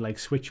just kind of like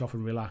switch off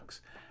and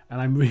relax.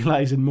 And I'm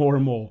realising more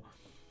and more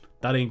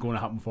that ain't going to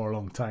happen for a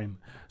long time.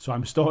 So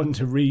I'm starting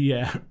to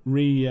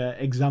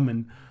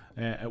re-examine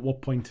At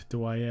what point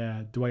do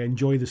I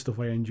enjoy the stuff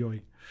I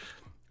enjoy?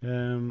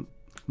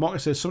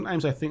 Marcus says,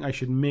 sometimes I think I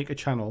should make a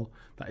channel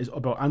that is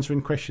about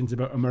answering questions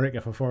about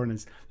America for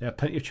foreigners. There are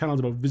plenty of channels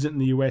about visiting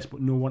the US,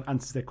 but no one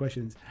answers their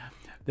questions.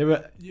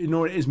 You know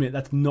what it is, mate?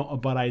 That's not a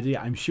bad idea.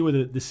 I'm sure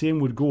that the same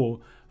would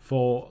go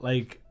for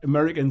like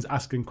Americans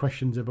asking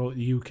questions about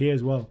the UK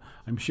as well.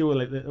 I'm sure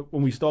like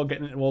when we start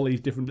getting into all these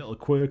different little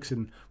quirks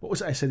and what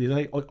was it I said the other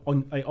night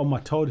on my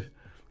Todd,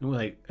 and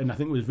I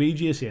think it was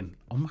VJ saying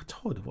on my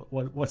Todd.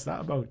 What's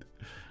that about?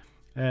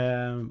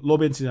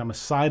 Lobian says, I'm a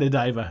cider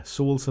diver,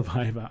 soul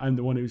survivor. I'm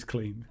the one who's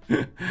clean.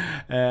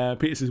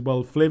 Peter says,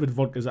 well, flavoured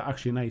vodkas are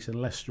actually nice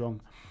and less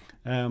strong.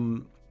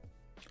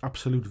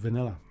 Absolute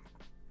vanilla.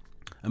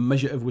 A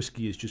measure of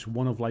whiskey is just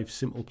one of life's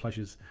simple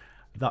pleasures.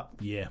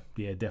 Yeah,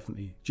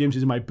 definitely. James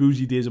says, in my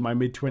boozy days of my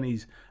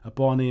mid-20s, a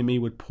bar near me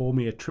would pour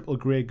me a triple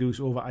Grey Goose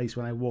over ice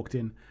when I walked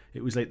in.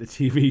 It was like the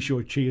TV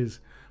show Cheers,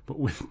 but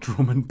with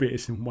drum and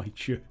bass and white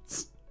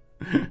shirts.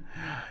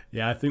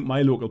 Yeah, I think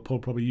my local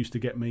pub probably used to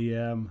get me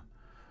a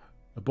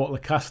bottle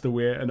of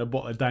Castaway and a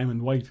bottle of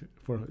Diamond White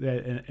for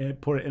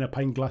put it in a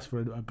pint glass for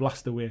a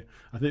blast away.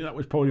 I think that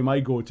was probably my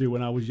go-to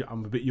when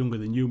I'm a bit younger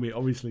than you, mate,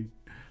 obviously.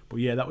 But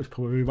yeah, that was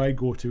probably my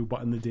go-to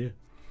back in the day.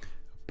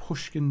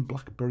 Pushkin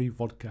Blackberry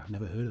Vodka.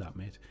 Never heard of that,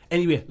 mate.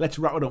 Anyway, let's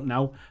wrap it up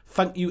now.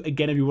 Thank you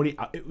again, everybody.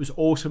 It was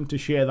awesome to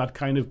share that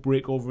kind of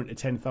break over into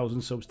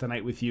 10,000 subs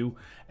tonight with you.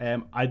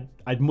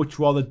 I'd much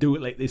rather do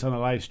it like this on a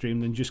live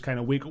stream than just kind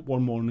of wake up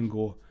one morning and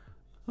go,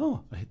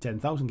 oh, I hit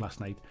 10,000 last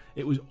night.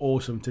 It was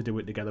awesome to do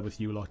it together with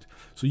you lot.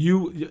 So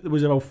there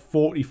was about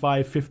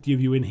 45, 50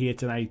 of you in here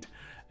tonight.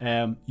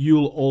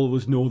 You'll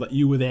always know that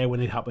you were there when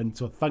it happened.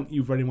 So thank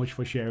you very much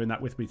for sharing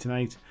that with me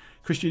tonight.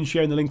 Christian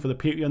sharing the link for the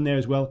Patreon there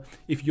as well.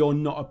 If you're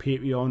not a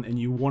Patreon and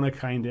you want to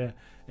kind of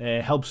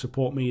help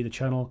support me, the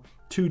channel,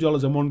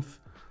 $2 a month.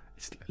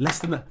 It's less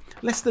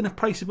than a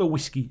price of a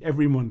whiskey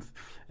every month.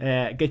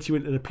 Gets you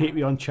into the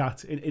Patreon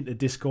chat, into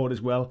Discord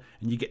as well,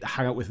 and you get to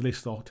hang out with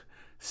this lot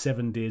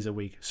 7 days a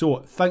week.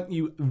 So thank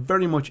you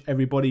very much,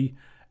 everybody.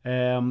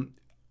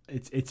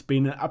 It's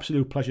been an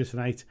absolute pleasure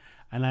tonight,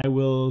 and I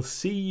will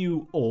see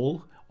you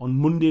all on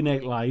Monday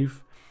Night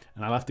Live,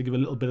 and I'll have to give a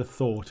little bit of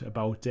thought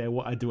about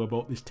what I do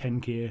about this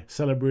 10k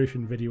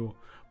celebration video.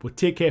 But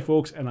take care,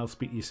 folks, and I'll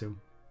speak to you soon.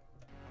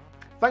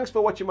 Thanks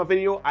for watching my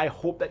video. I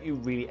hope that you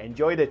really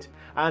enjoyed it,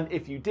 and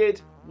if you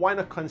did, why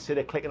not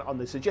consider clicking on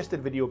the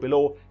suggested video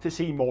below to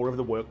see more of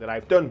the work that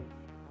I've done.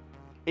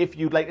 If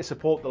you'd like to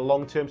support the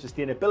long-term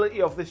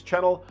sustainability of this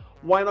channel,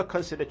 why not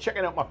consider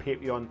checking out my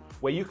Patreon,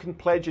 where you can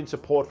pledge and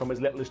support from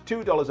as little as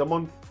 $2 a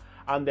month,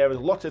 and there is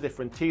lots of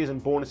different tiers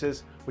and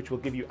bonuses which will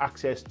give you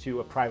access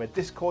to a private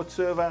Discord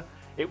server.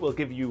 It will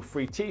give you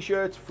free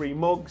t-shirts, free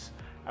mugs,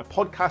 a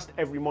podcast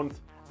every month,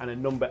 and a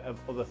number of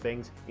other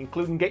things,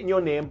 including getting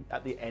your name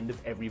at the end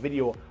of every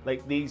video,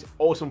 like these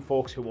awesome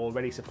folks who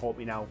already support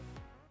me now.